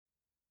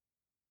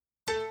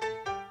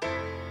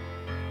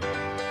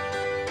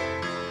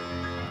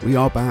We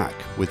are back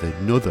with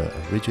another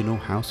original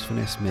House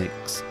Finesse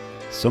mix,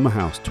 Summer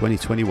House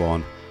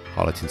 2021,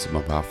 highlighting some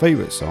of our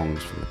favourite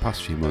songs from the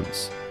past few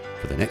months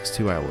for the next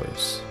 2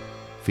 hours.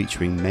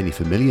 Featuring many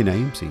familiar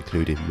names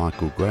including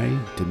Michael Gray,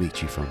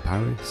 Dimitri from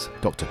Paris,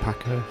 Dr.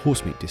 Packer,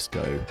 Horsemeat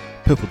Disco,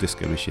 Purple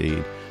Disco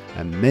Machine,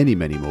 and many,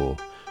 many more,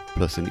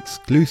 plus an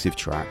exclusive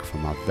track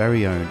from our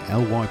very own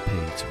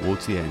LYP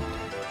towards the end,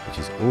 which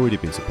has already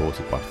been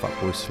supported by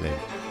Fatboy Slim,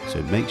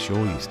 so make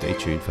sure you stay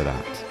tuned for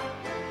that.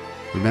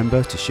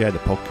 Remember to share the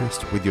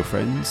podcast with your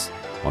friends,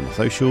 on the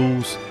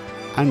socials,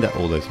 and at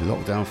all those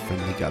lockdown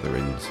friendly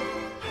gatherings.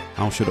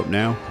 I'll shut up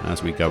now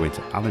as we go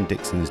into Alan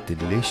Dixon's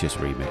delicious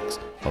remix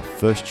of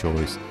First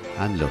Choice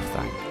and Love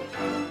Thang.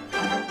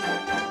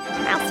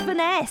 House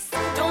Finesse.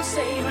 Don't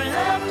say you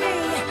love me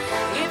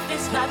if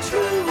it's not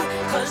true,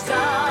 'cause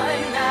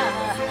darling,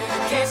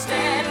 I can't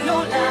stand no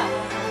lie.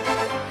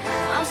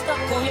 I'm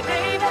stuck on you,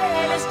 baby.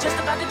 It's just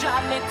about to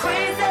drive me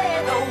crazy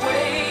the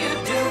way you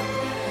do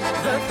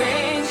the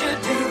things you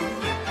do.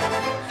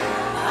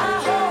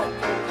 I hope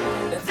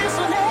that this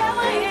will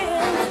never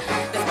end.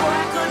 That boy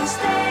I couldn't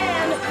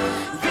stand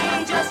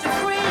being just a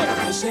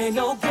friend. This ain't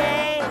no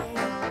game.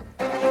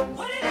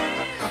 What it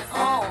is?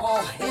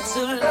 Oh, it's a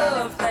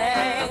love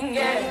thing,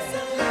 yeah.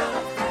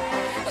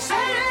 Say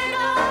it ain't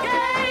no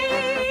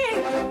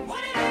game.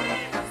 What it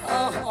is?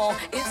 Oh,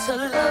 it's a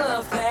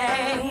love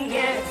thing,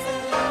 yeah.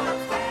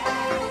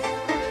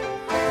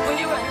 When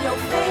you run your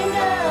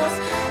fingers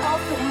all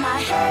through my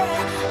hair,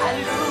 I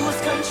lose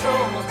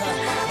control,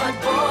 but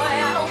boy,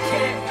 I don't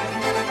care.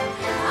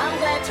 I'm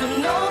glad to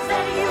know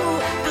that you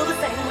feel the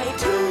same way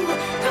too,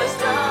 'cause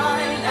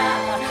darling,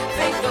 I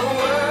think the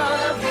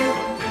world of you.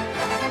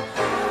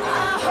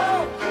 I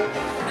hope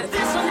that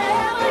this will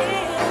never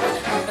end,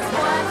 'cause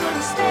boy, I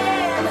couldn't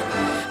stand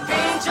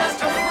being just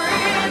a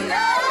friend.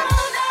 No,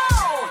 no.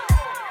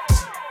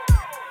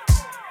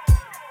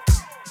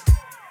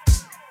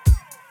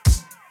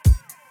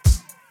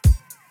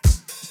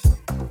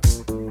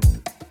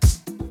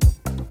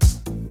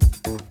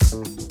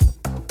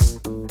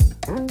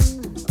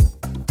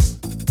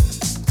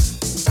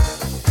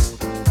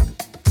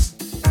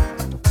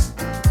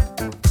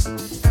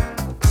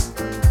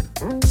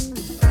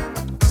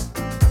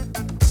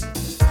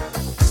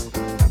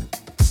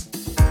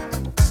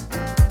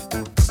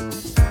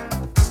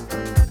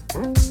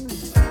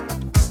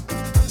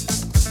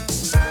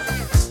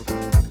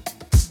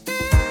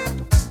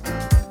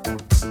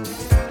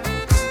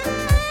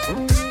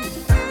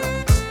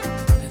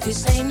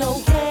 This ain't no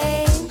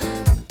game.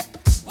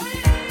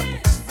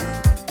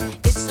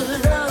 It's a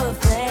love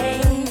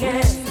thing,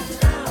 yeah.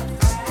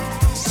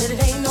 Said it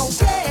ain't no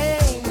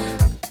game.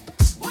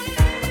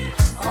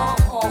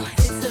 Oh,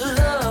 it's a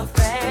love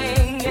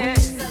thing, yeah.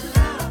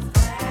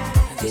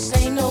 This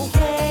ain't no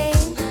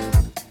game.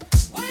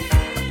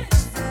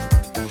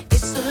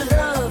 It's a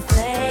love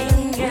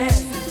thing, yeah.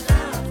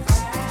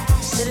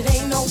 Said it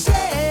ain't no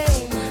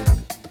game.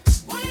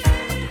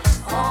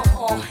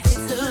 Oh,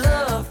 it's a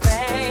love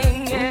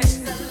thing, yeah.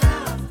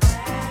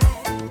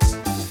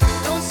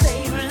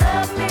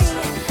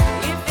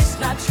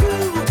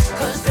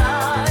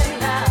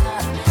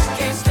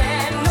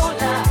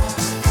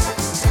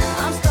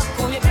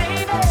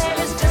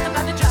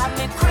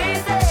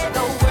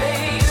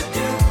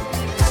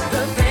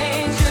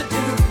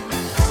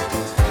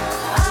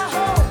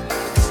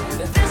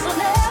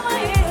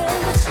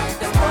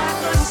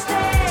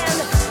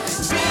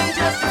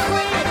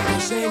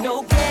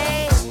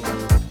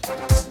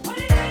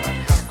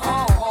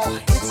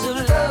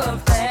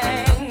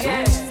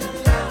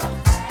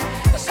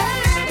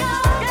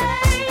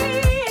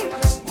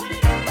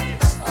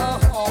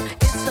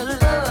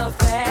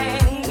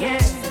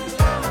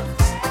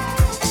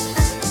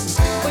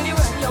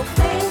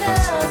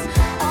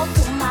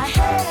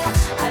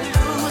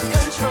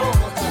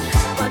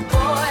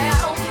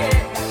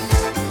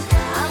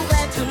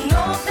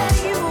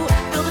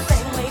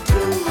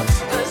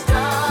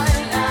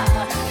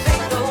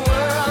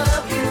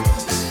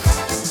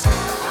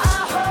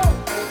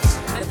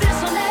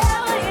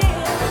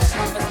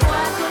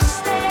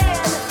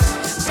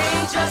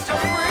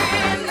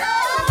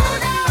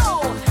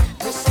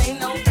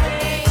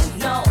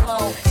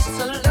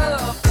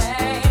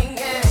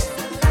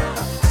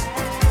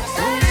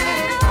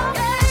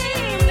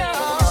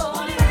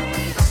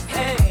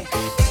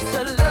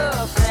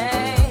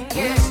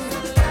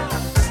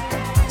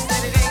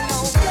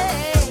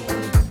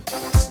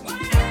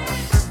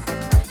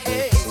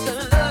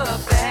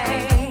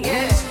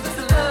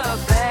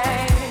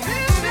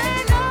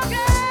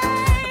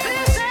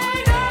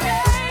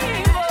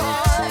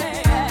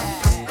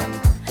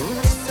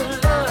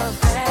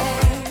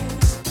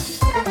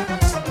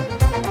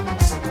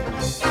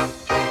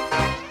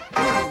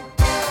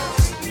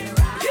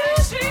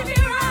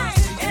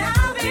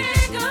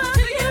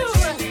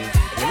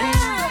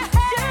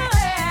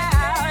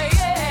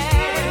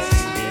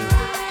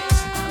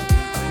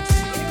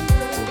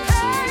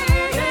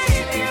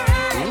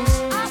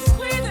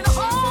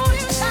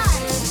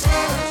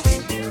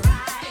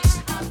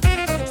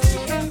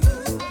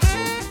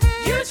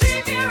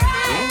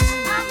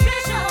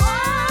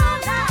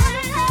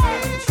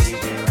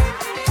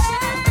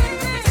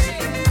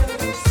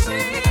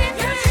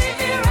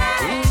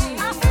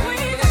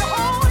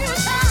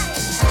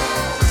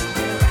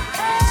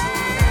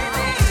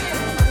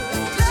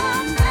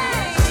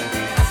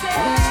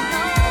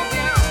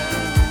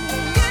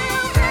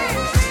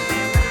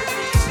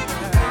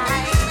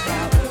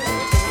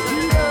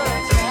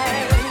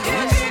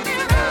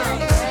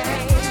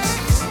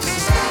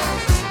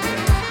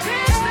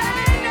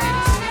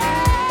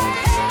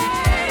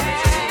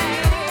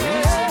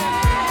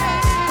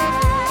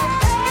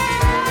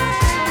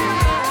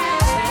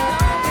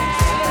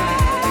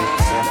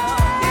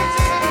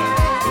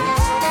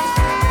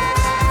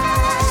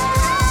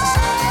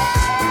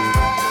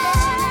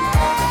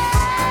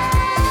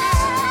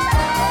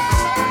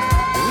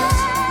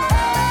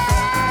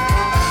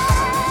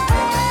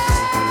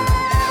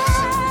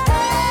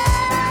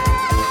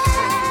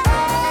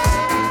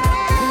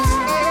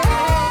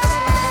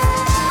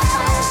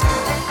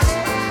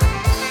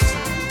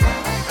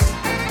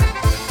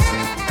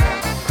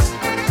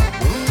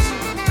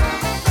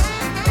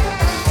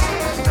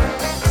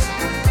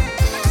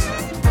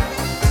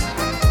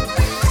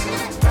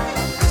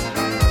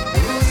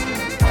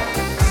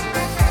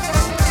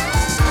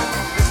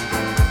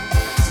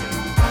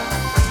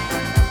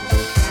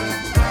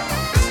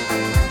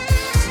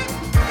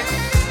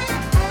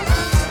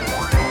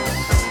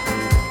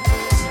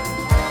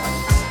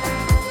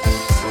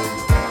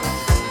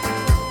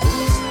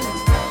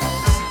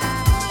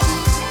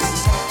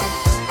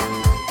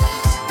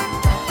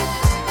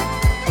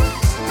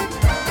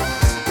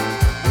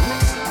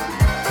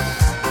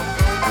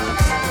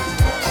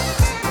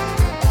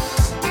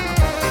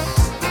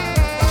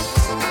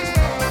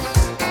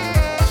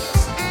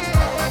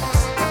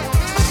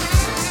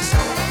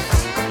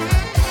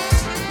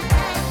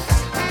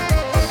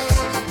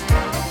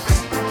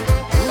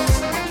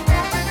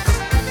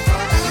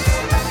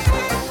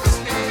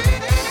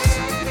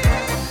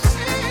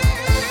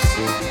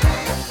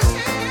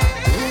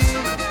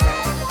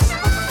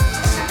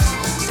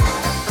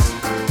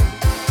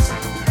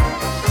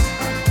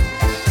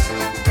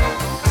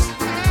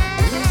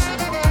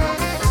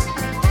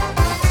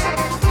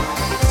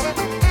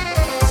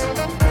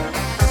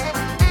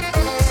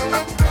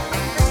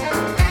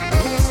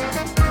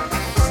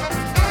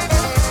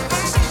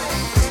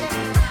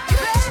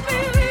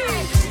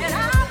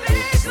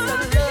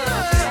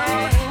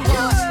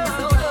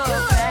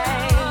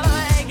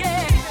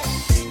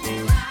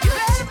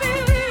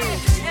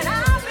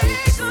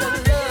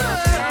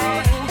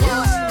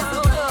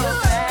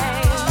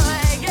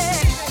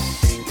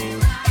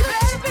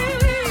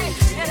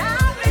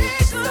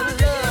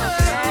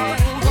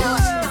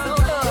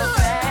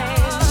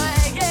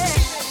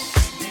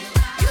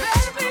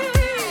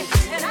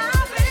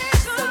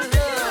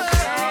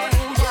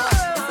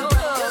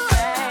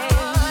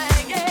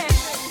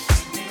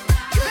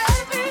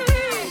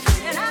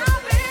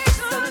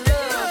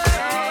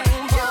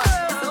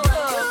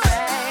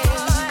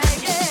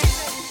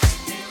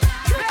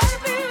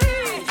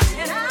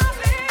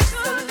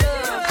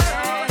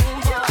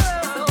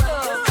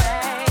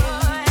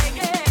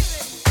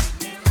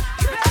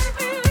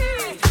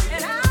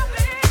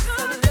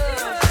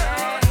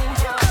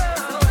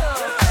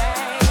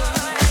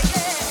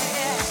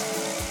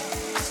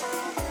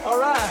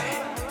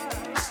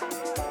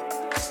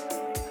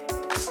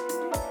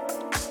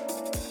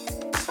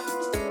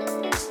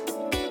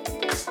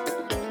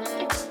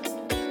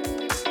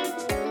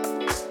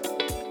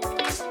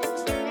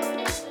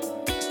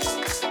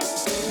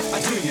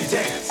 you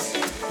dance?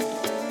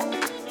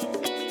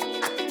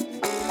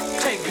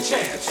 Take a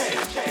chance.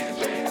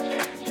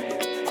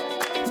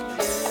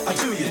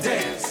 Do you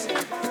dance?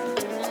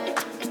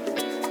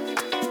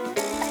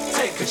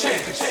 Take a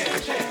chance.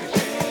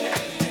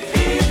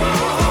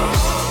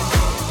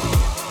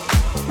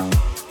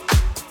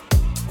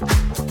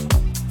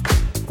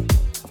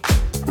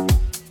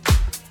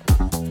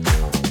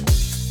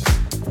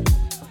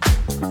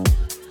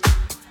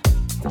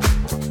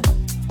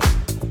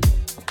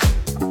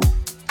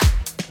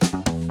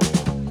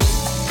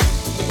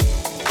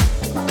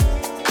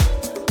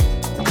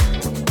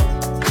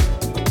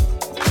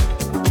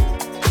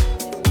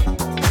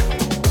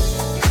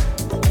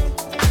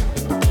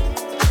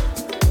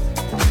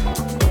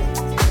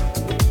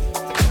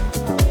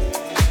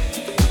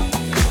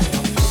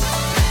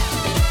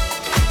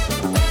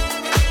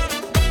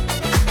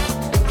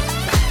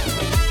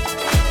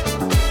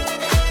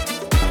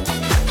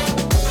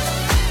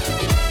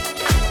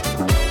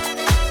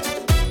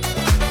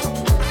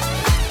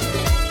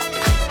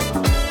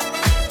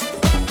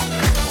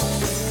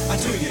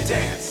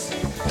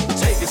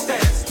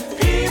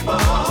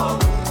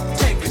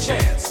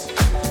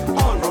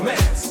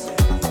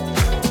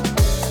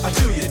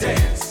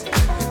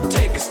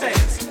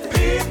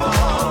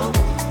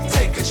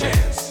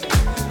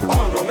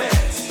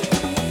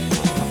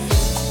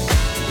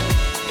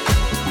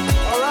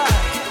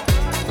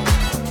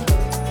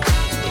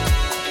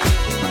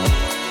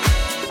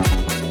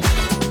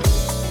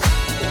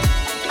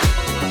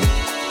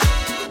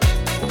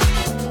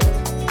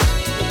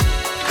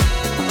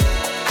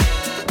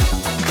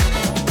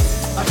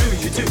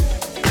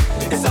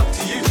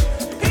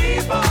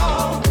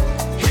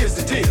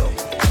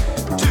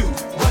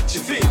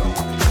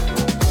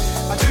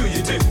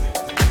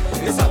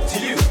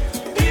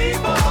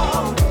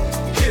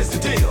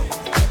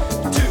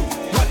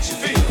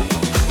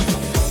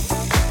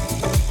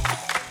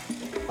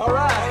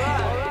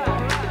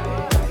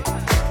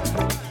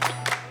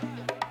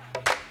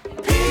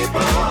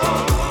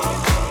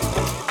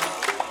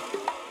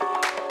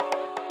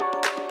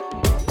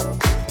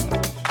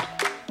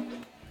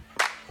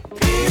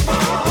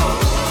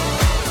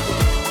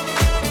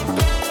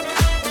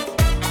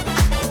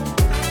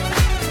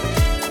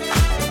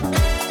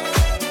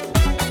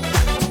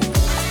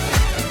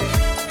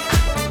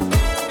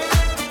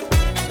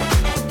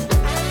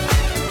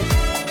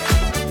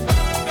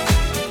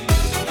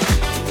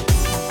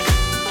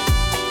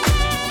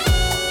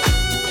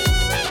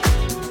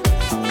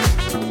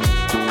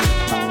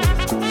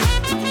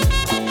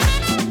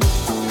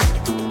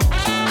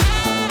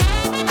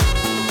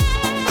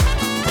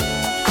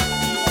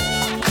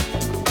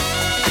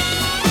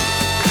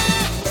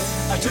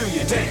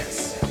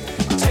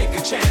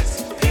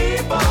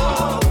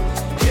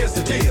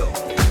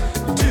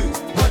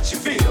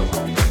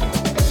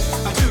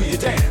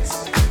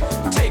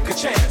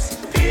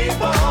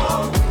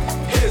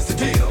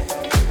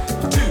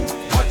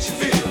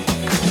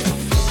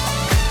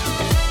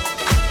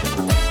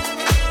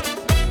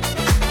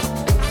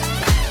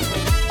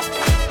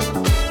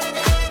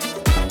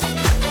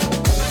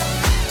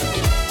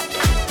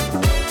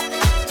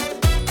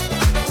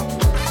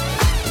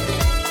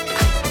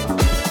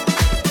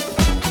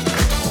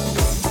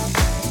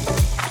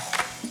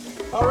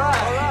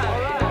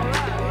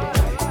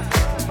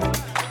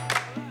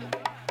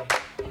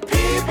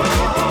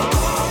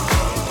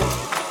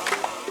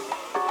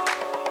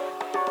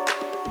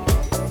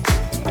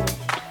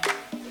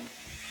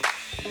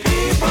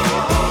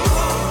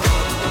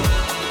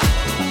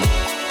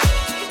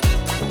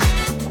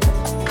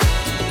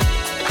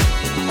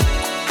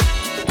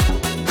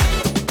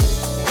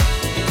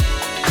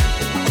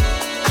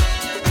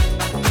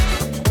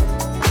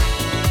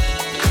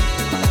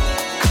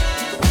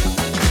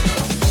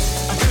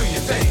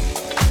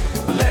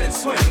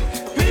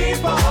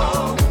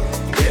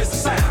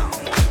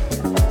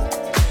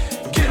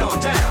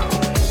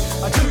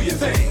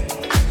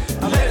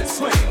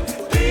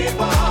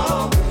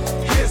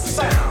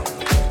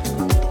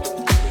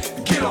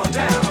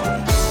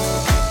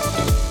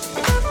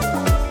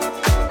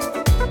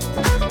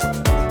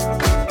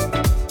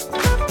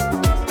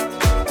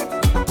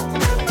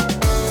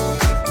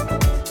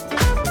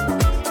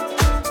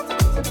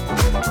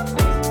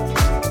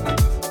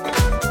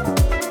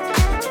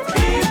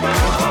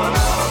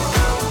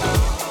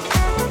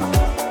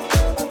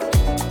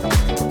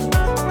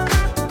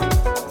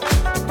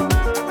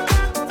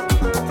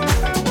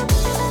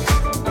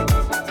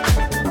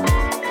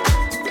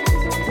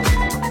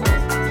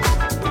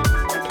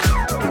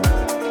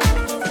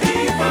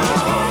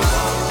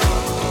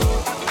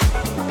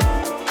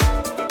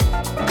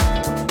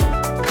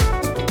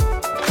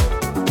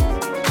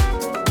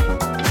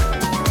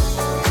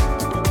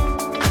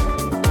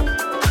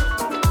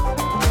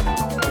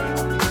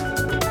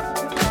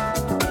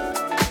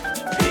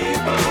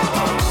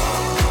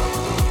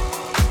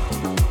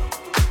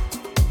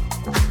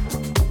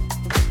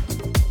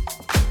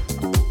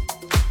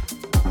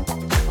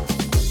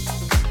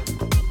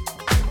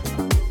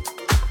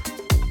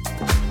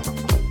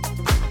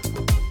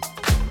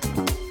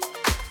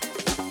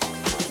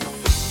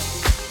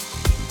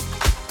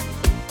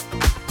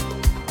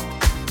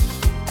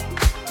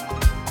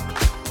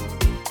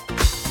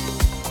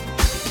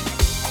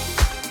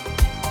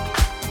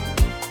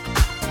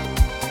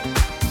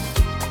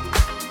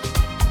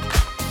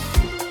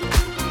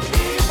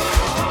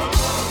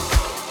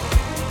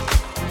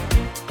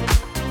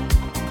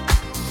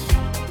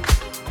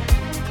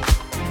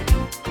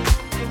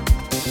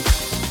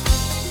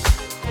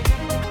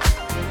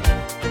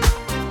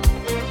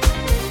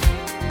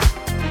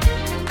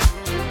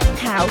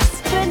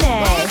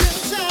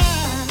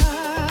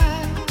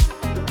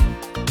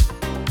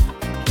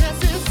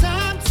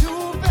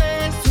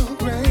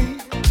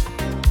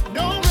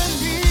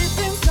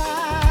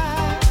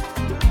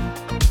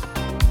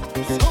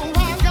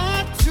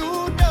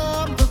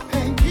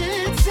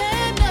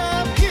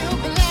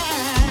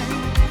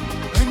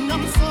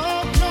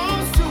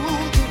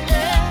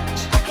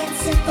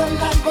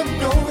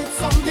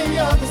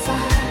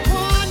 side.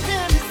 One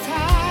hand is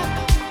tied,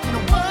 and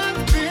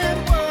one's been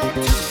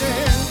worked to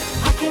death.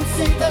 I can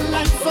see the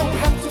light, so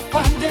have to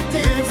find it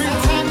every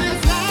time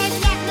this life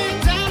knocked me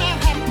down. I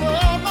had no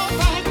more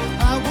fight.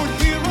 I would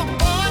hear a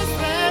voice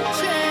that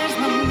changed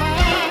my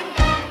mind.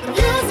 The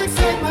music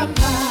saved my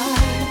life.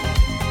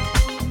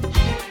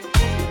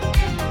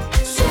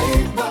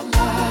 Saved my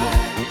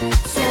life.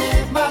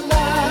 Saved my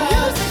life.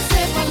 Music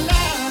saved my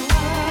life.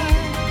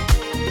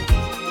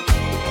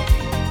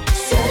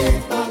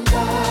 Saved my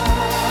life.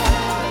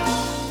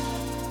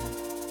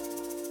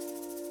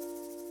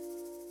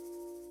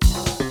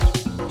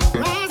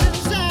 Rise and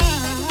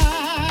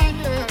shine,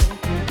 yeah.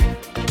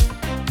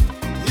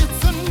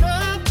 It's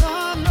another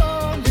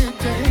lonely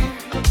day.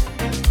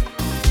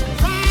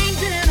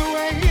 Finding a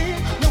way,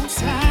 no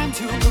time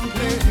to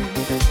complain.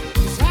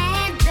 'Cause I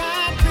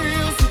got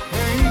bills to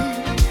pay,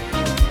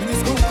 and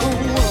it's cold,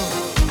 cold world.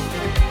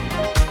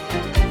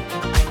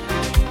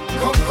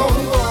 Cold,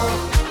 cold world.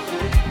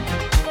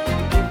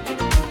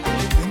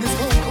 In this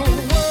cold,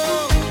 cold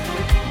world.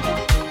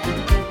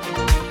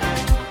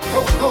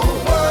 Cold, cold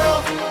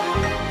world.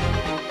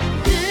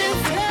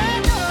 It's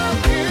an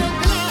uphill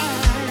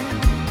climb,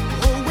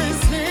 always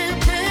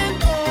living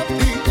off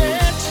the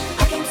edge.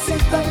 I can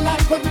see the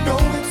light, but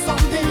know it's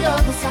on the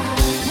other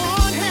side.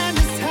 One hand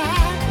is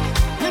tied,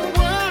 and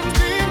one's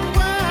been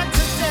worked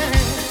to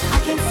death. I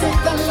can see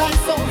the light,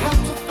 so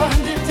have to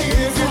find it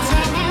every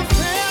time I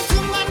fell to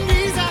my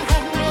knees. I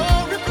had no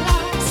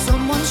reply.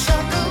 Someone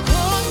shut the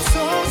door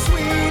so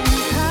sweet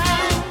and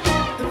kind.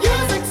 The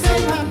music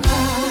saved my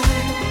life.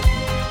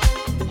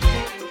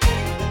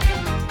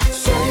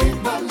 Saved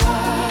my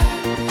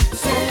life.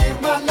 Saved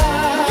my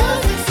life.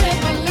 Music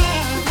saved my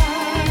life.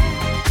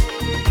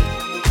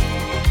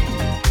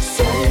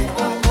 Saved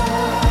my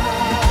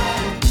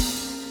life.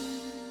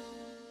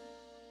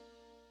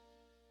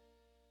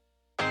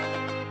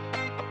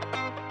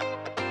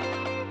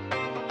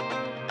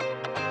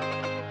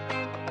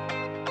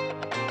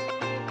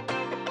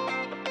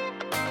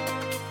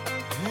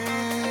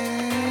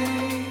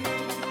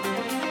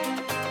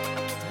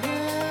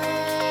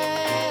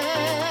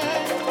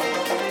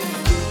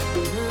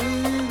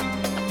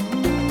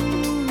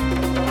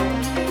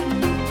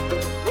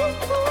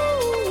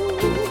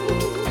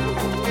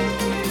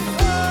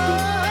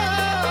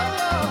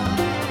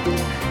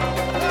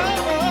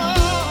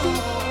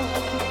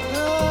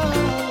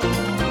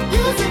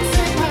 Music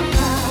saved my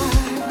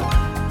life.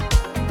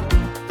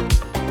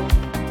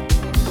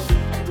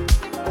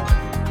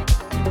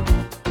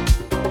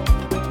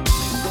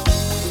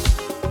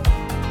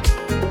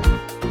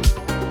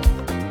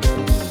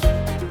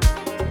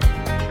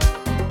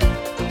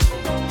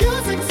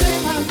 Music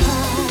saved my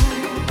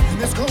life. In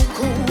this cold,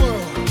 cold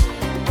world.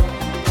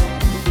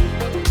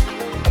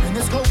 In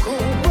this cold,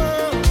 cold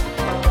world.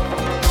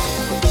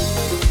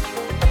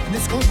 In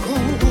this cold,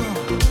 cold world.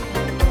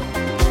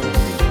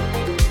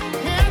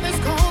 In this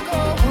cold,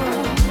 cold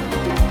world.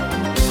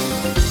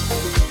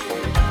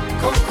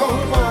 Cold,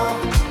 cold world.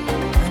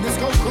 In this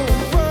cold,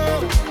 cold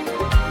world.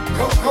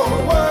 Cold,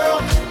 cold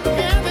world.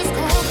 In this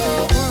cold,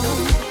 cold world.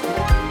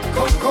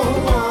 Cold, cold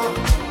world.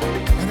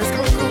 In this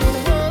cold, cold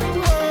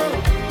world.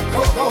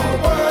 Cold, cold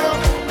world.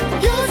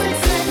 Music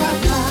saved my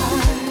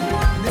life.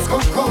 In this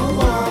cold, cold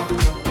world.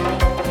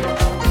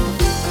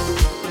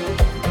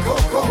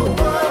 Cold, cold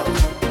world.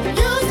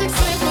 Music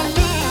saved my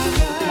life.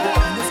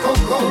 In this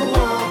cold, cold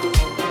world.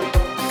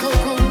 Cold,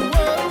 cold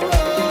world.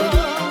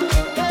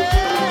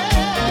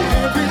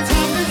 Every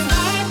time this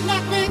life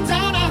knocked me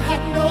down, I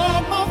had no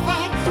more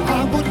fight. I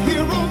would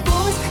hear a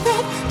voice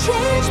that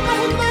changed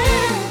my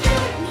mind.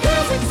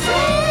 Music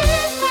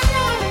saved my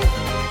life.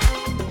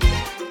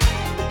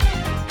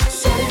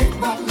 Saved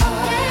my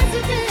life. Yes,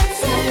 it did.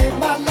 Saved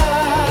my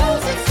life.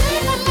 Music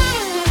saved my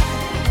life.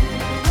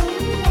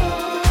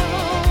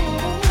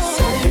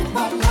 Saved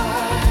my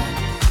life.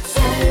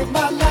 Saved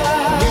my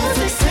life.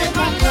 Music saved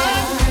my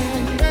life.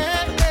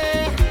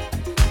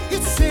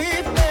 It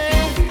saved me.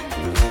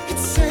 It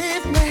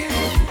saved me.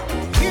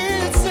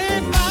 It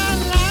saved my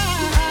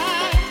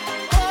life.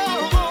 Oh,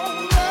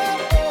 oh,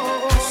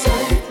 oh.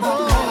 Saved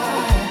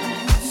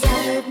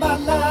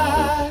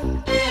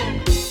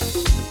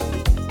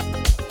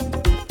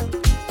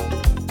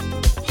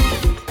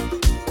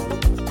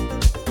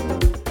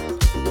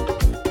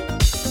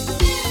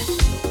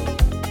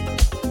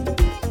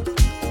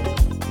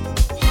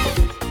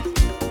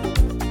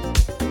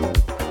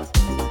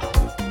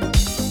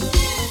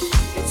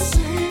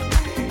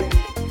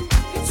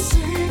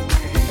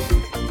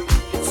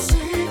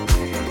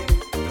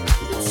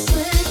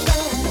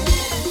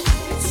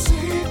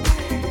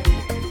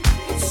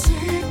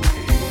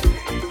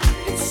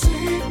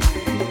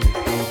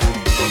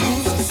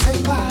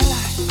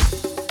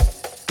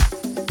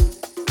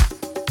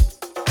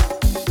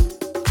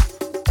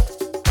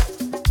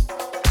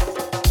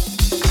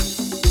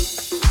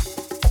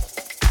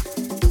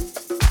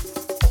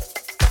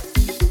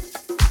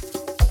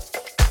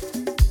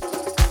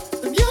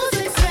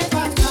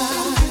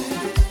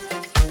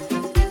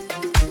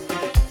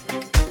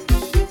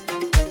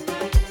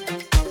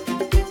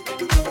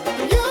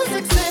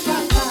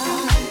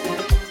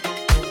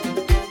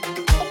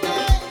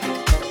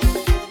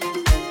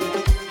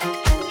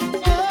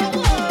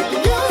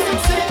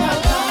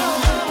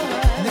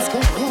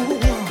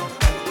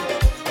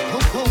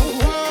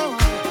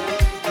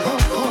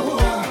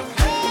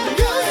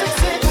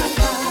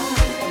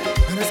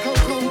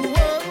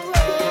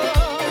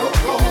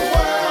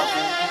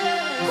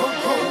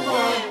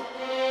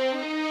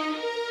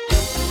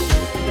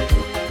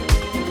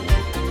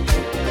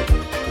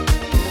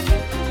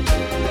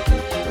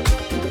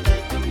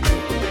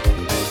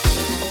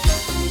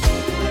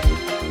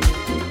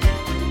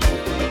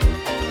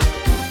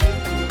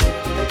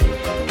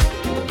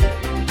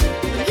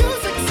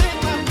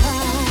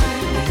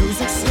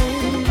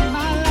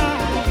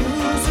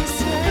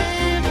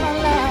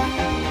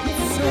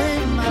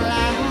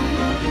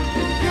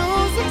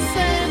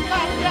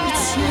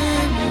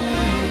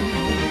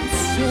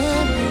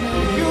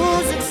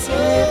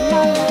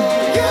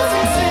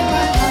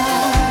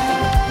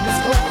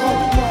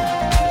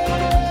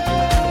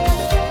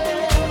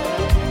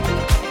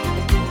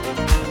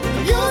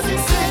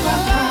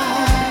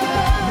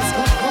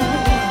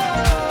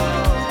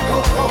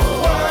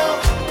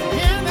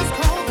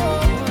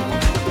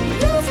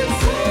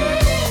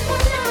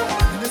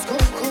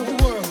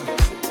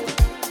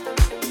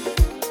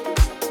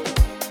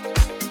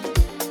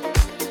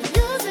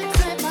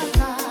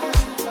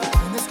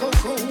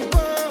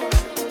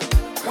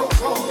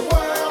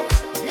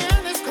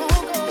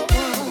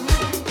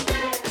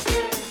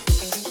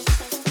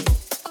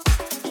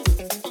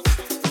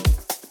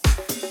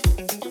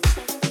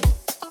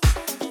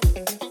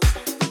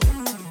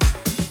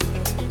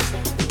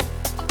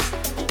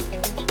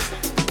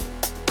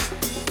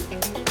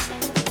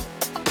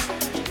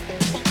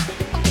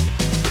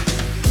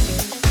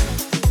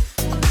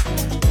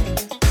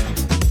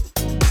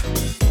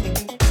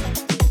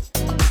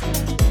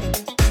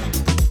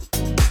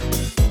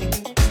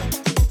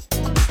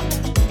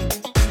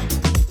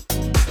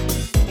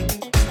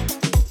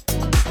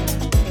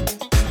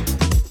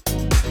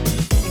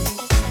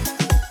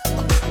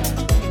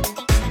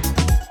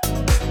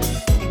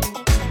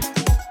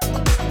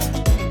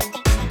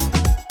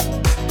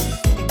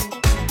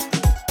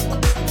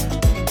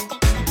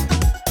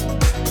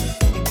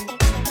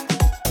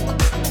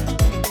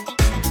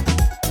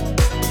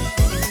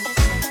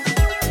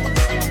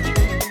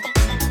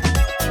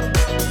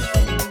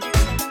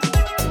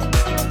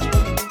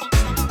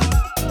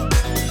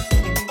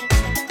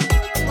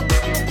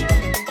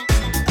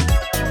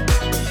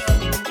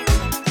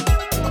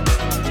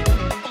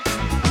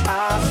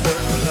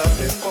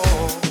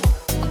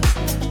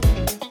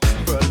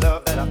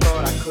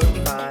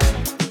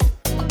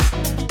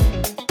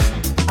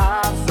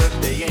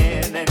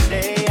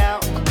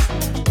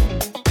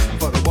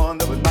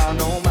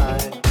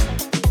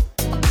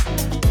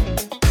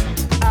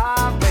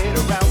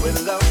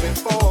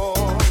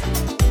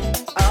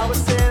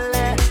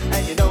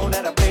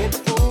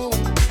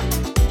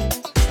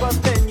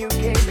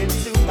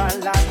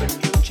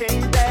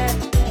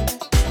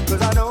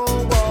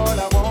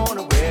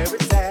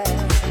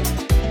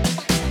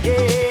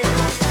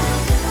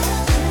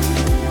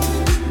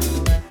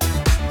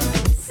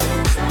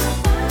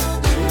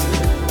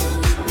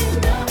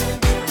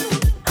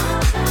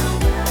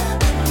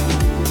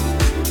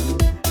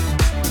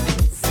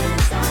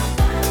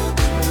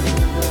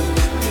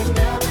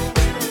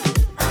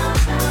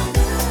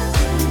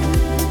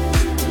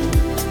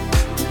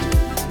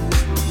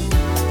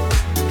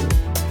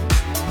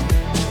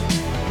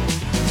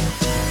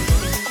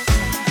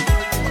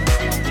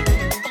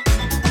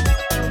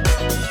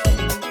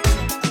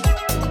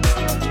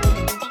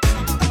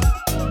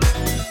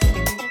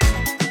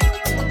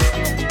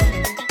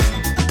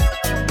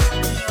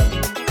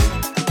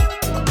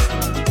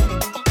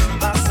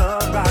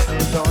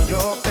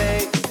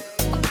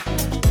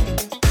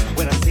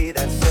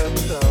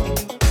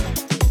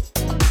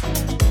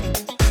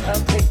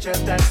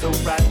that's so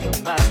right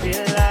for my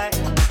dear life.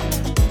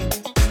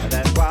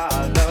 That's why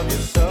I love you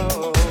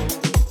so.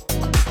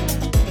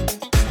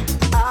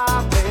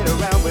 I played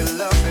around with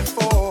love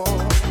before.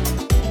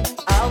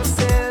 I was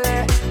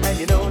silly, and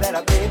you know that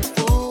I played the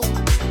fool.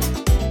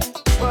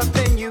 But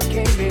then you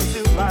came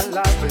into my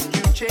life and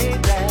you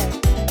changed that.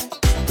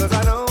 'Cause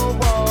I know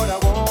what I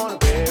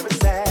want, where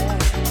it's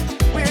at.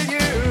 With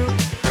you,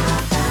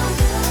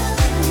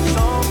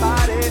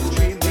 somebody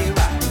treat me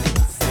right.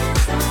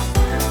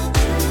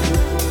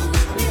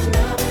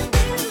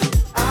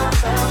 I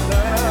found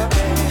love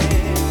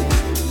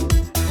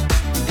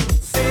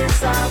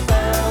since I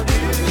found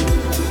you.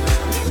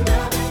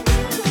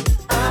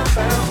 I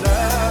found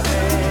love.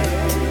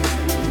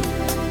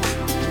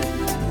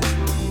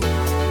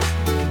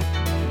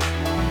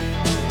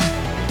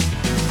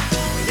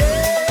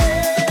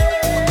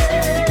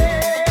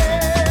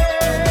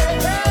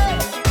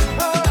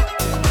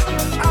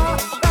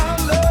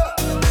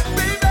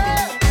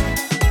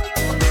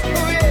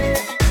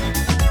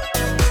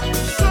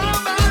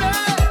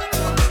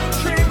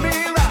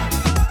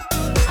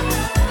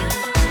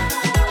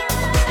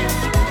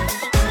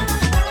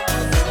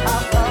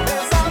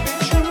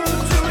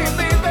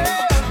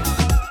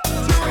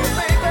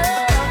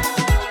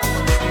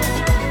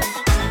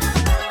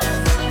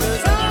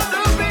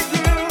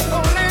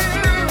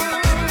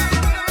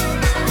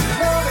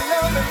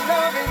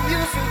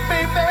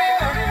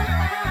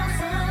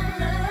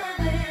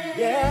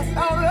 Yes, I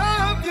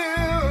love you.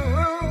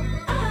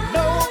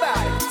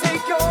 Nobody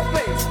take your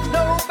place.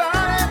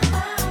 Nobody.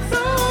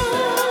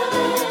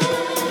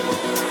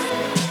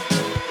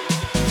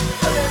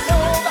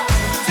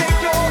 Nobody take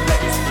your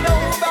place.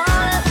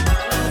 Nobody.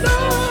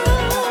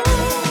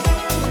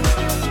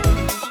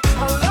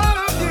 I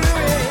love you.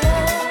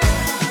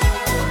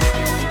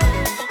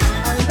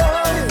 I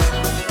love you,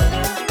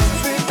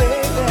 sweet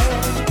baby.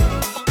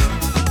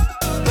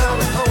 You're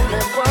the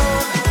only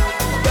one.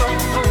 You're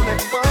the only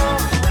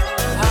one.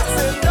 I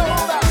said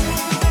nobody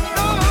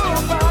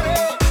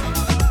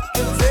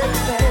can take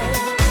that.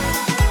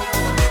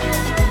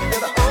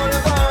 You're the only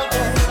one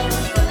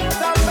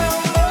that I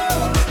found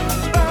love,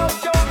 found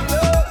your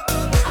love.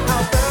 I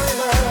found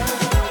love,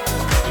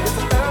 yes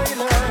I found your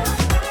love.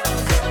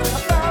 I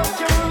found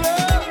your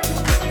love,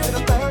 yes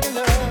I found your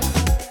love.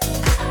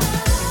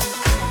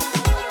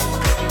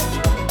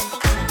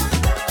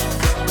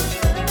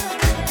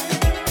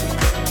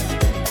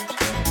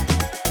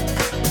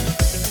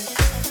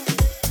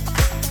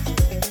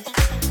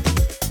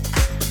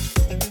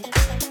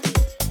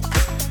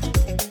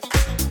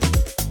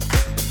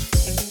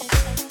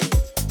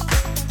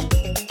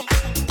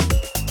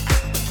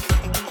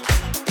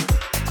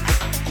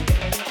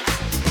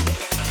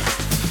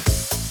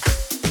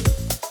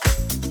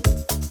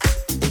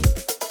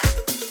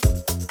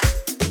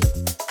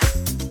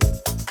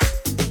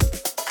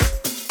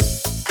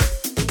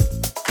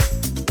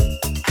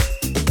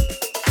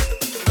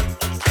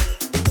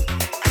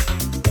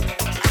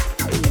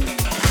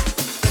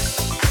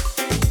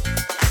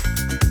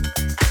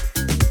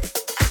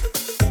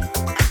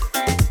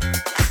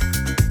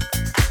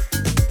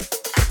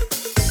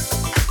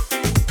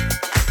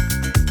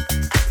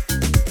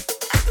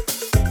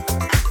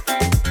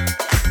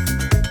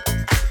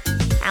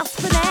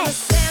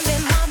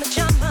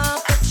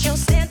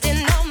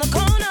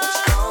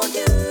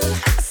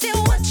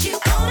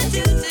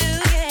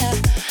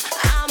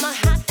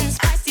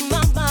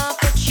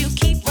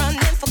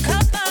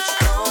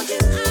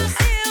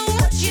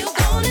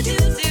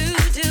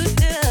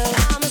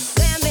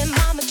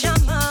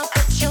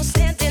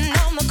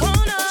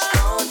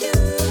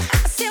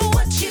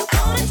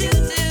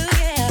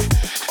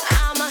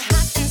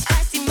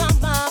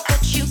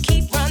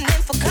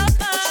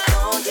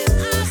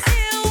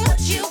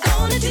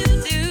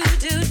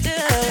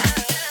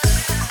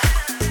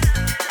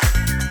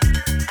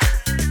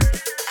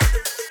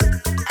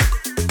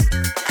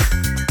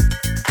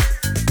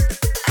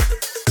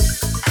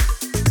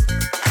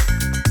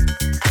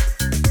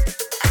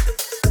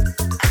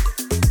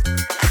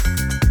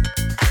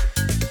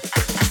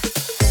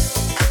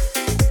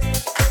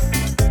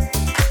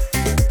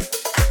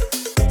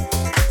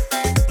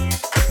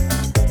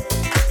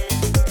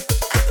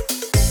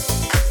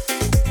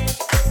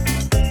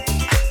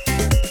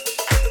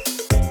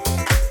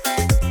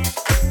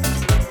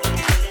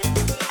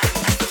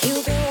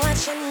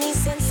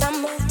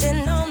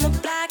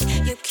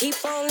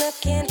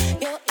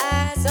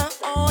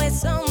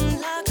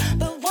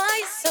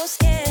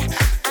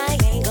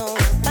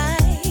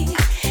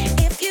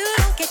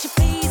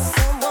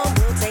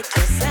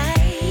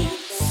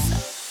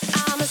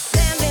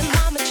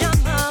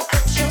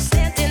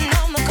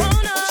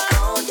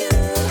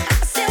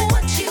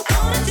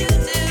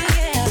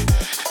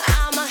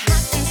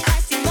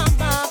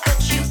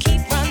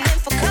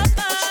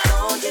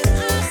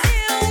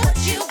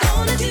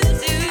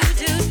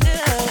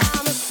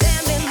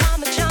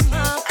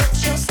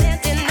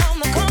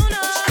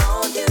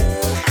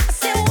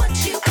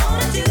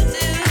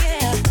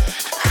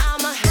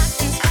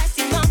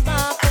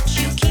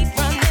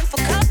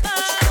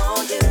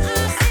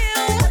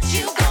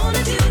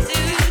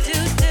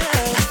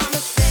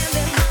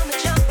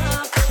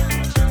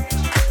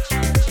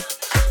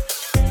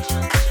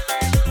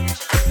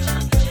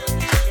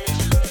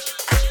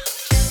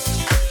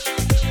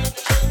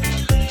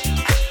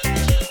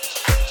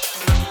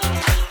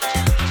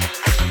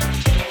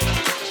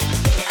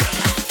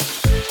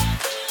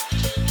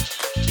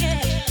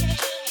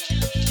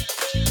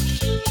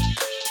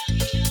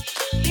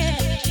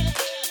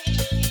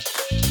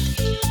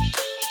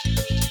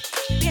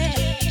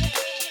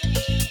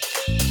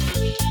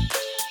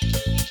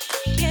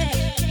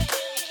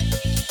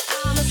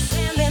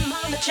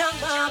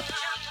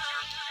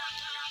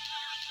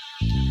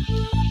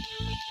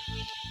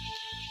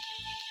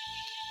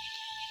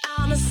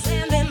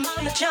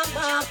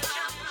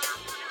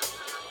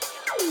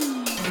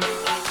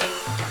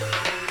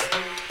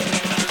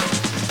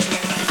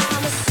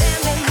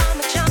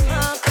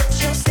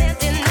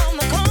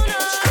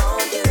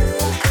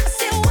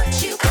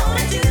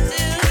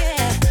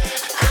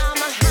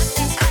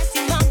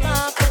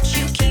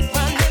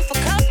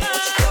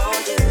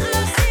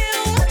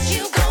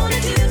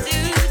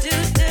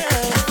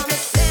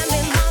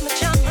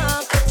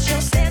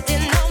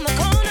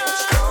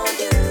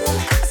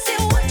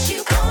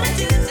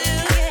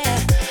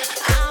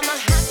 I'm a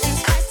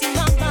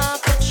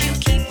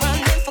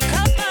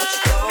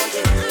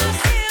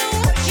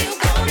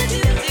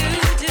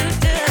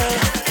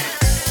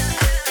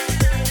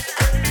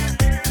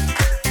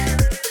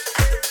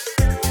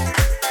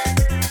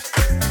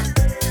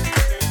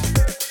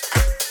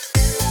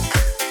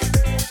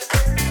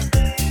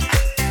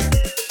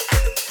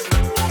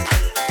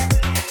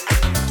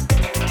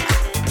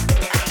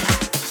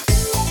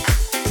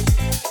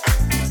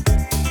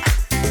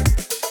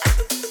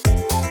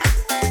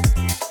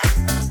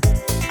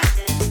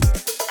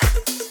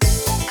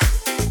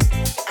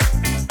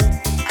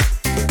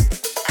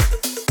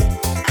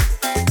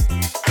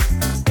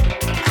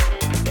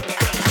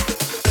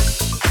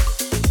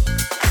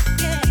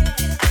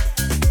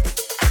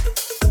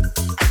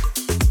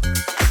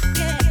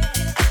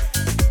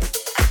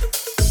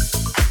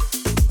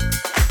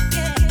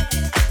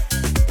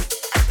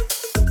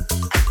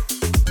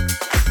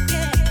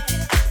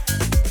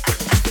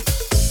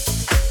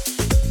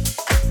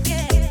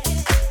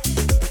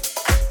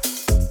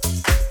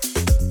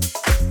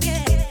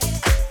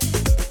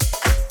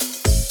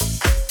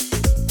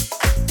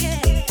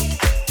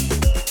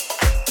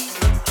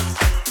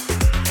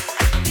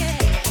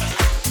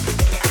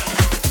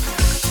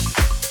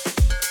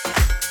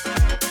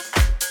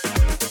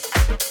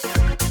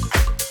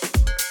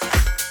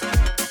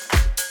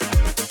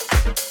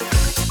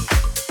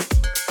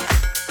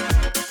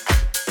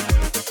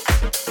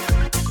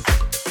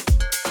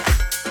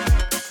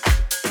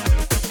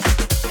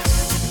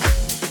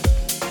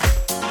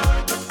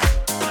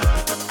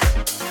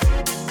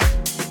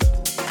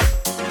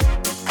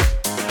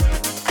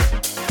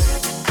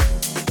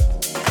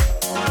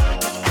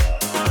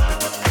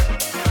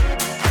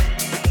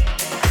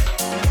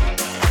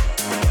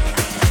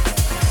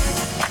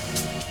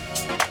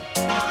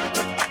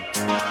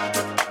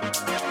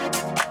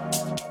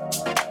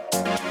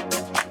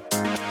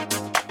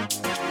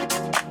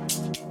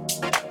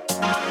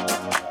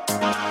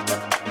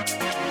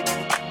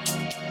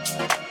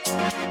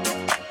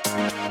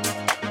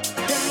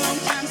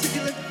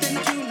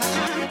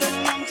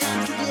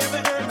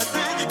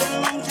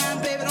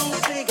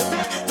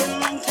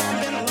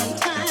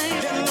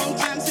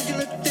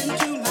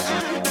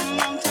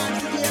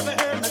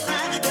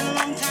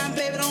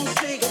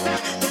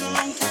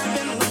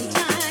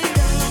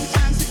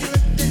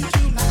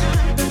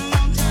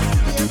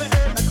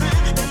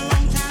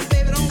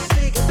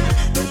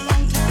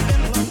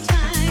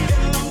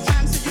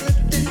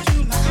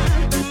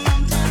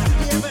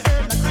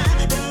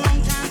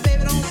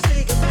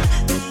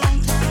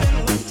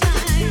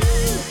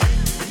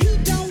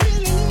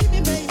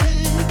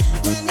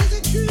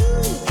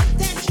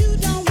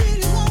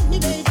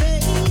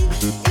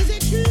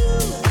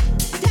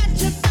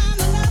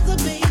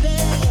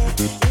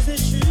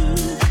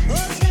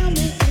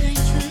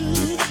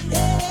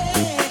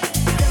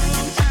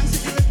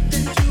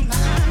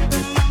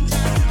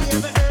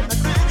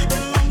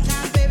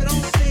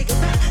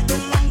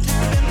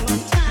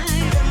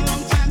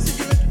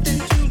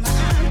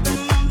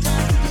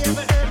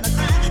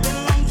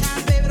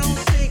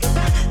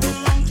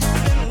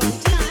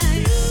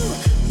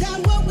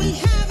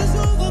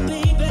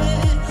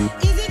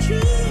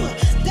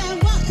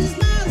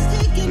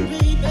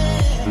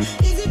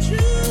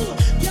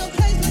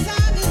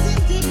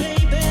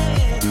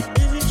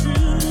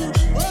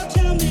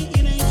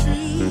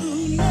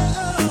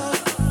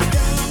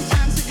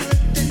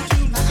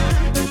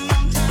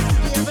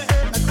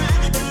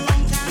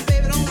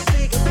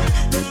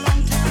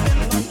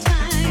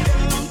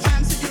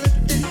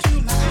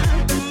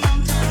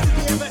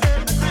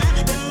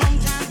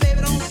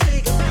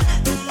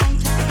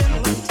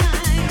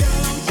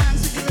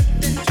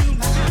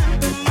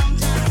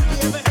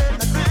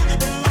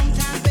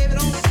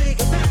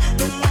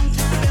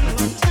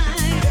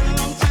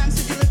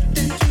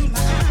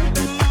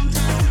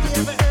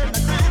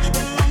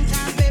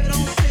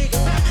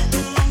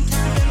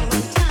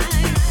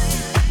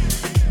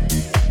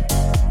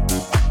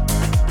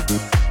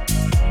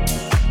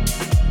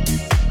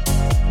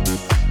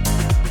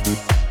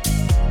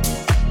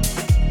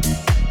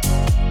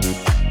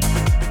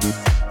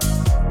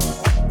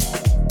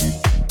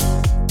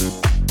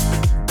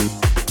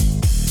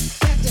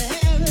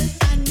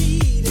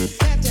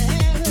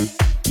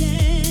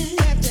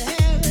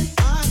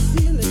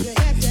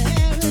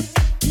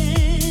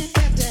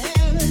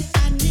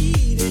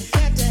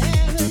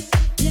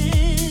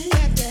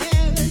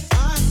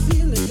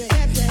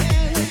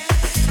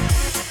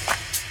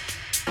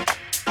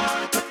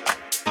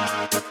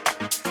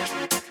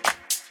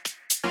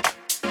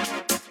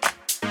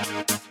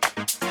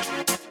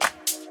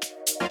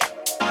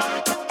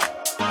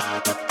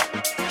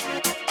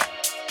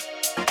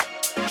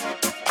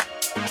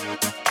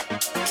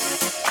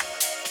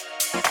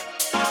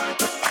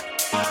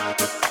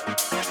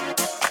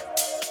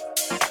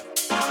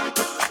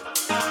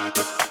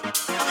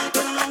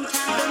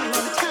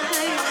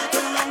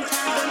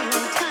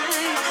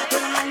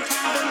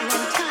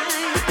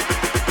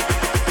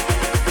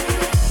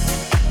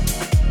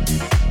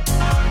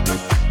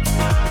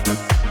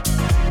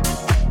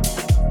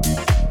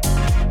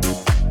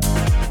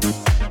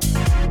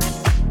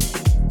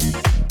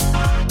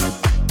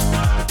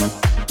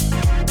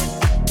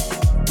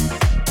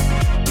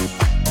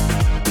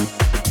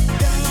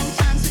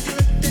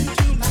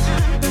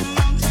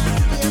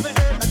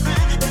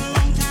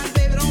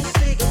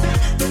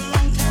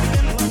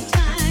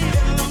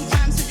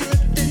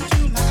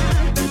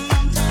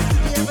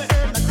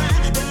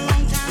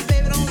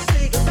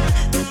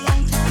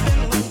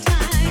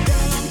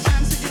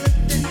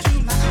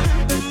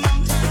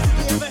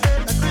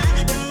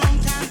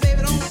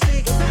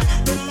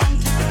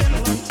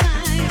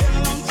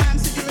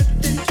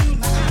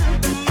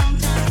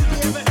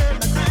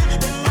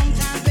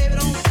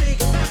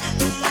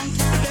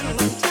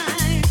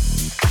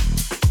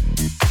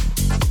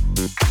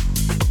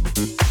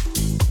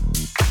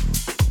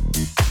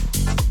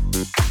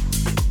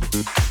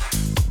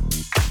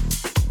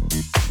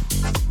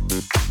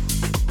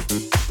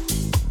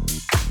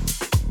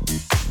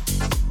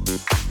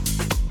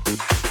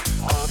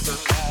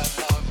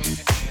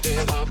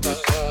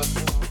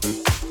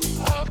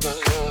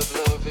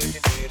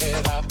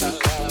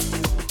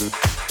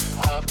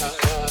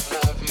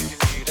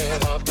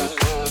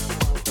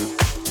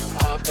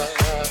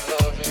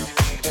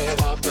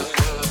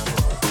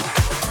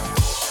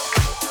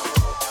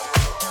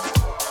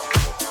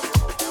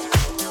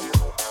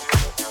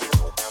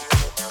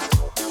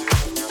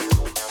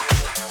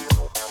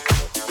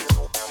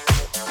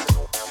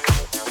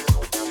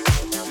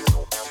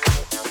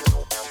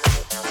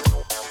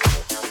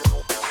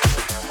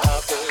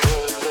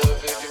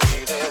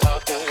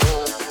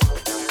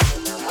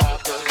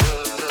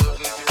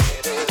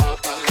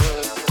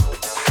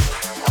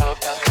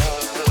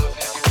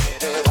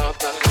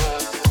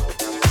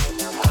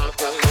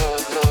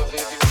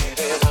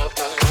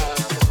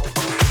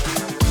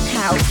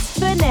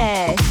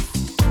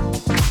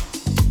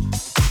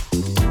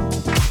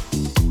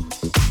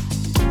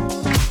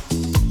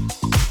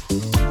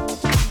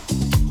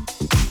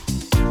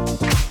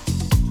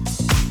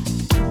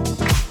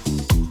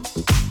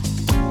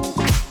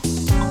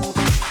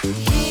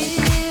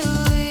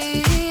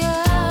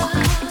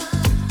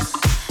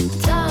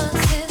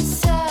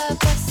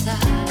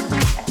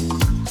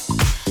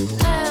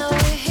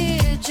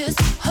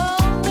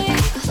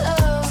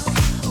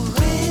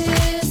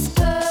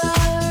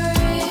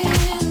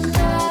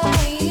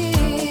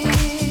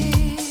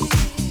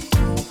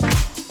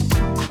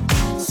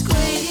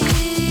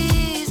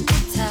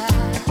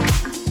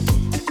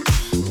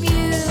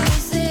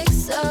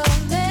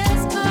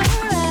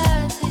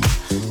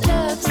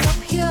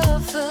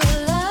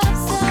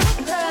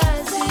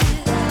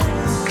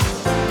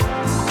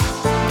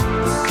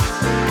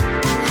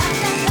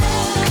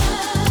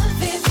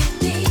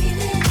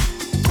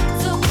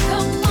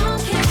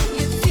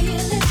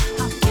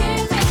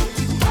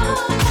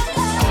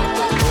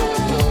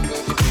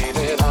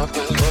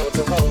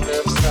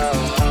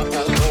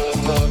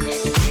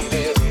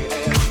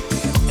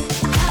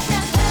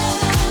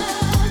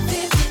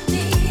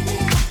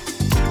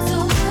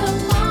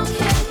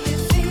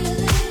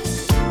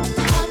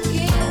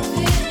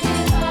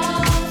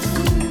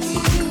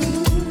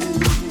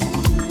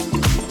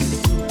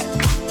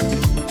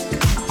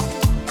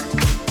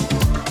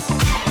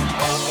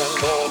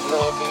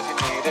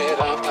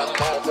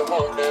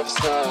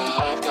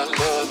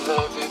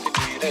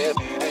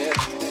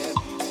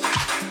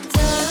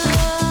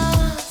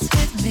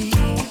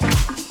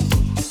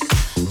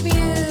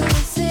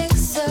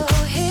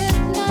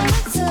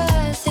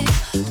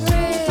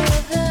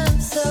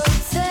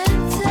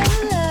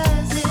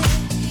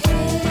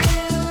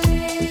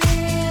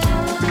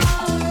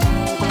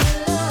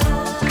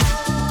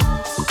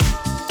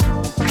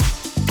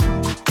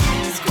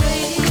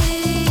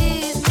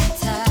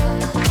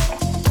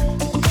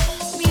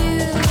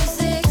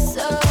Music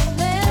so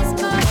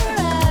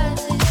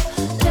mesmerizing,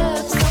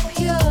 love so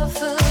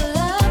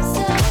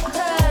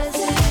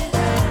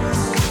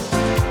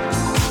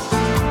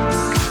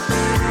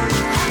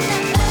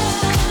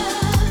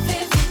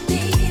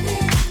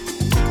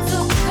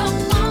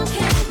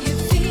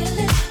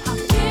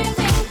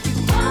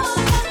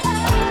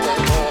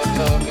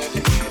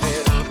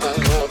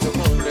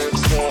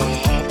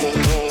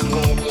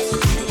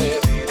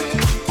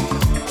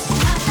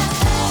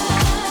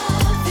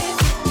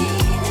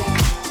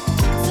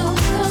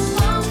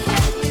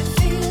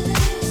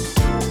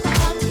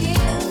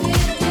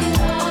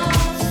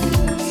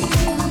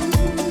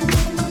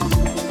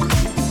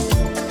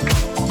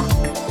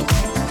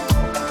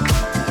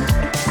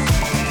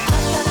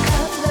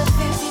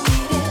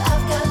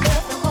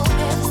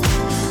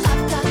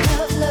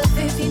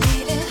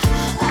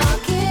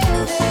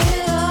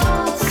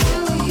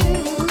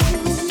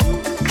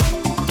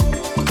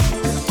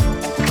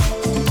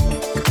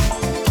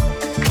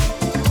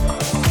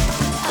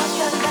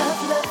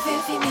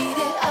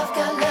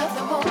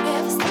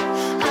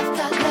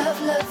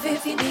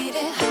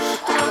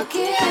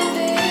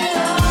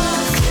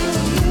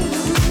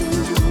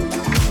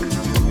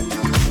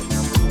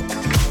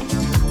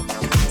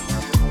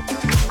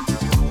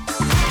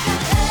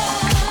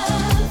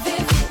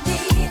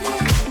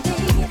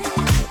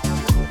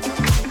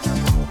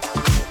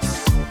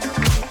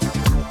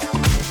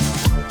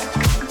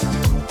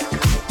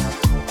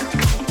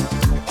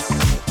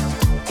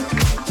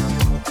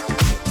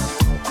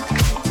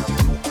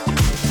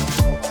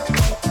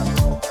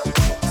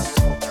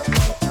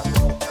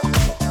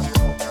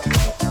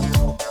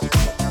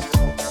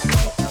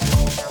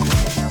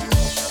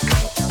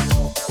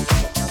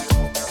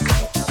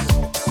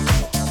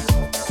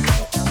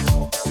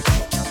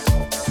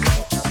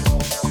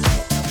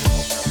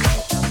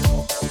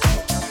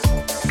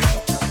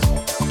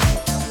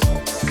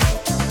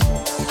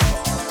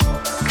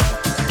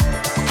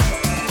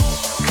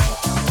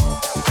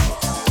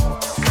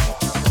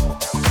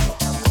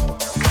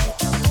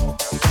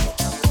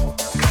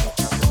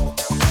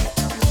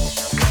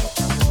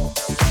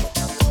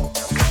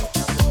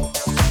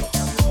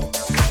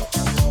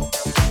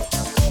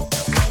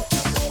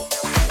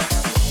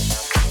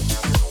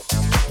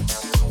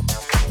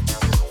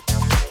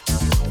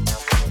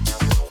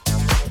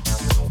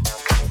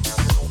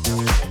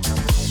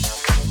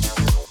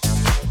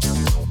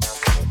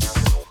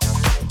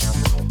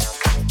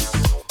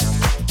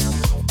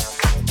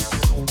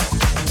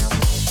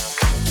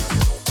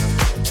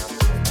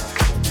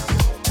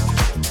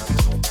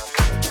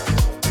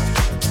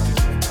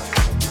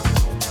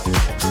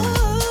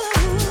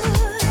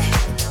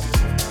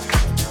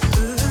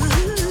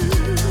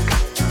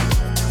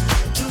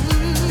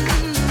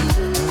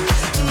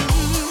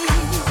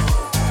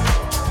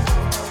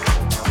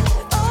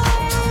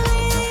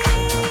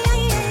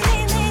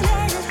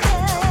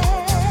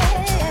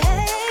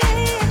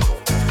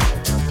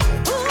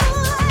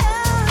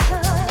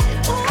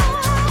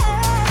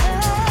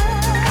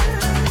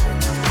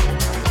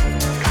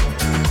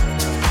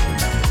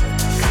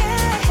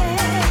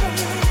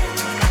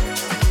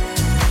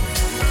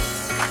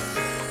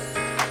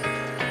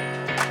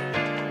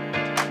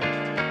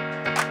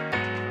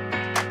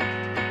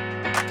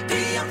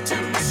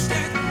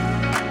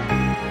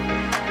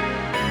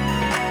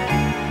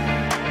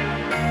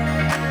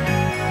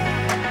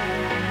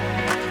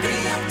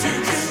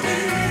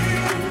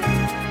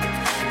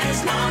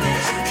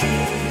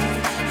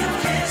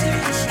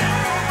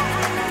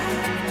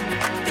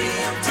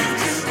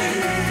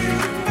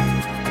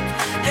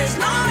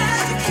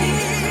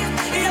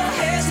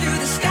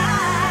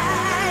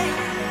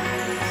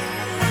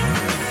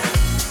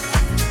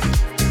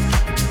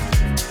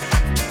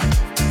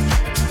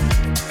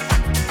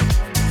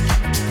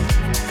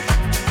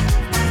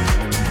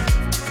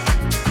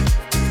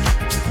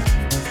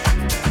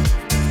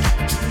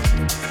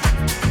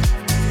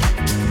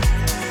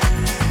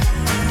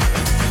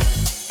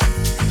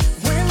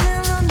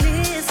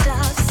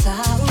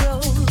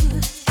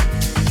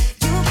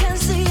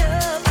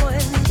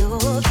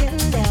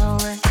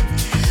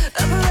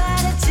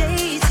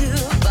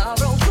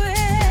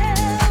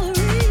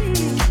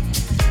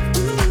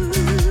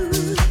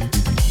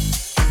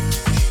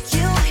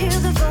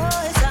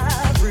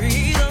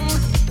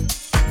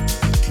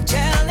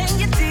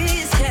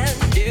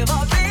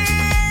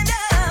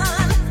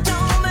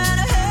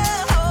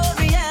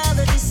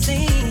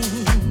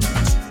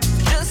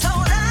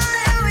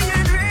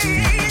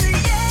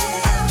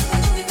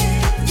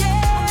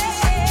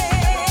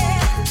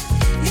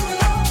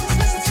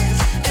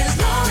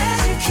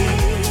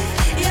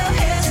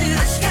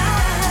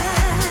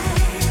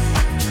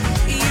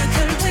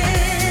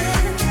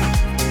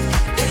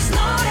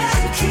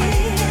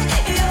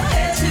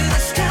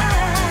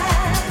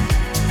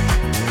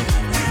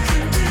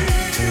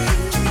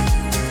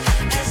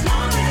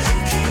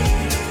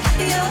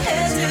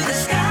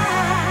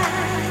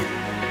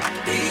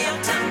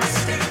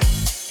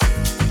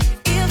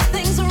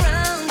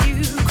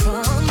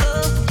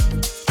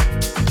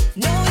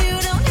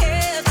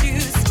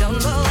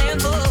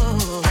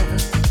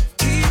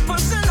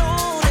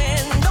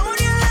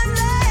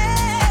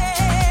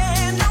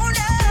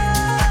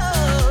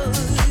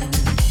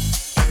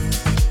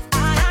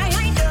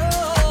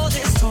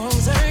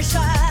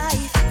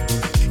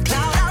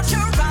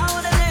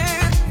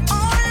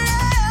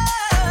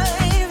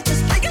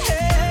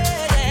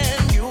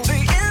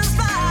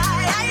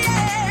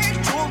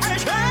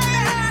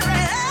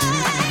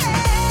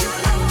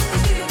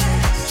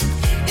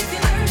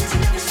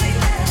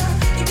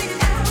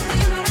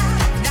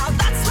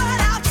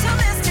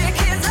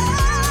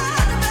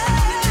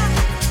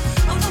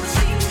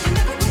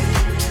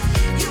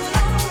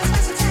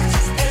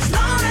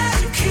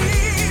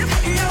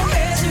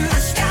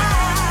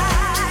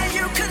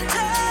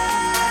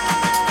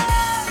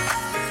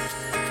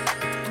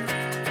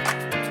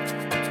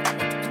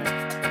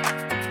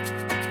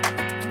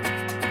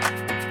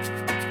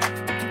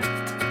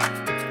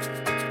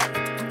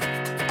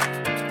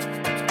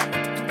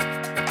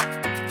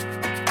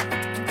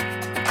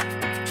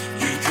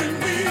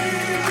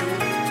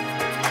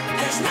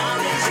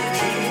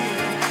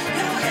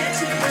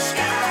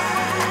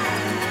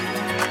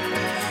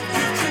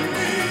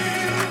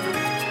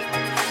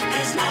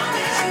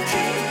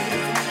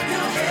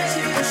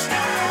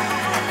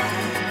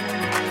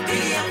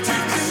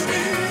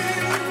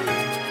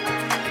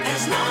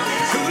As long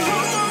as you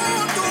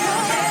keep your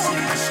head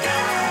to the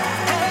sky.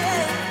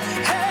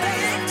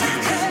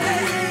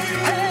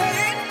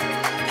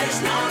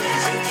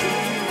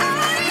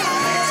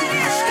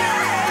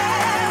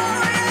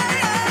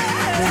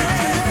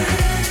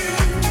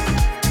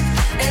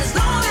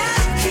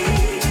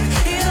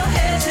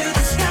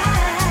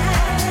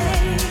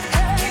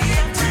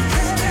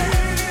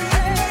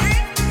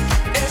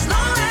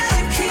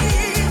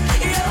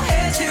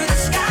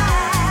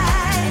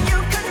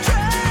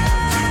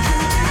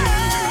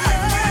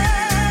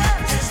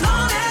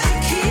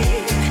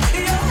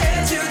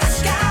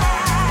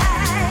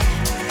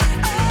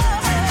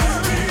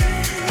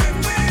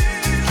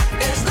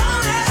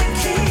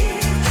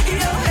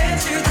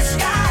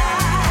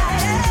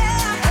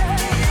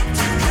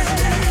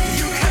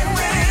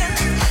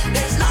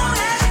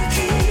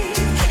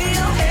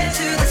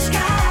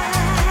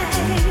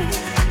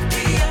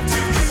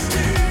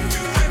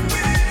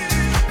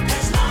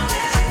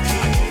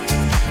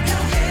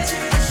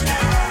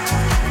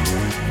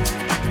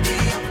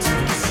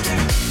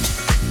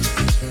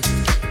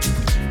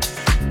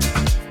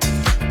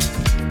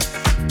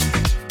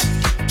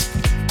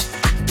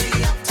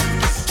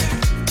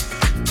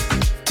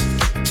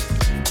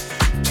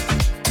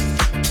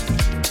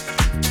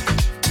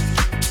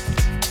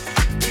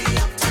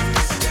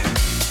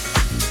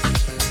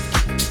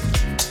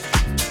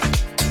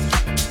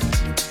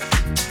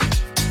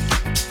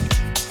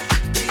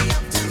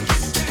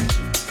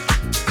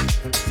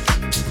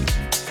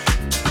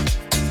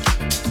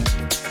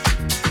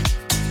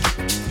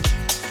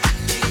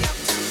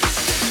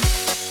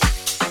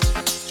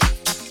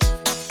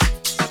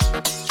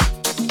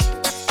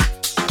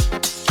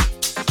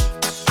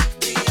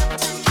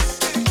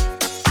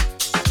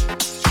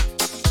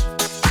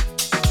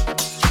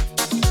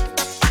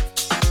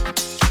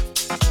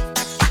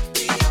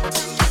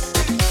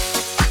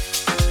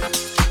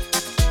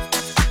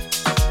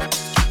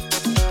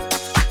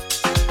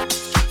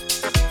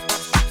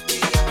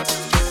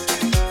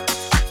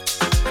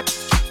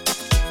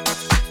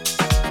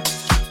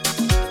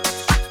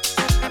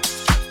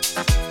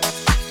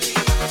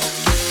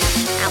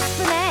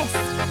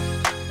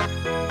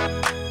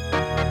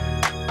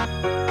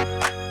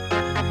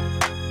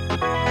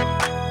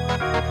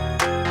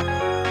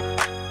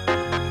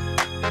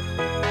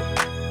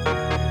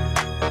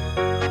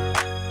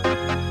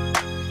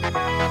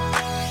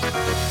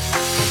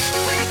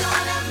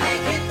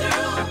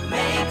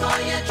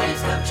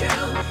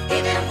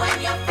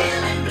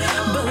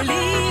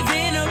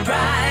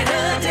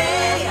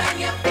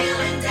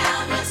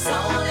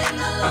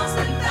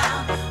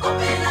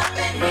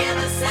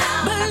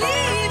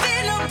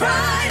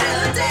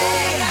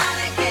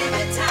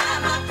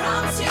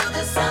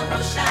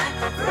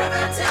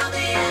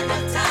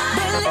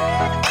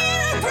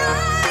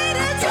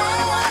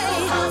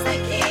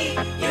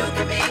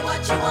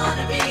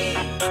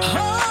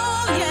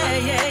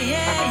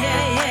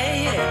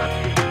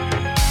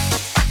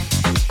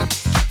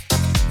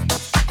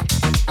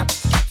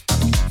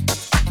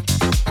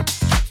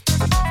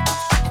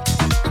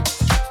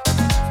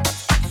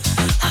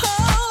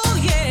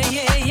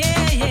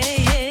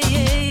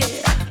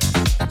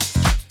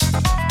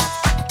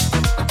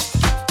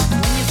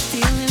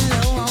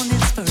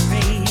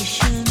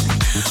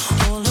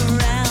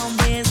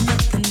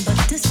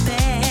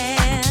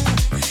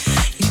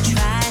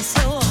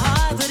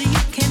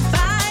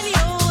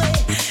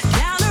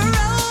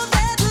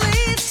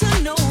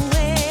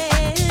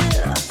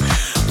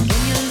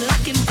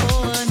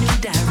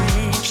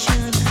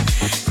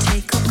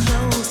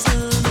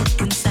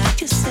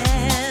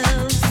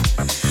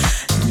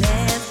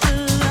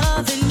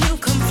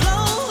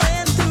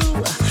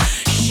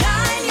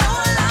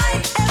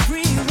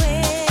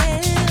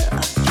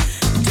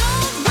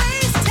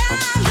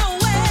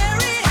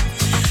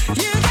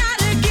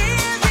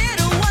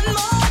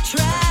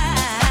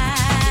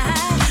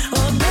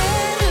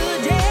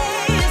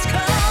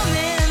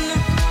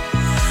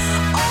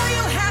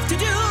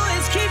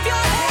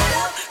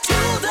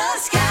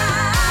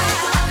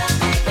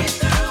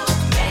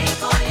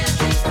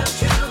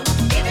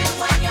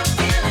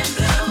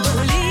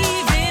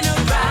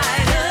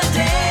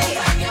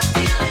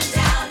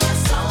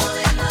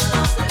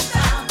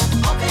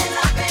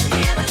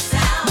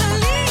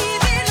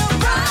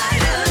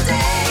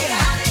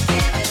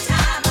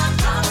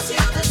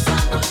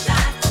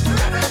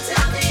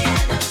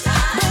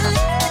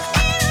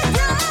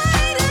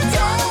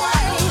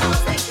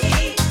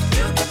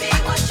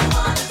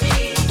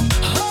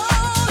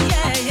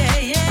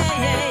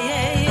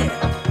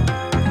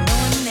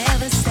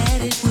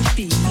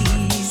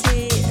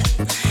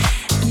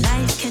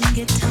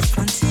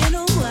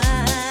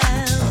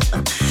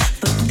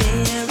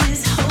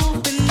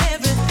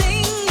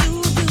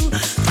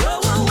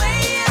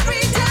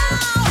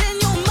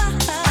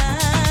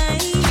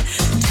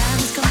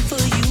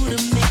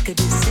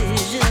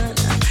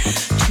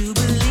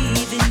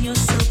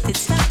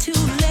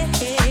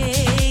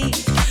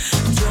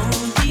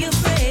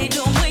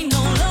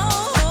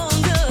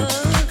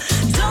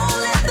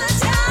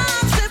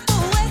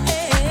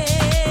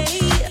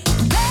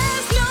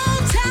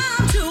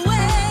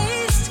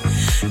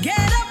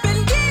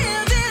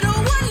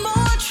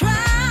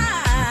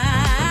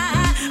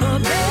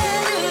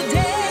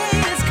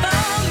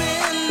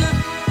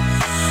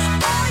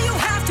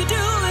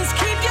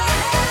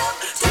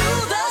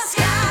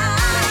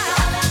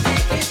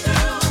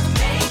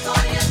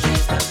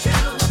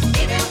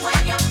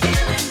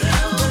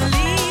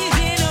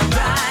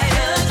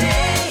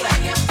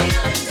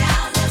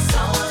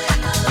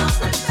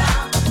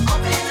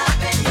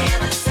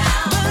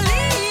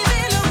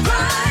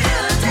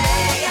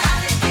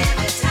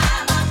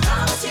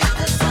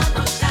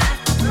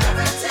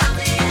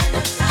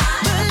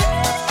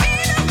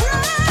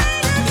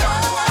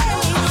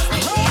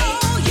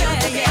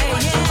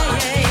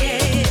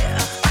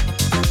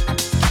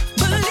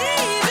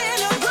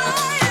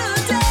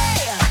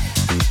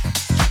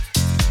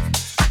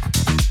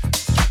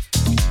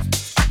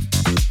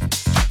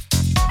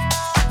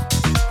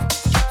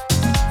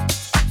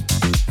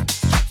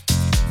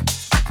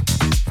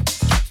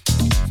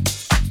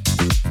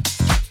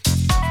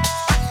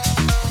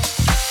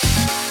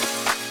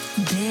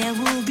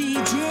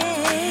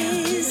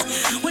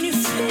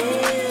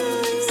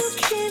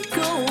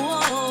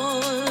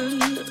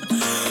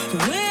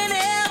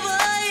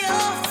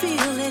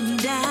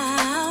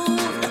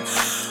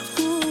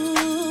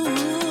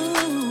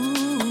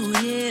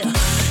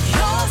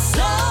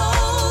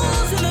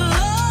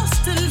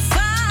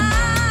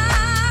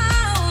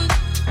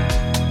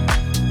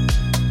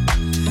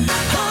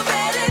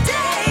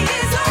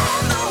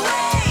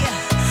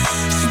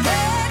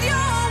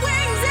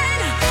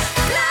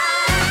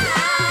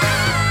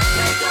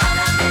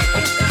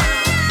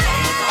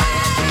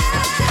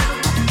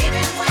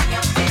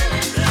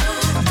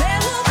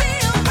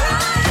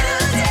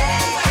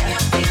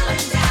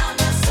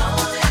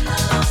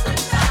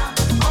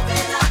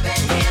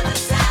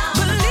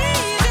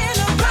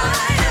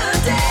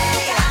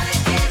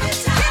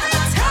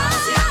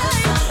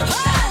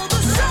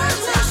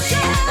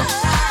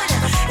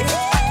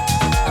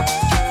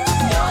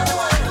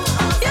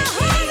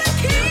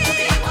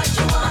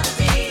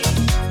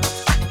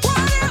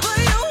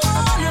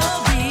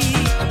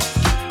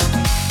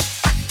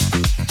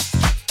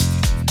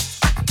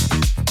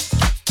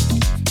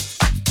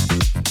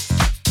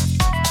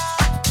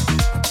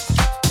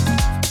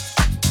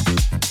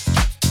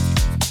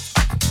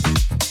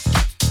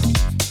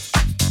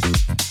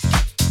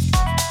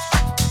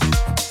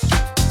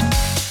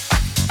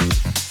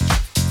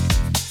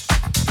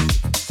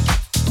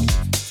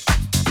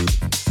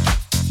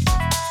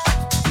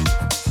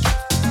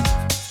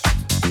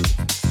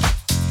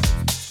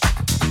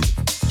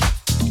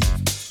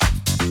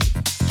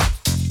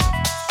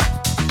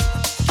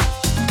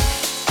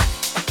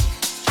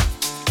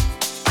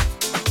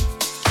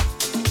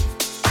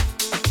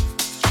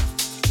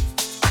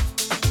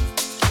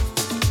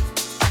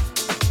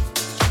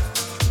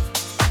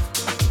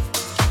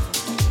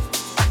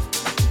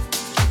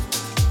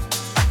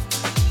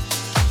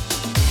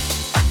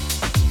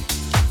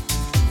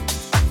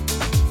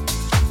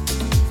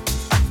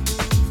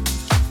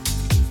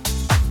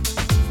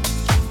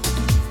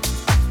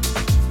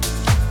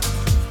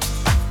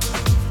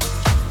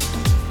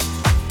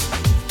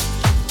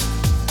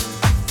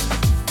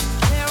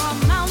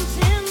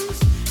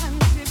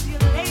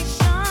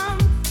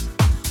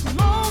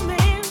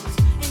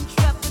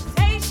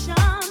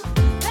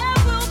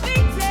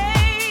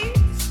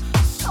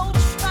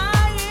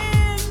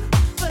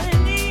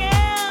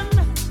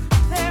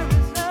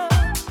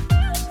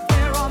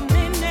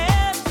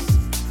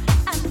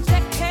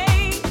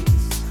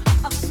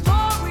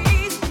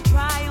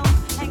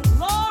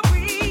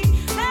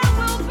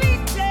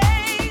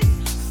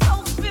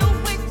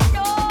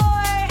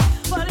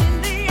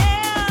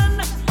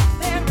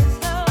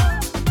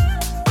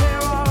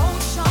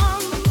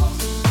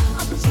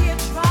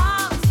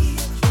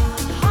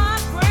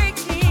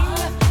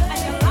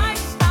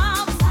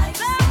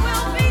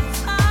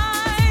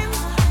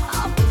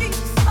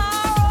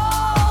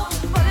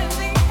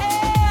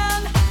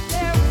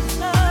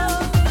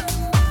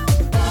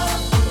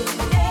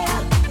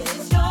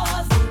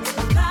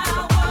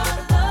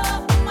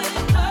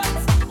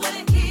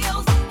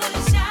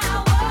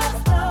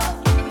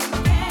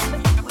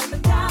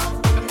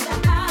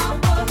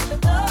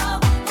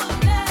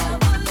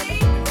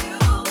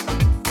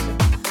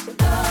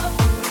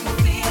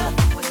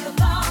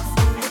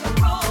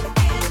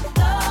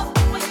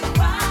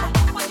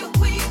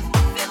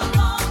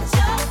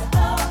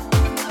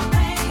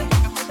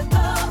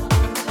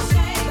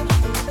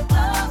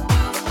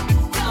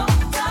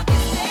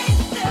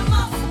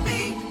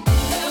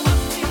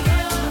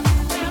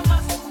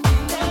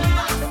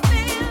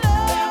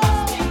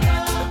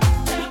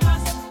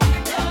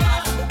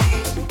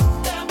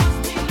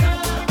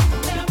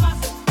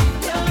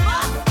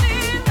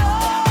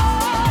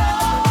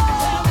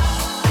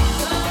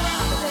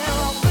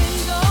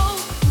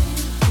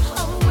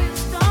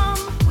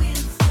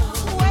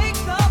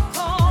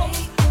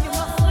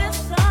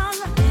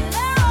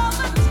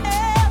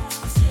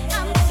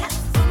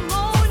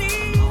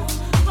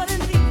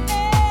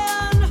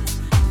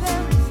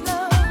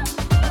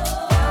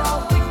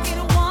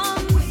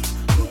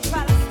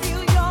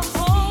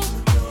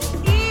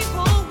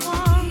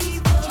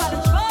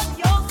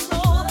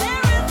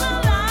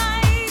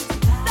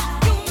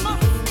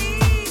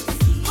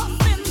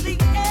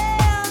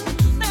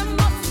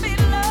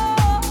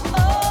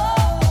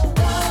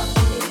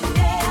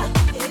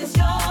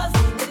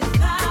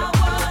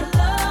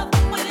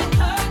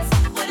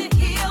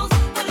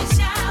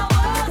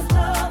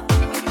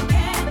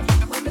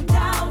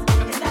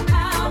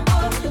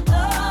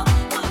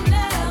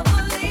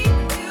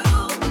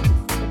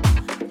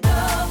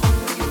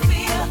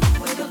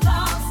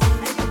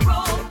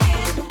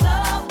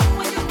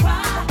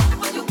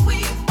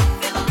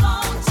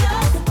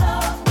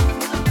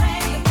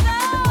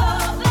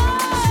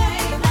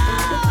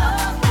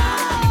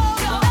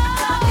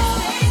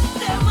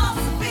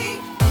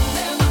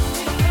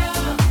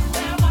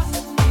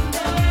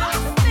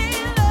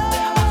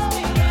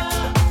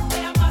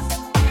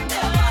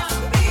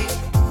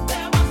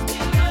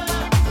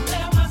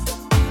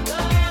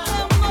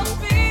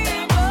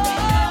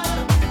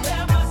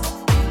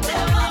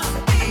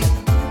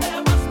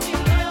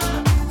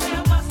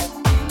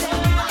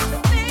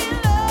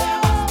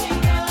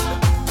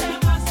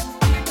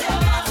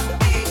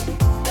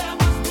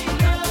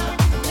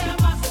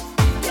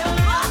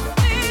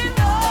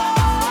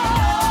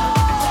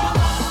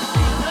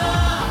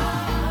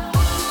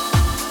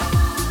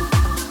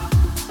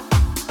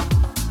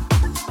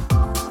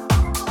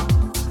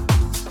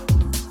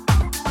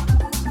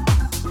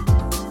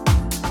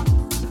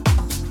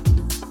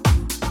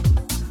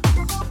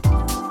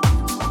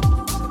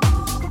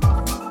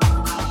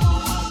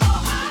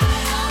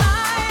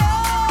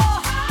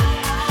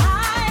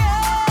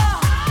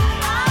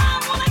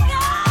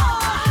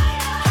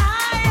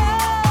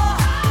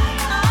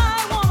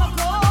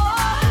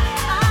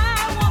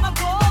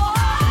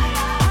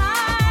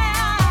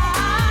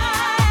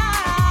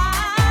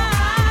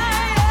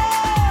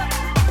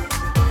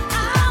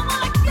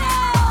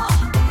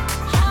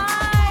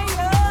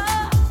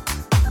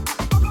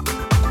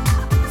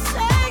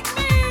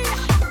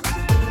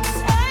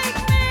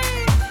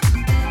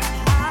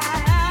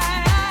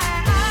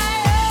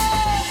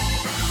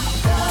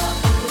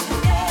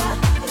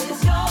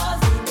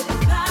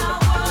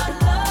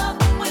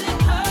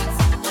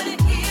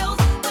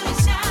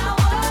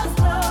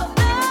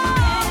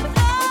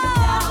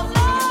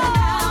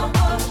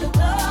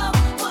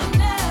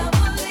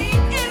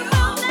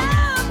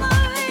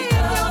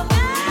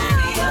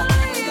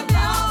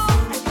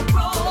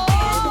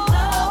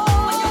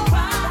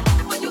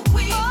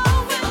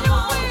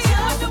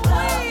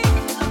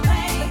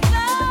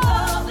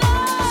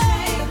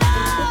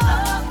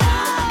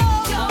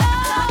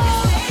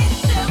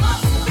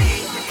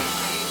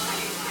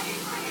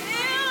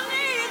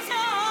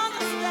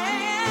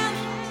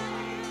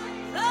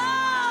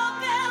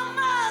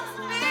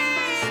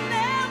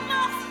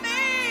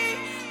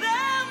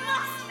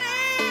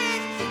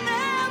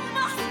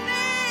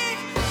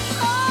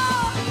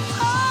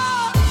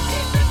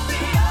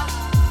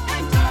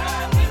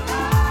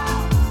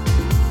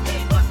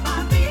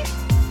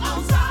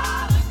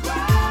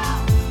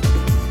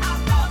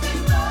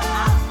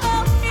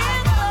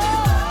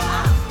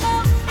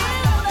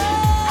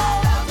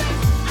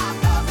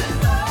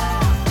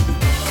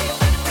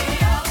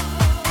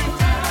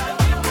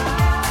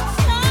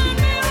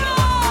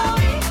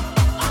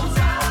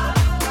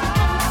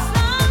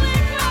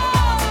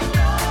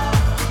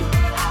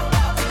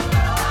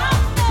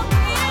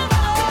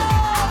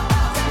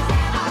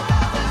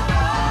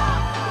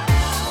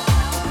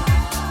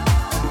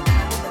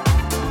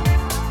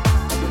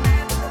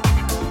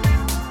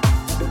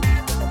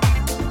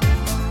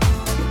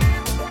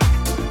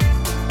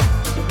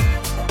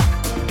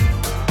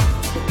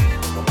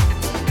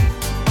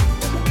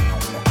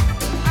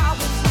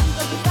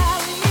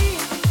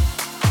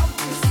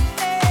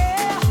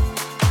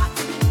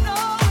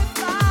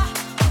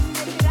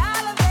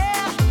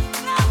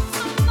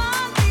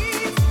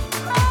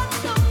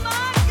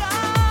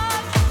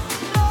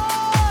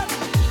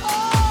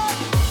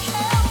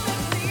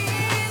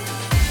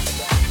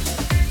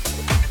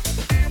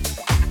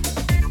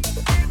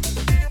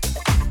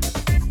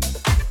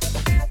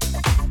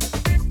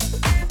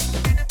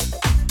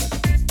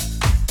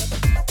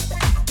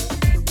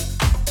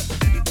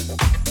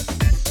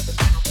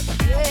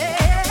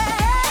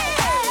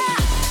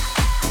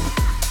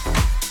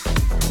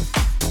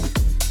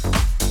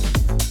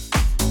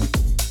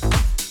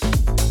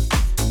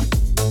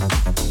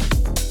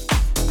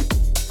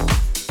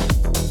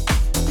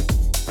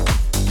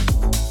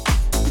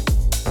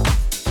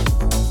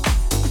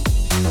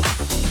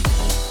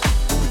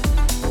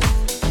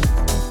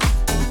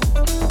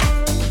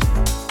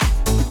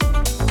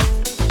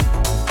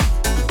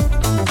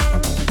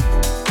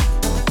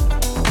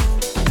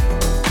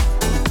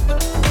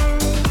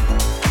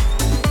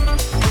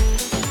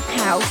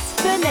 House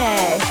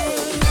Finesse.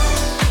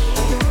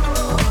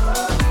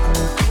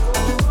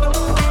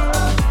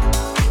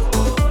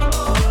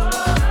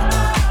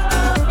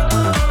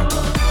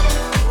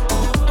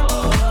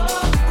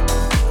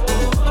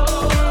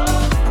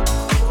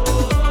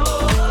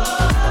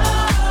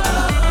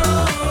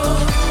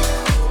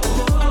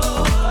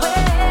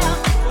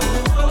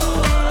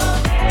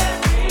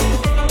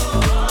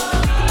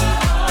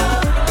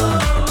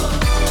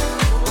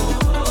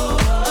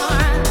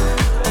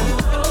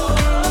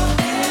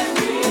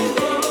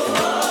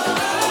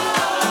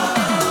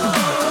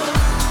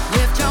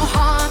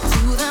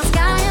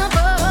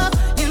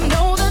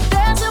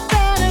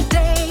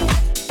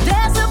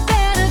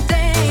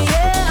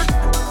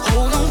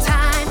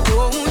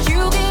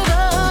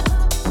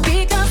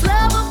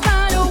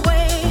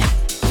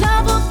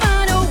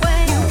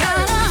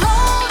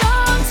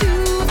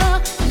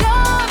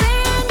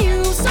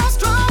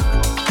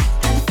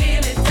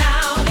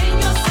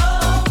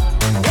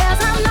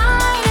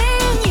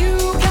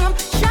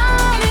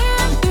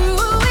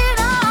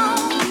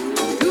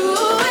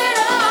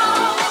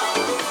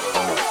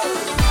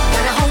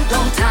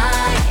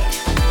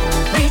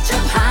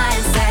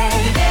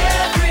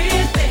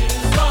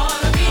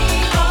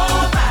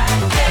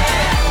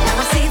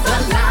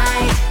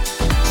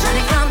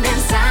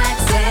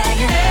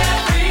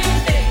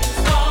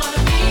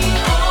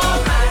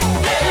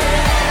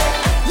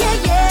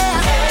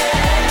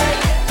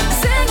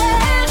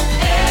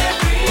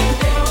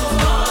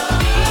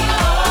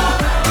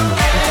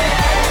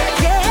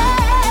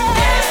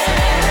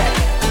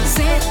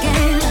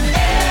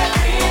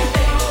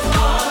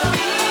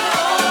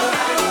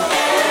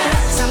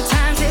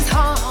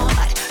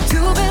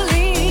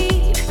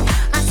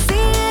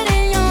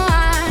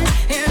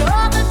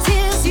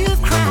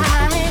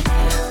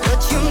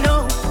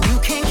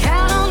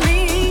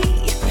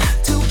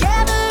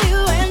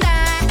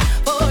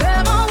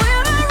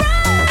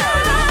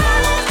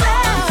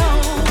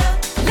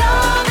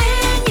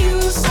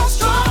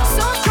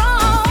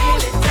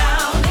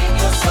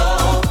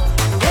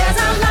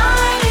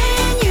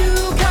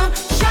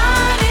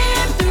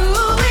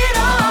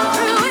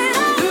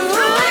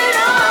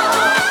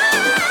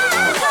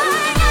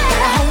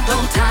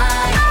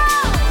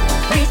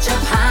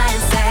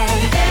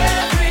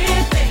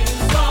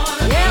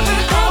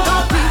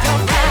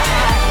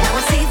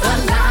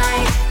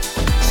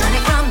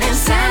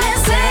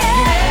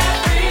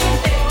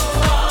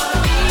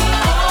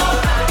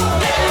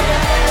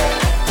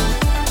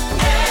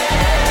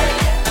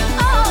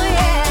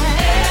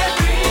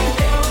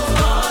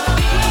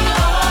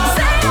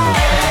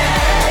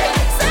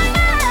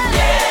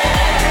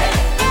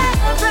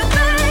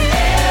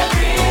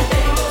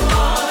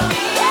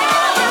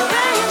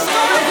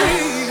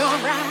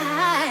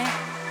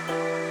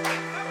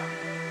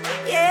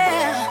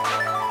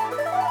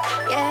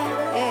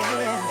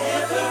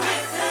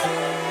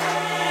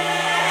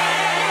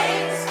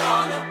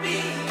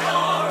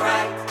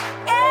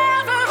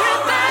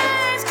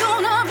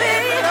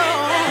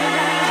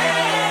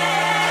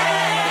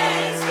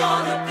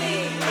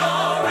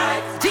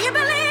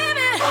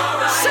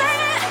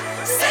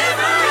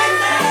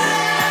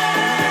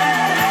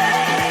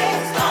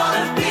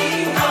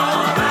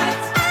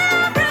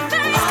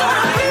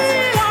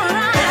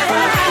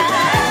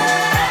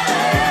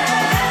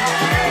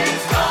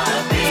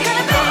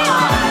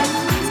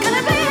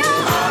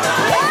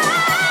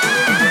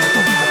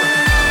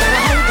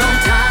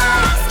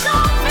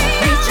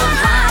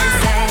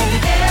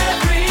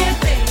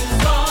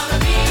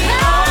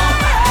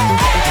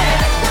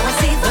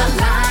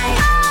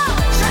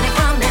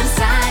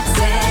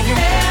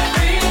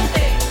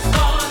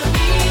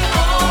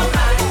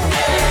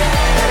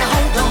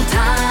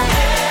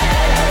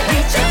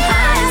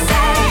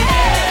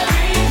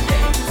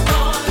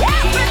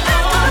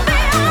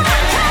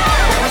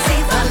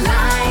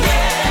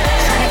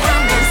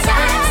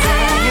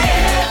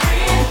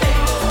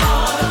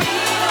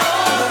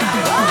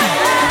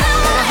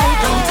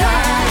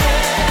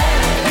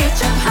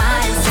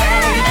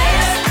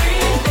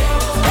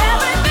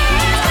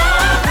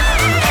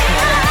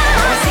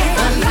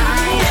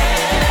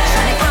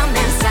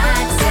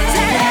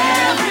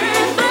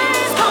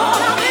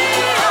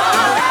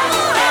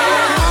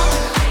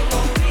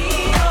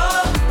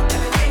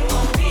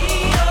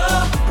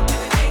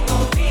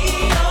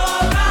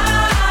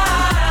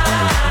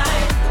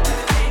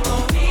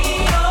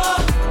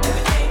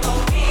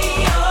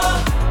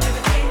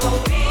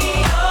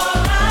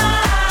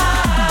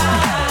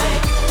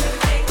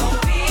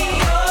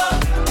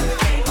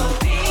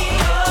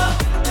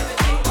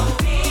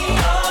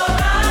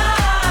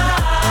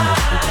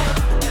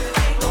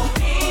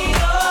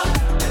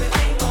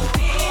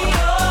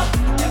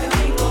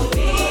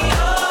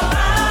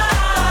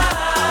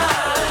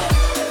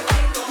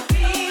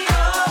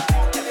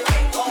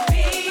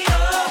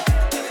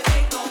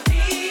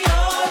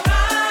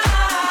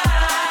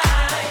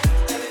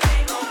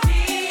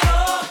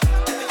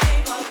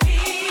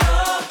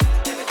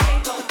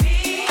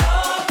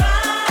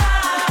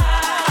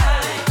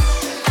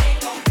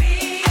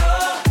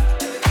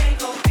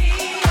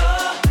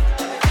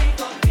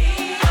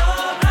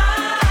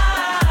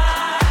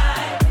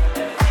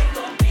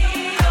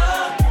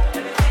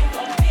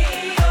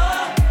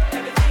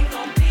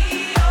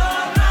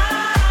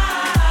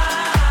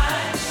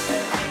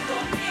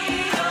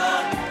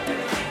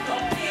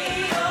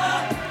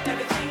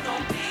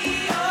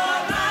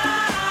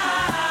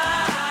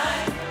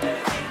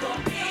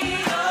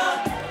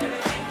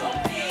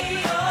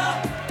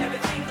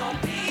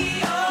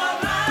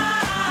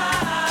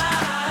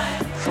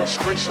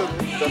 Frustration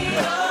that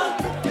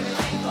has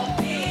no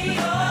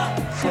limits.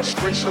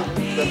 Frustration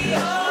that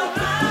has no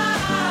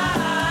limits.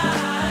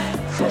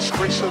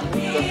 Frustration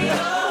that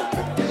has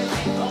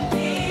no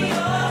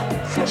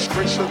limits.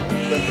 Frustration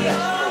that has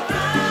no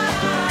limits.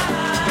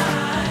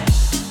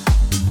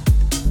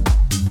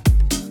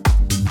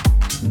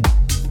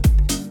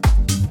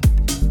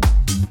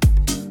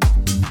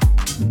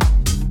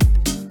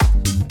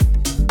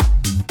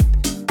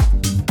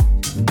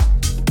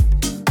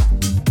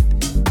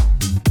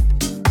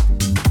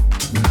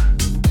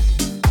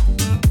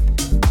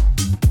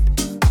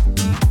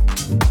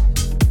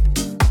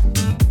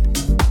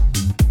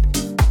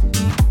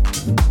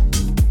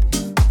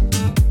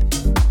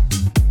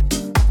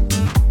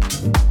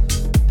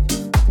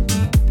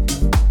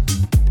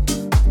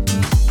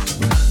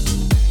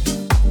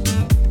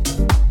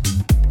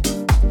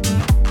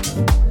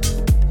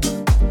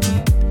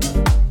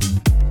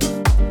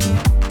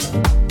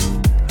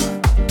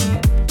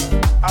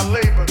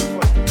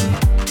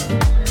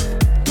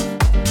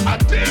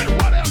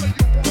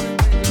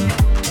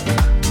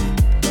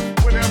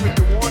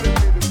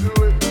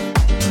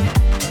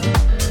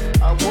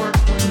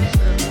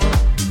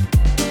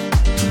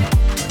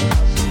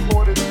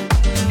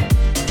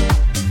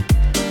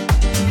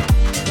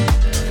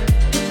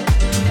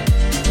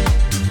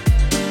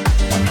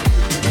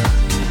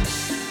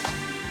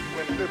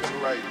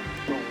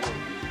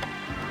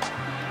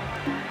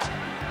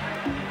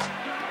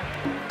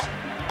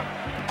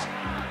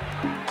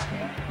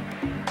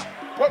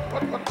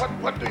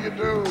 What do you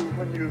do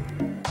when you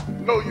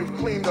know you've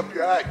cleaned up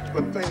your act,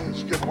 but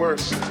things get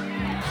worse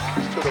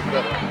instead of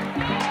better?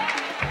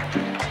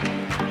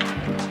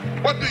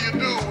 What do you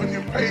do when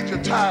you paid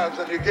your tithes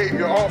and you gave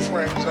your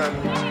offerings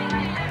and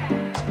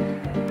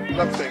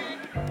nothing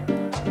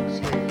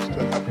seems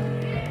to happen?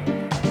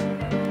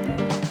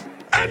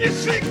 And you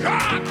see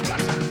God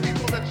blessing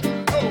people that you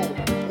know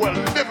were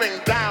living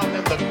down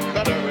in the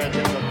gutter and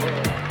in the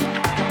mud.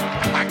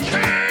 I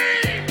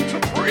came to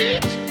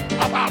preach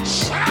about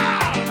silence.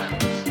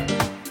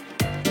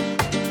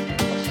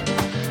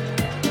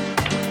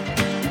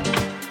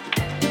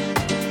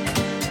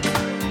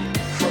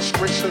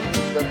 Frustration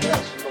that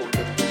has no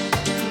limits.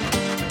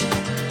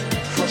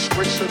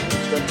 Frustration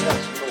that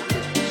has no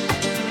limits.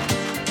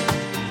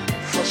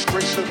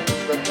 Frustration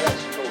that has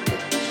no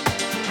limits.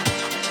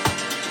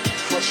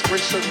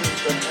 Frustration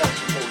that has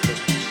no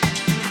limits.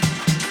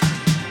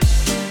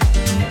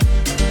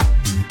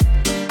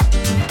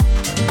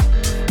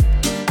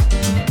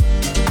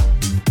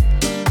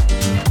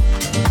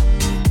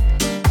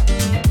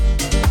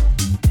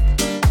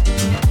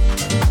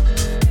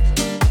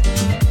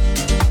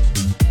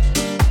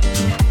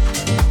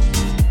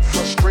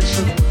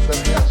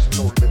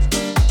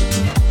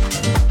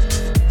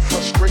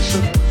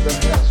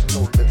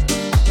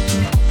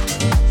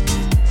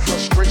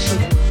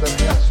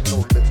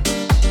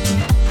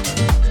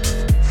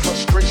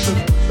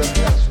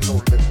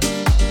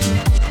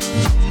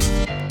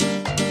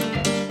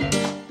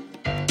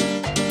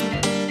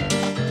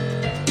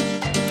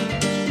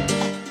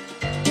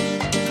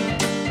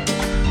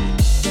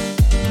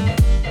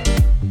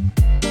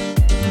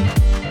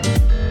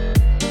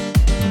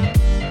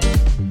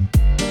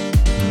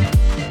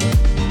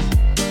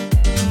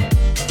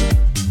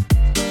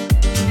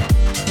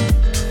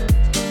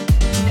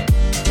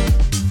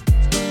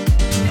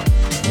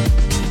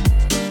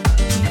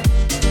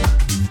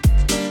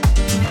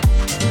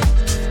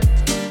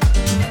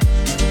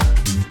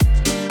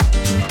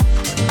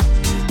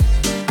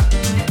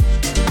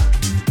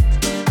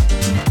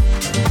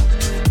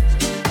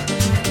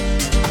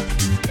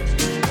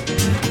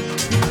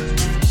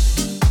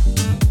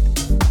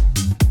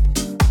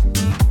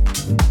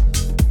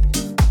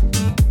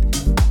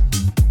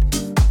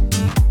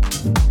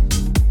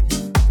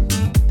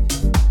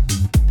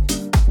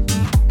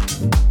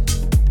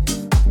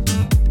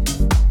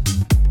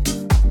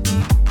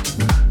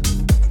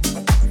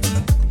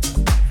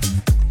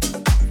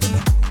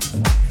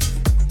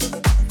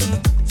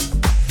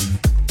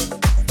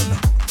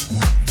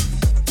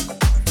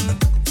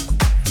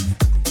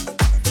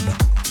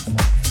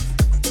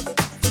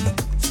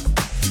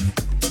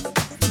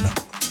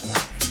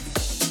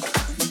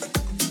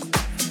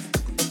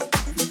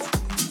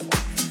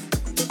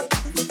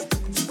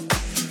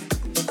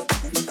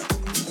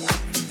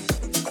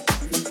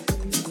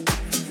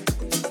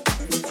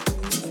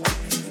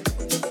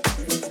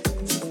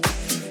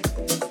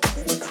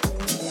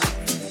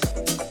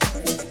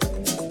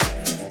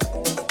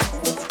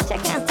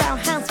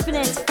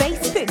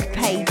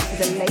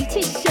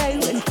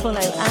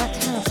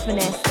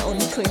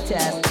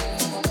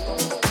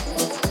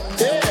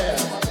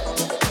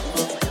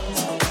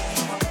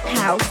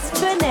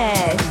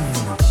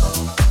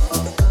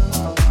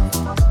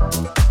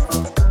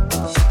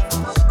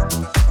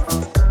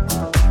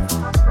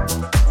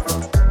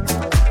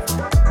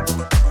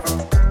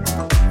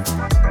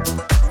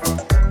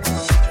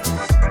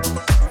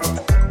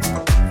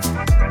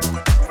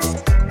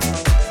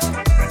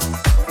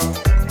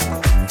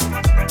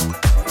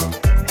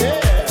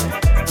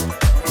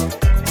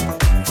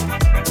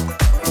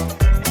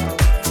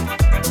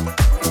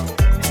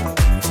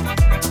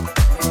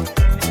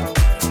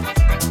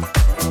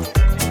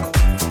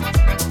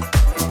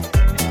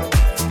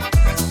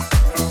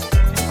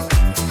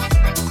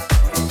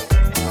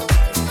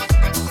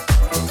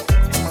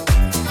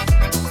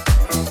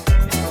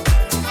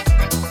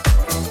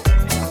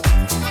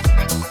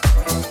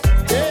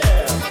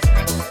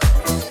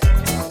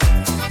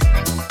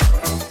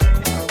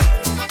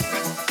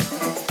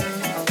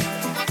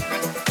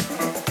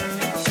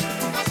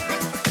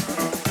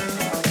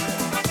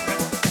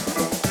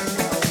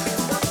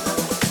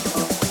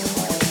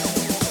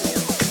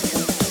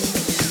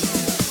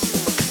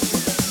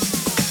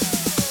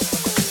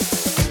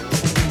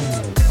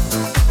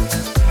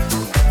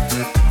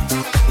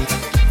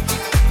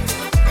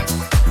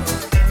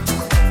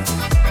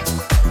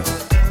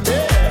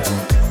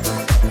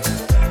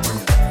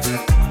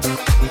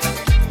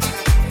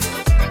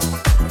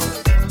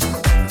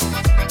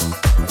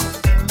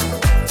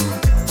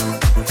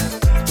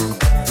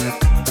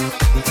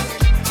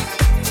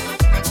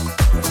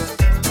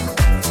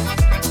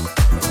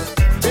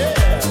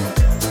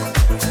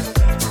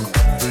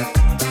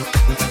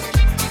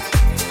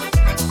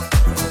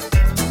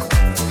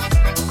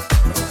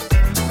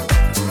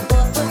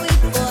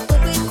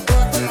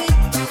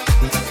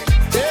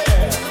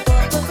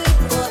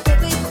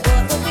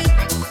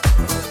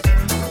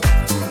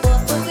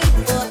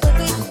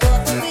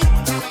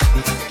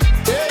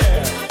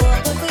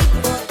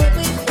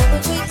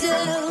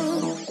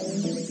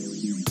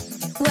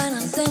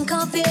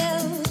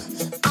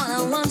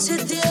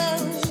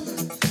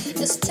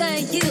 Just tell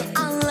you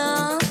I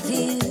love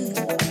you.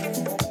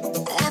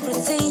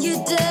 Everything you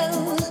do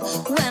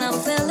when I'm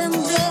feeling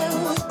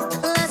blue.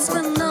 Let's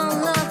when no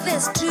love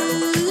is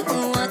true.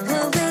 What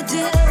will we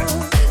do?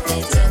 If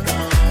they took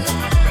our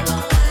love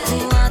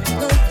away, what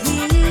will we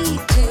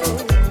do?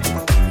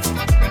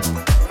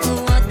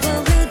 What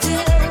will we do?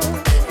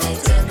 If they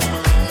took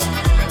our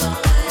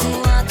love away,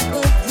 what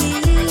will we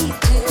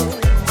do?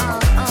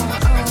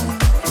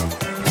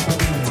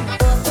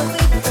 What will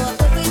we, what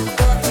will we,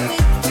 what will we?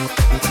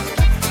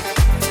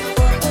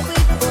 What will we,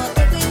 what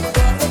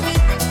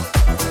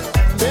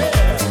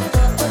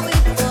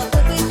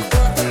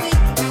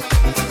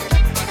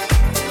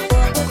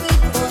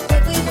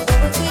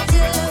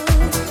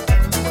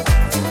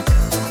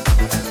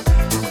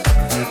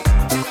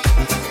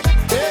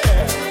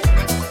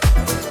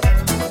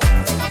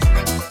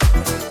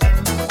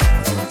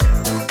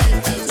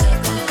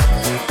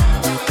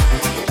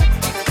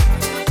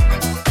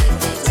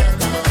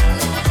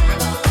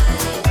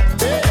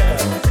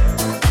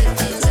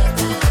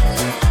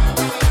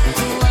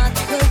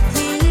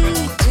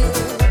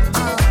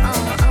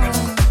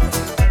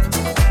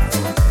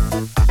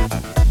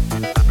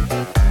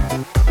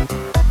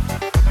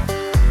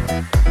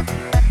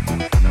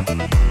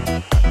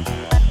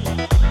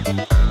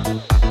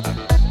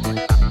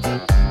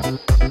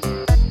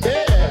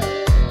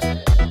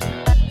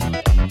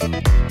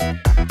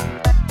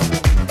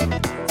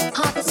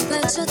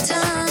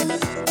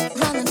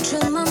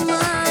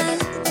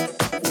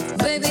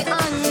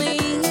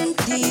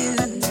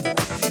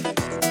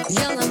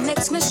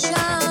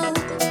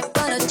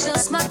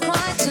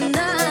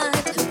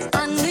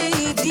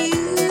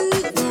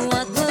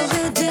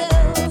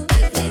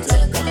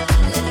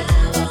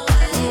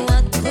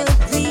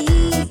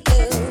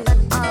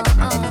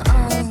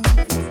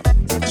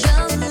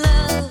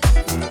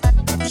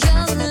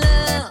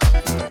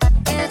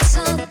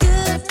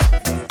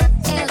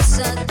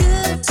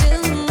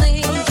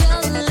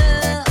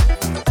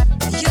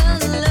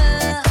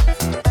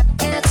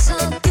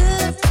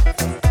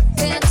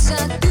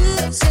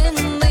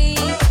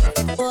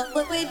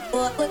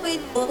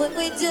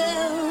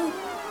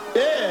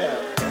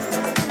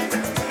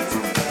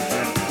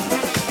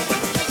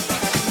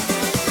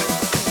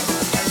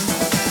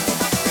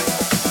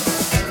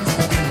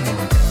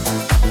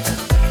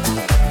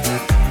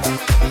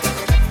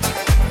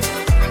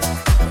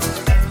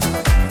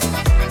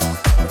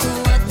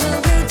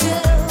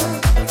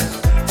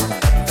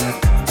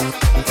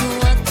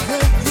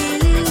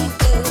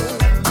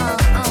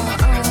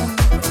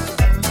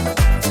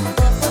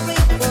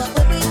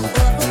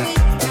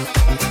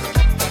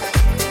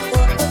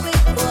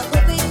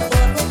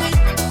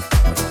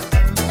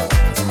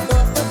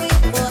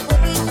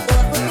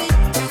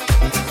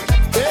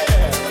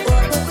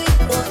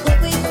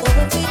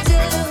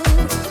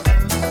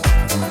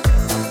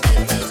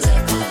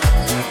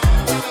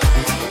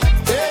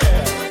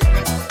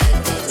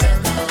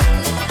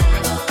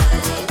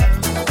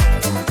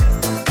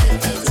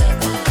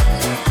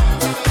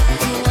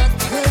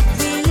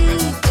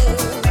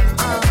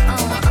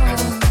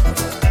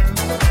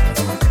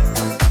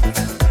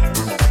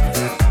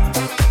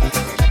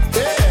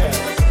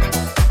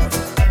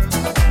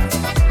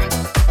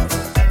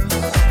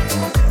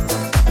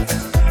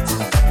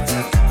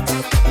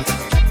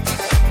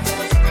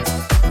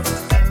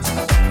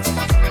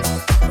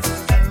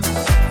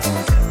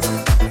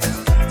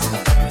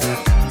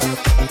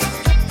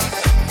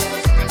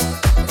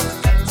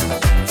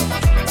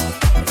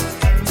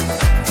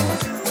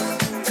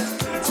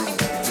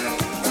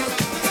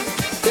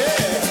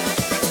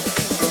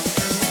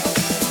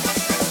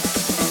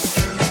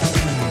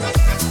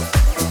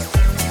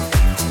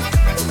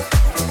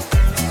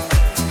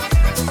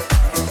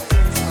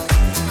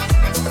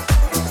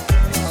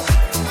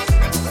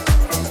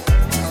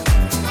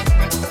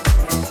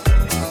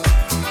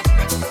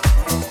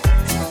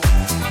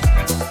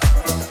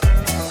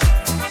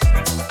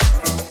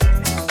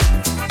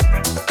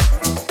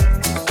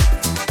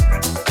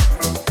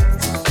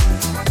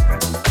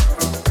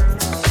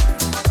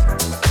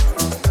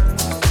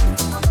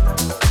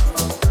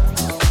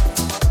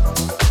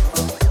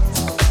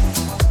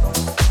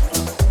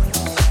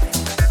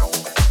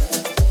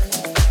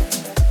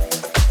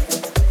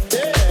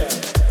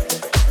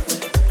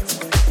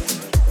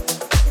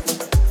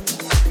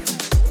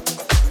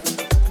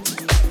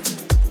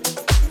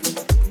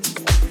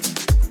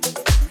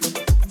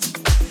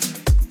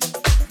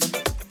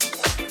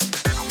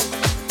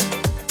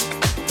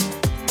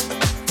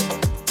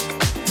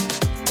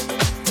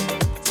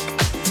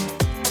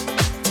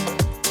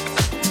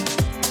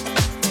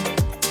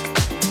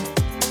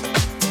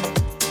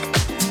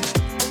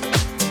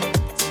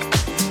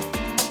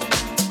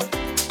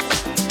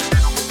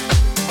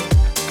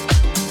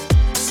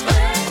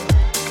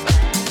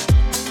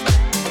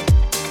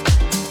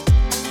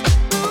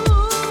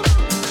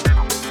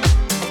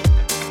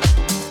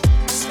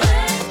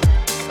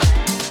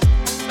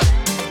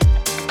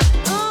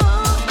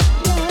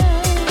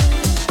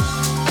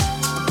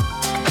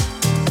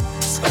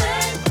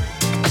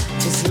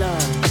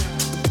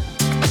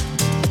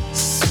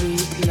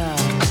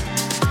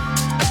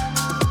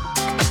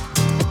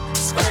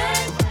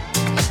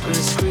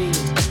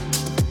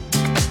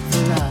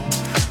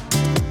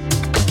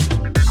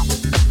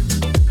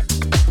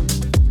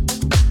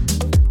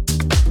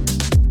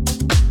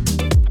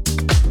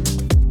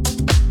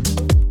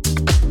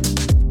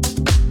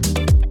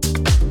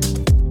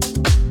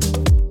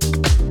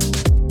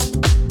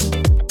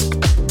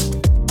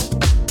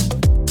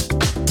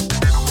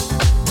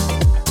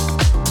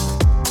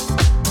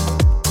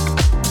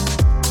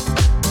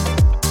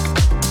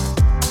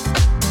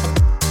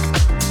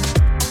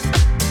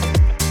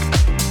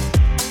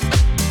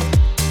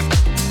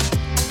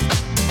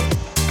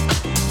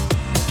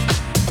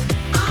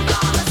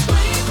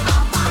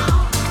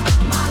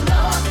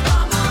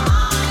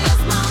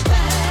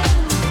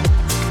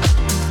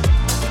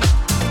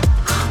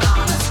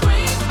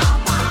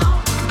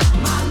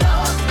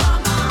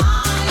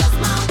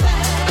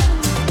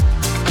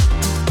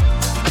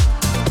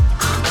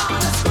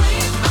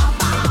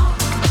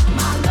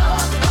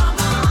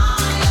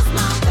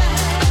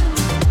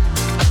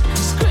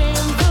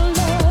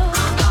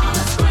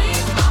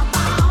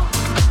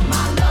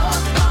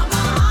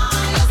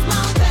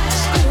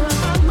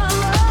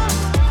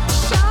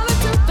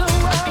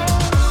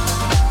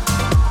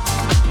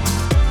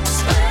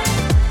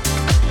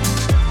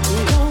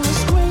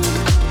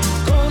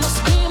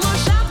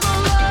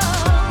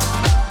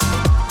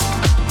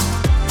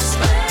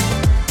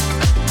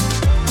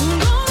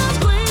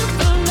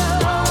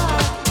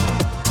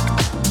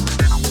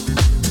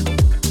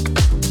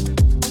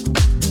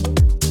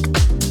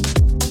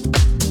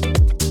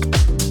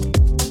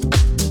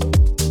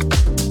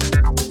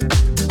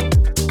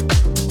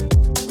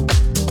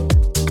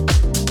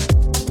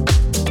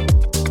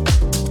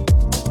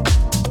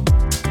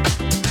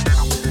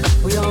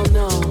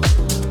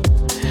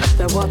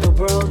what the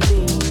world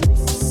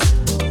needs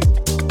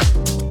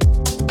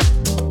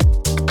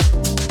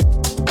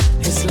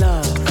is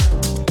love,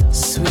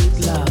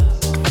 sweet love.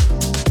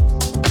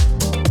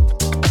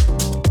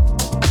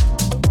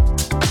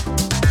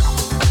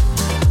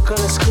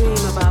 Gonna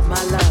scream about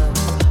my love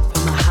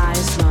from the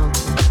highest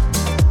mountain.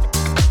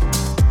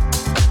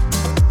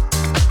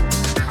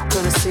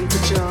 Gonna sing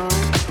for joy,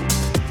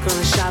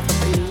 gonna shout for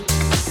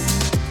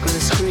peace, gonna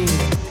scream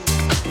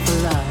for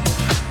love.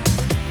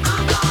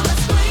 I'm gonna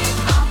scream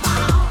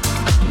about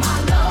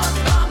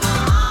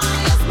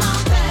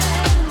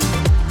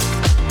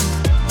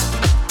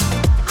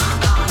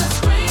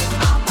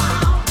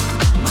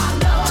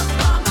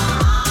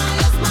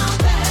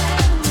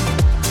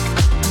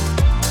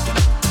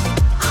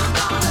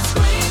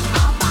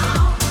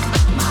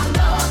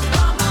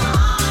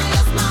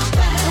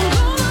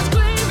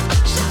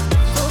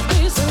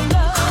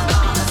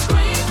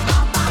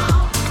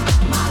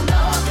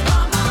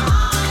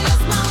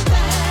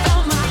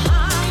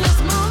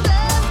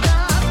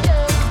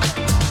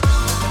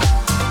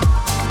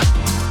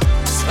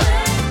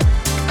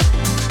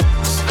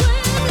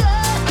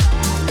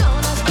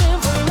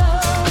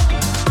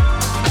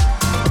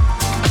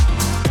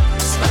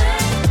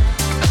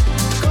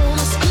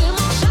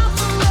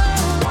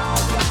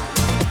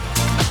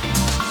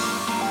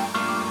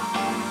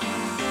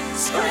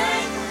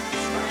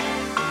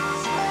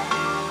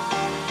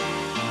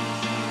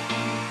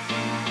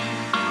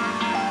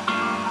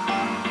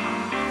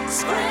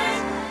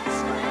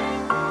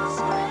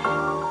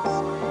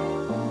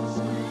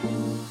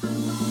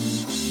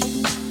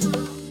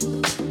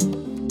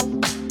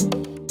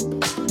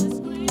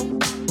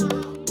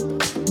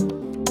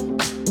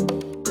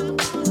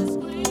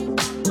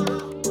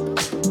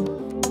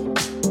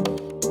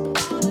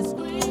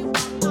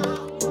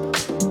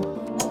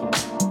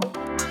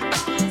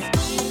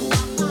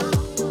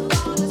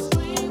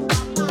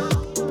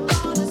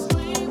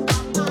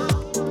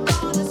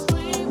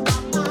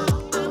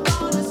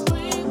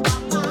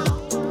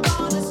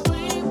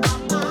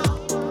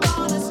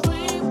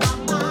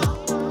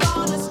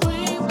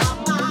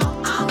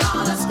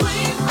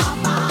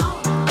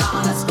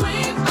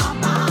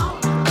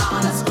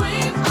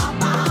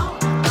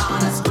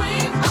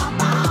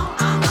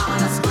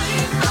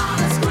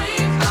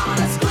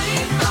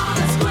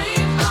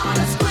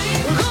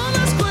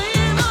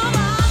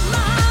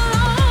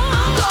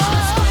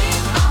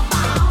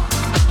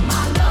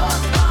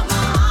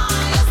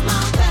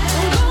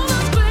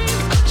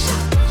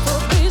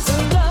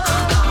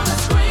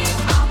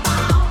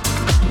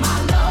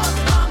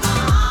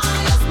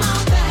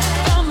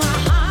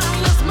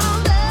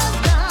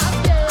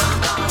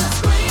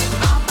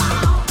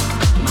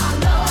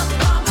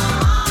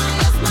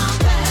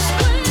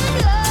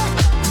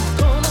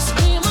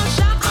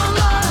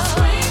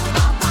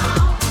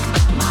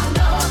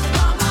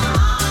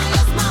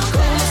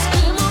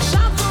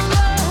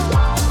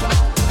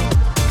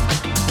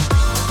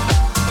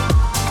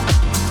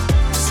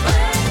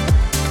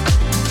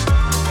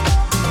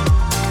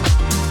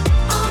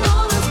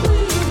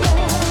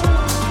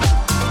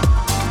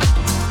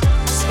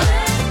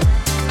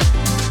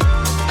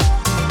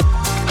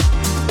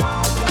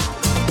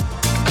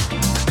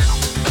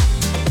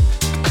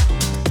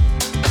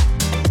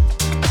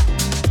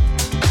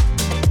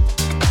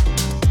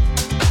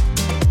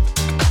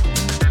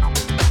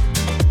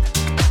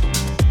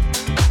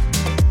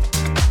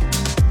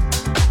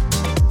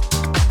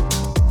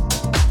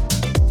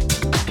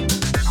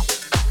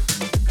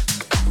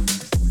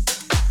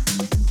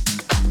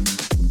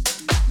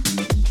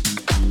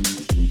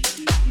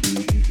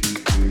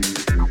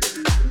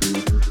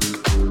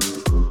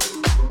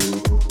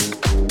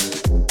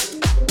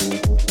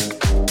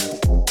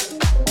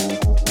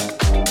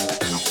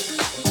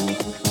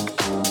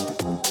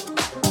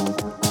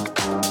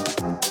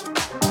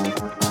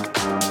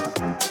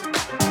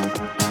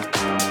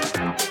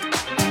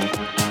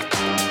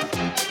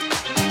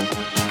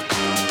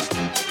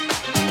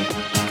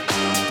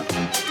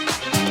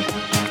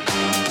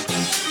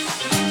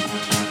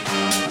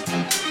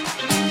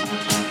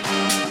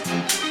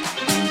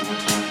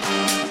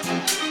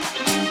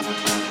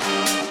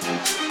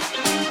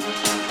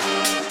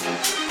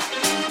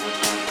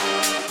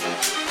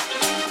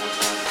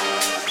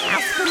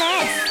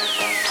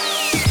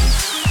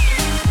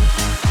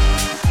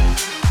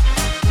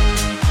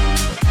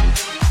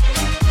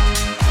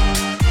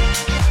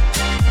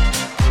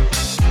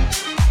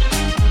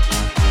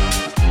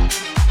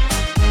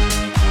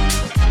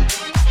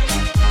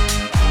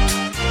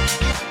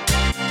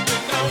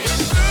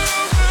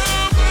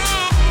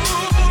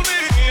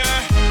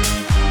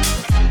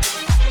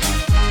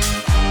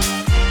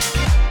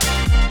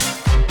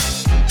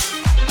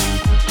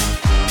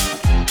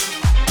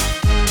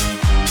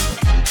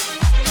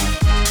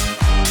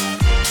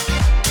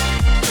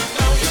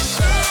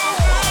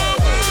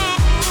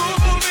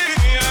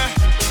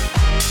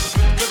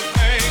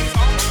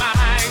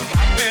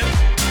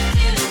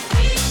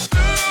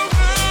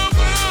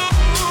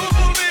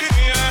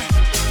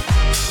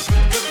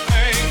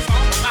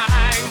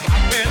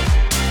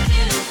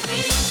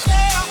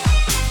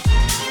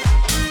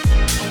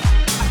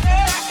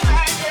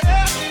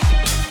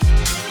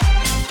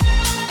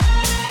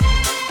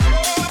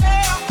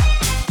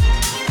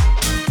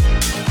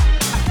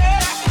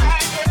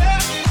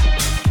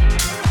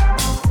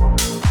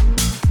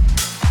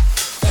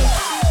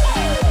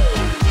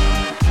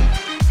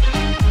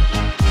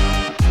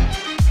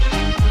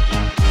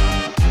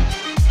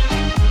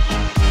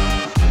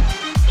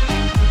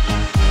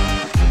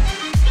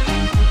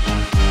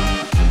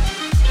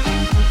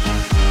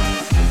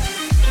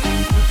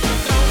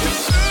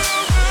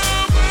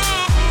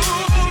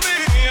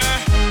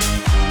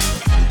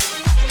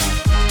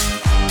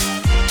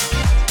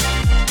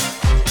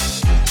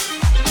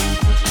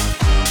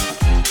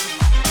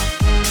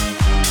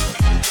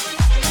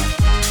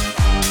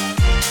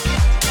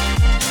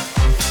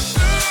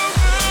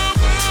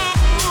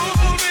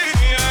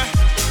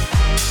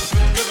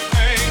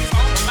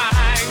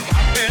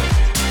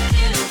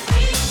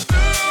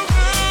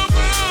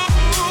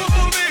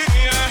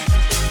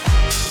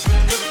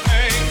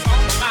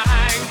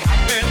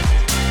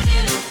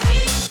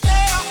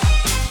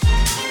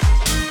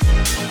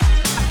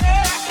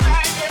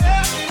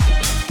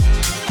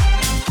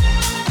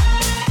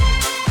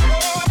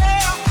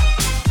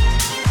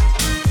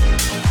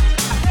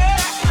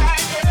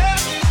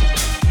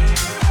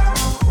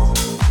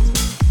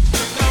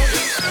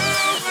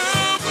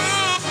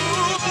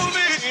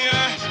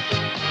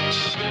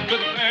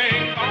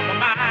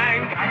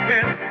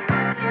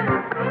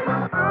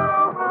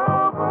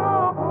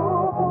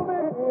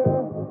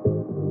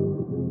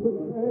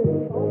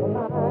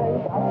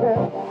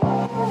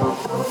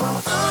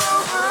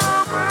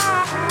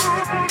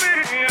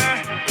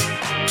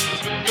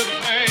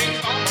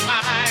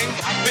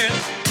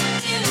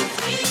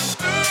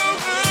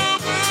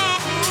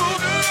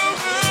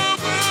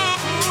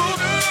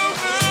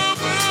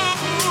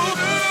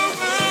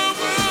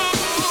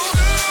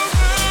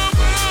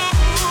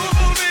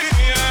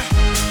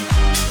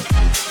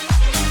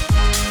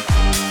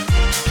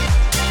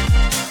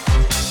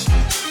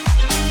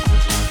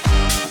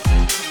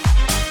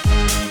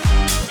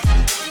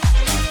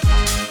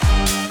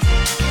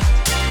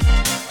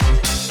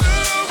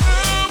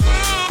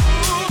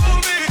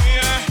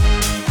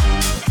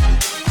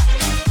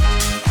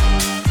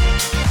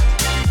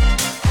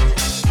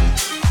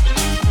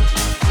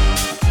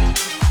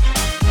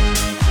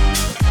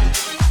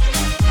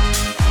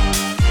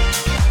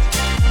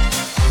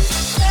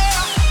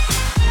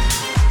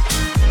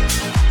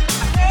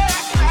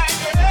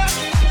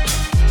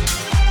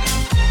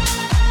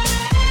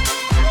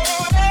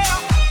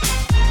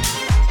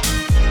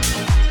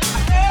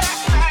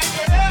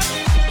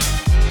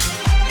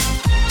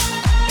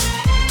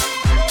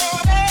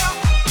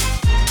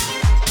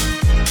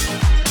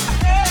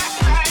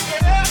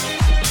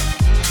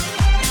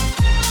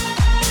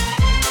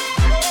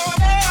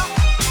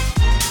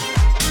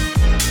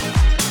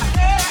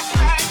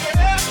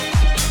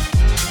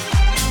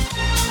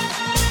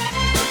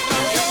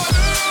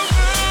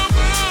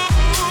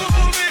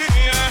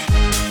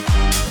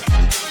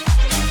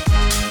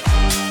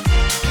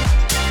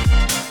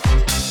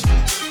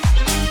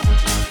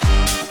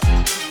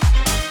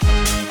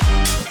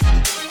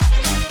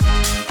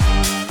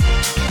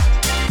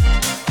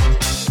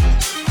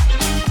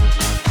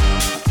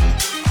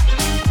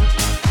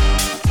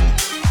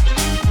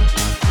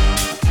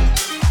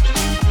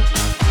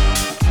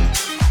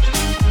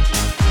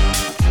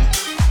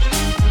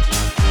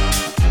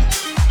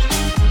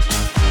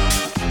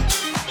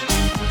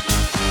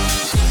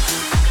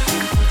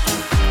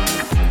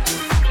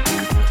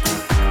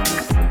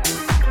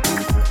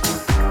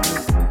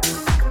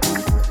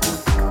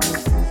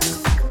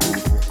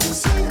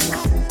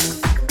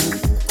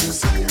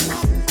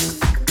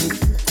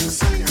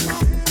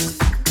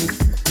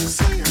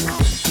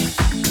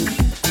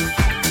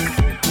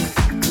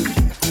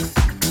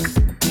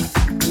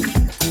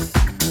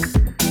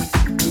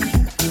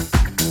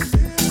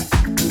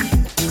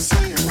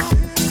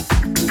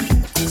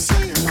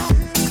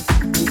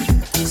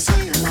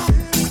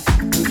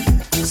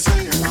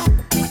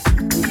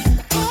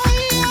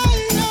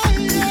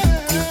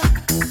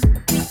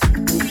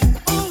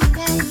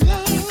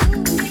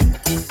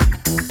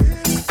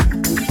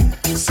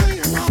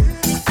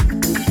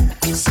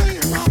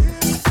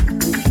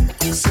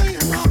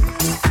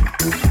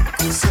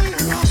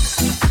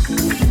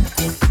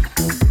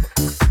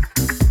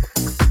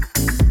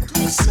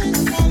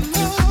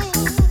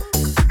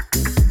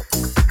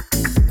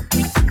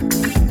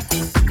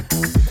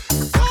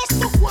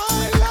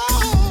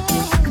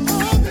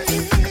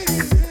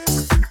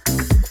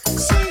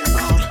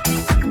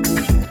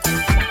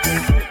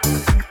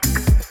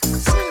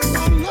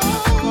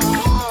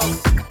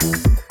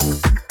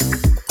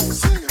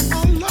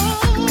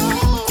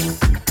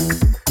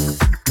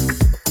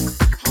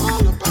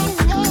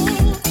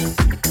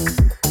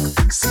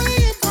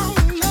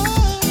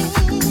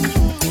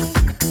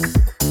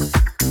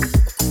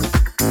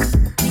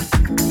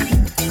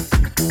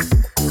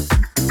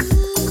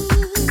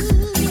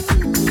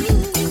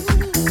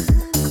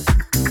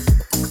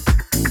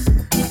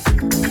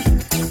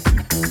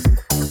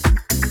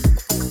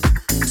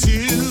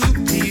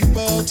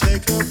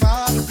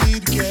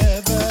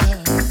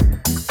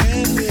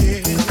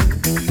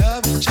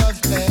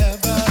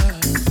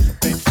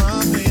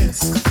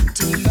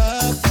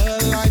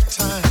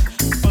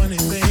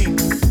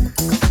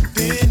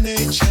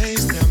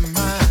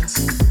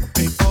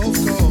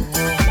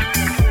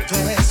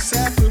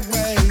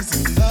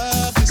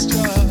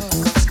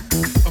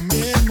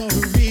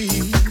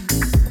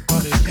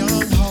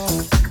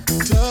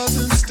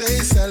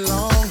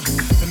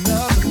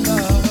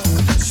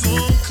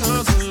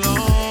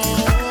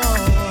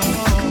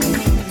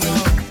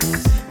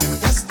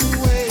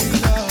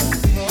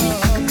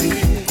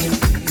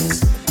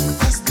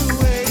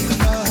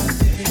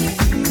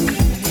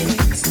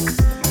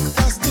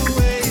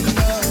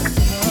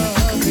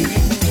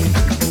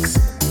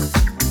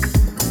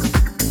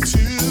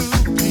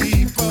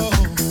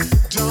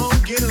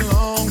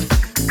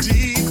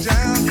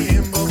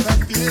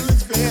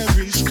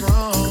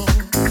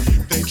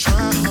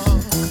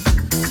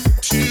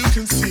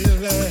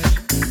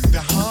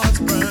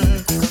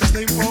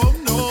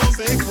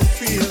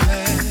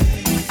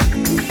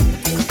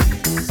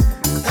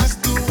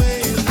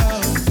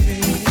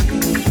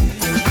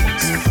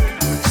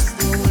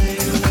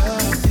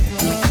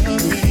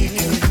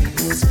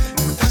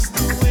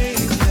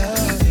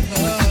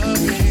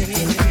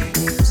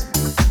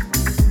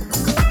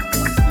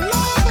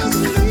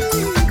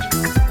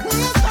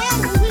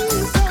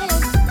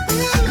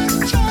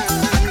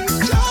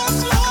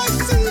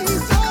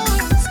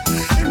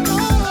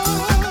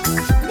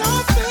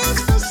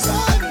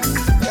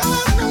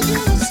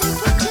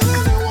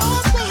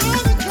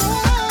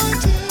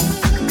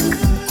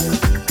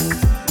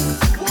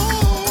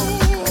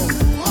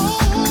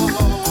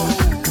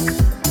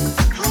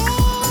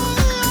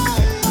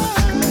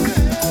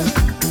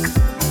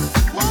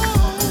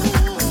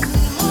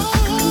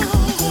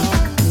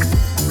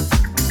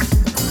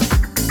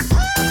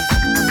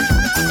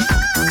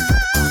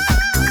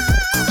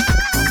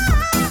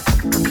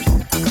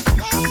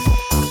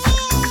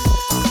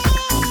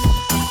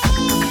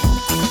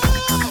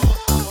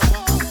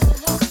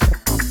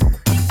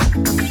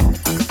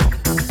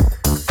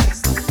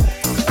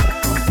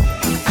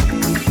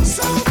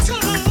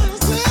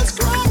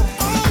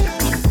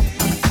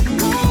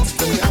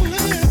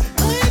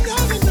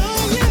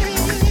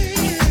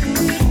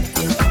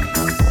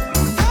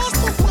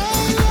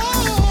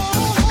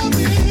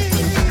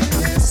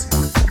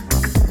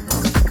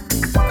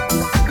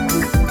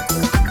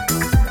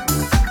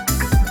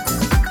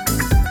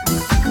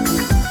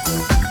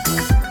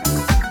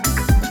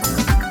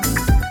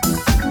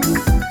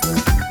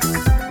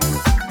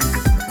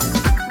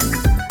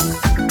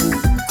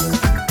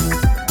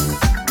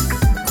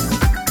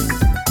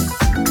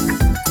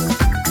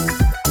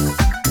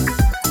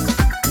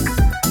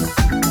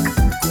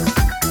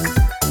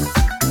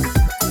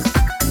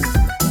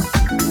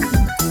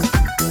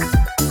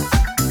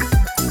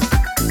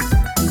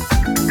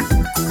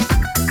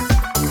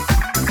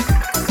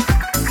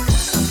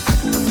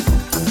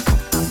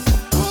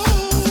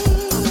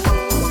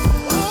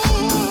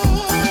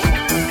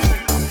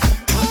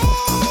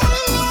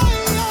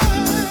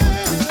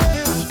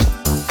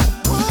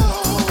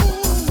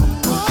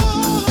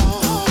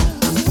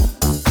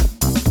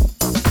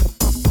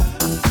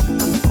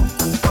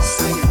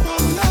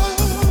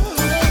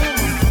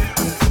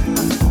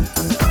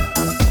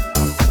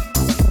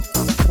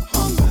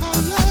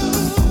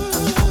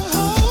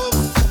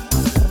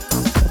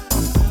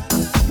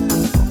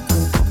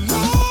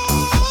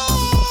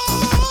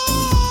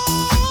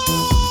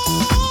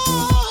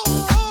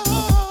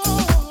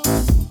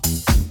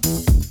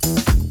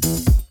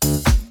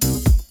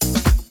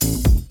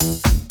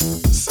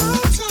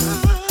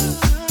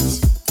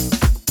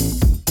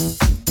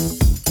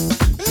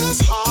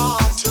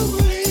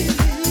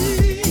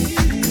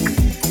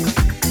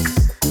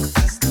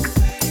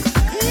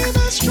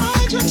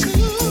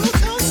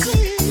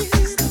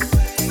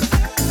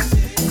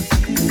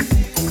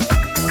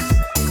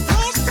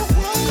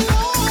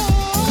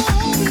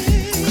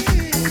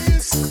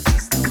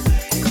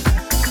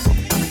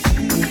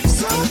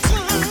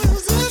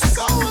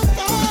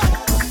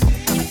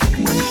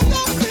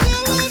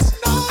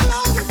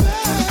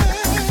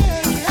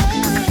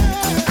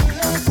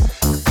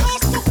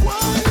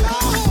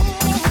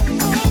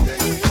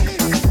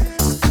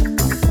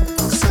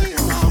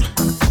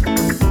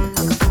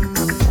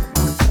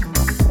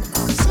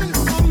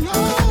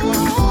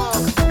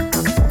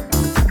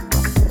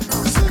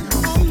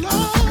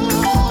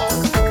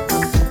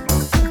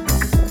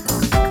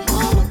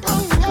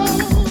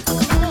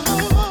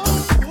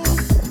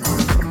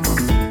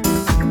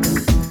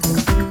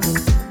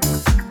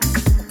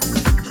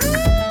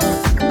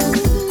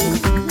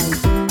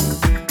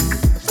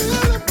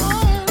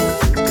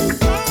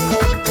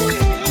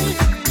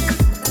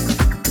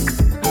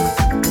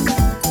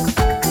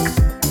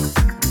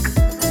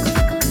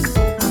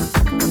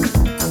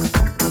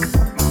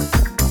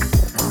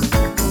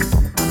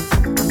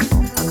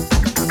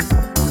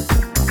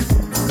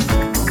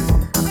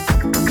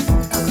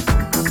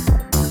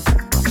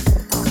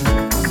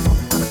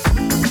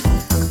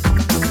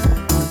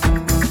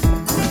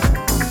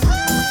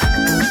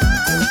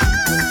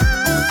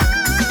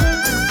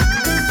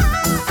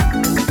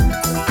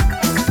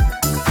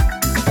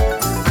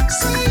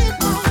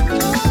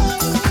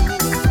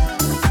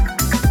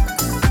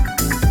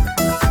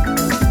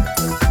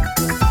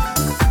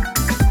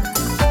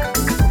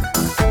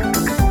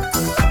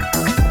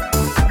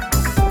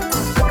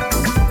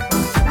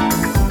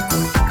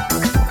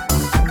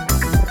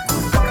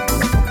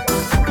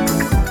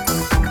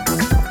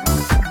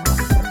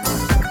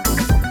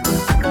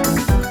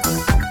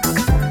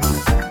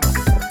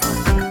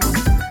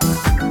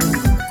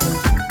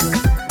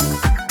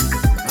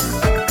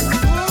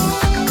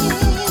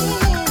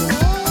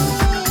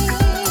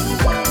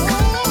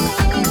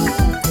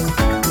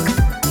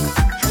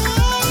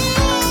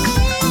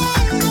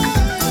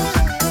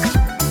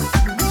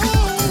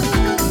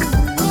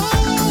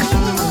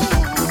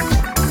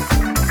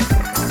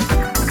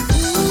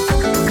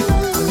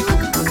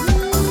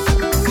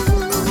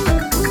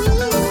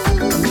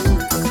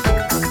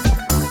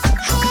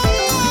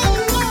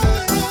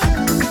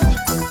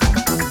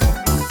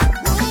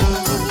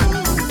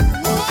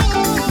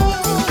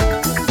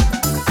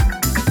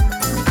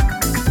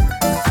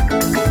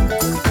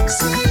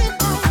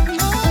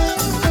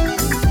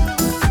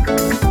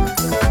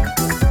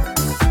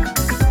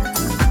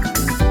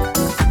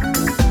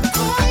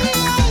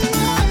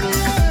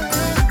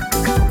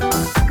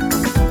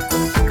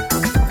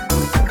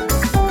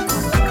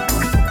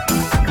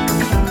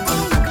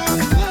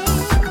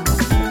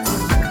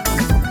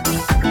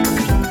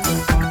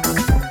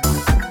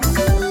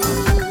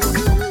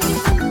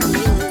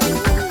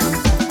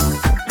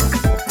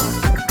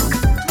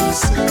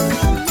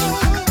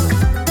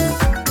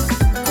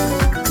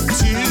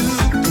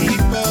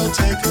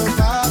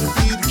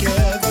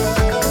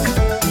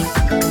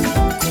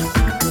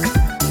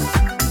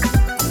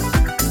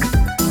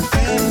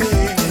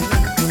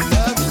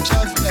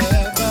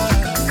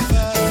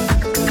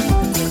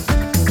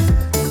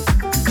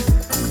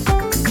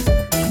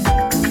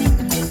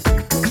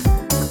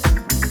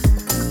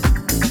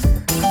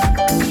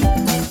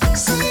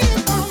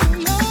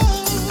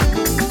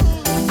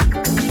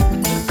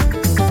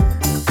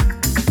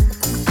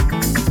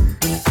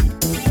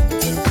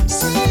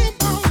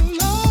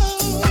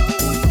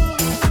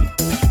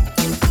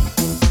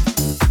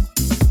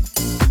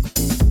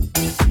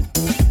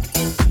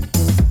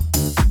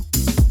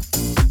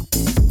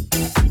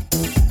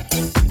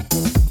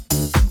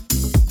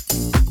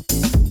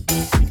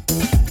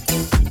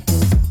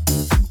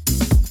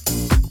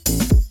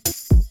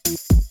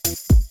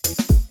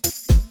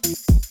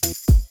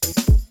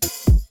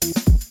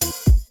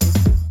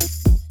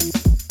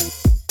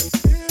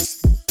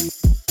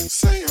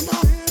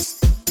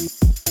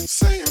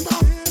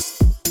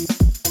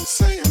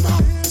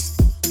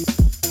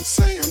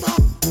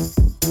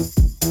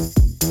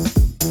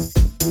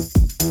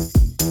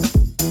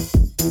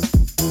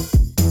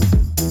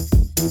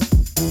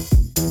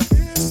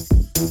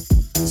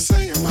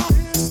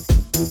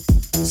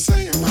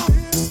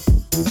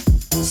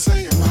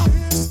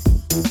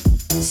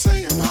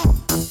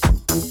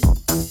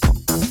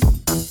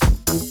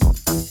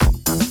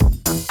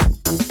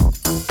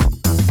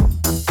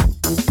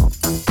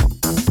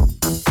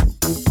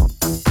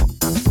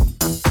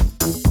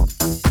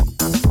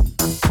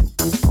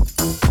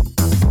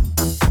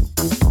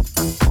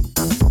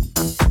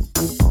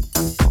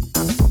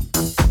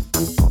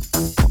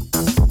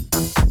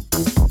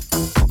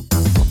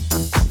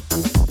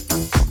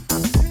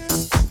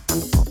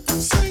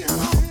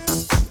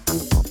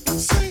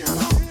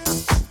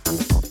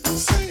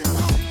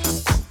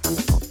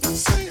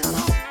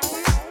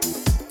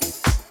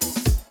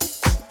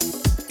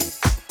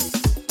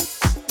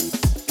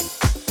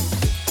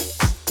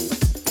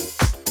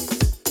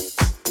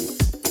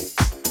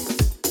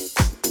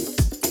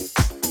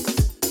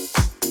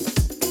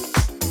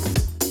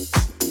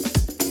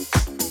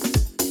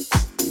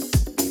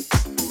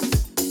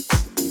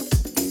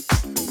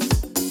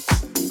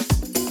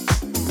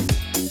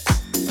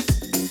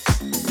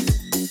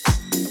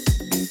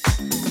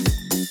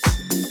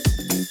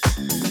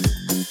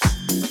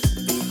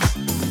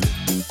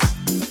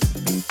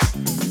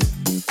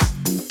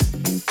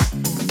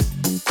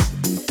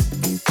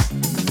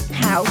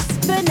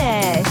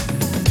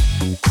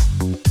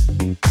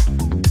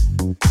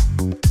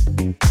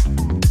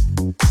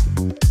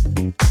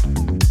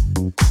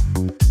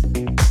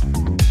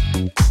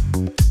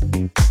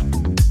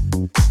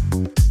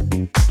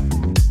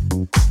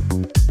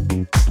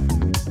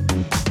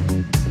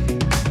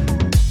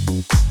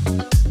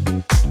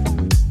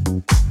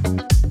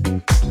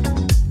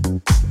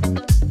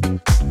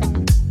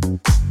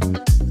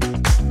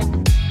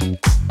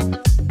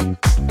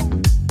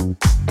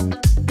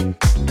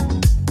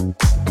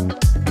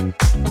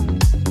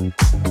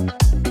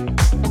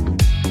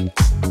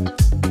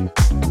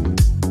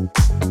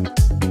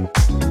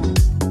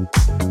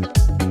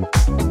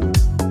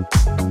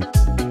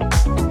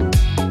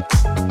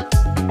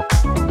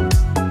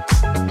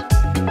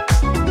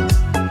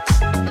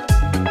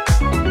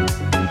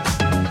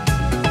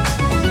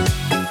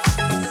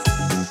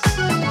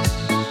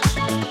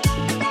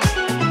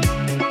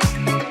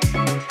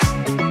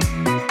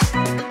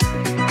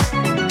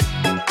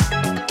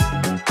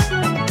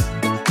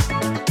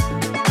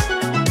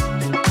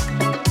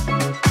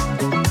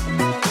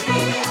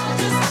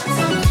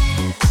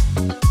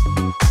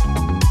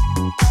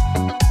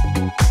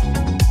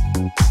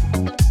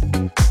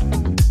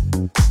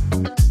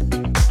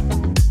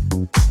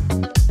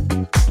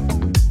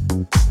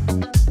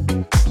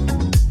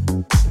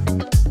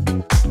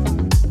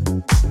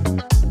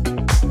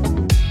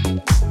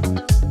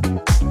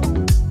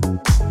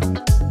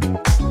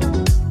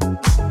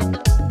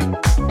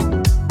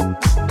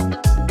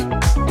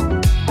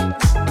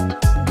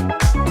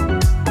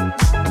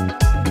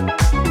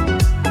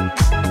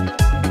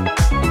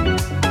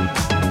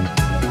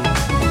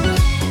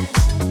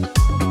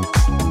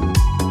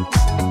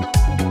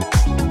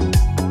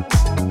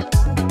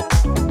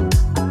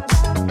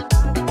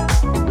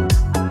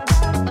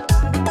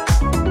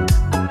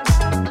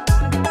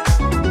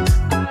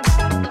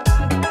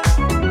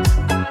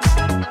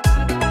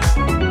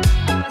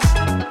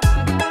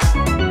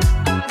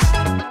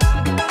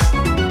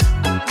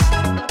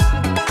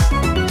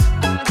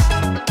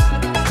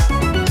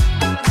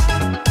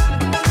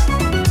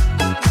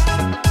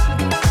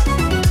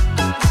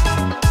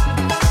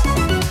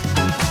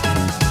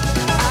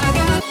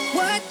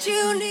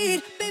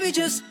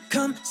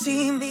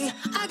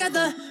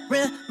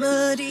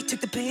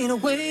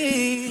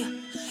away.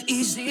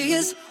 Easy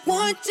as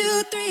 1,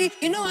 2, 3.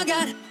 You know I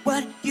got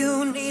what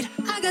you need.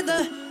 I got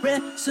the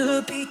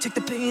recipe. Take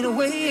the pain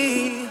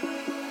away.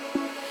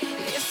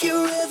 If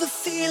you're ever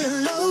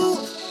feeling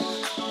low,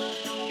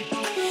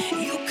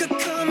 you could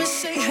come and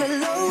say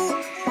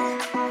hello.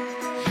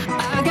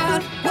 I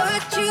got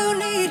what you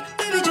need.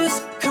 Baby,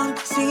 just come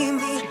see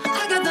me.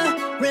 I got the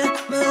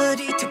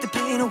remedy. Take the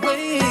pain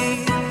away.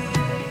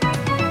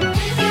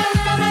 If you're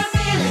ever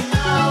feeling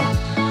low,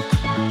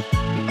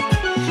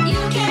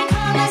 you can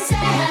come and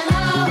say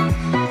hello.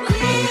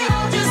 We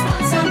all just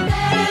want some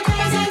better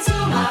days and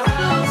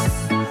tomorrows.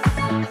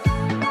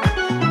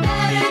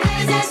 Better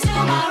days and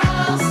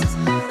tomorrows.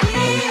 We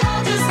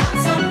all just want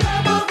some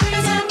purple,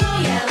 greens and blue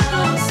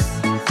yellows.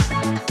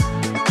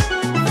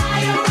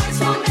 Fireworks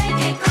will make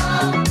it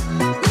glow.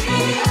 We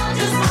all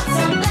just want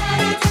some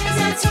better days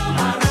and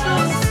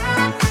tomorrows.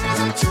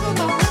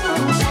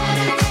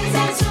 Better days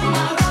and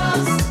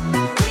tomorrows.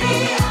 We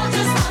all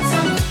just want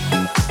some.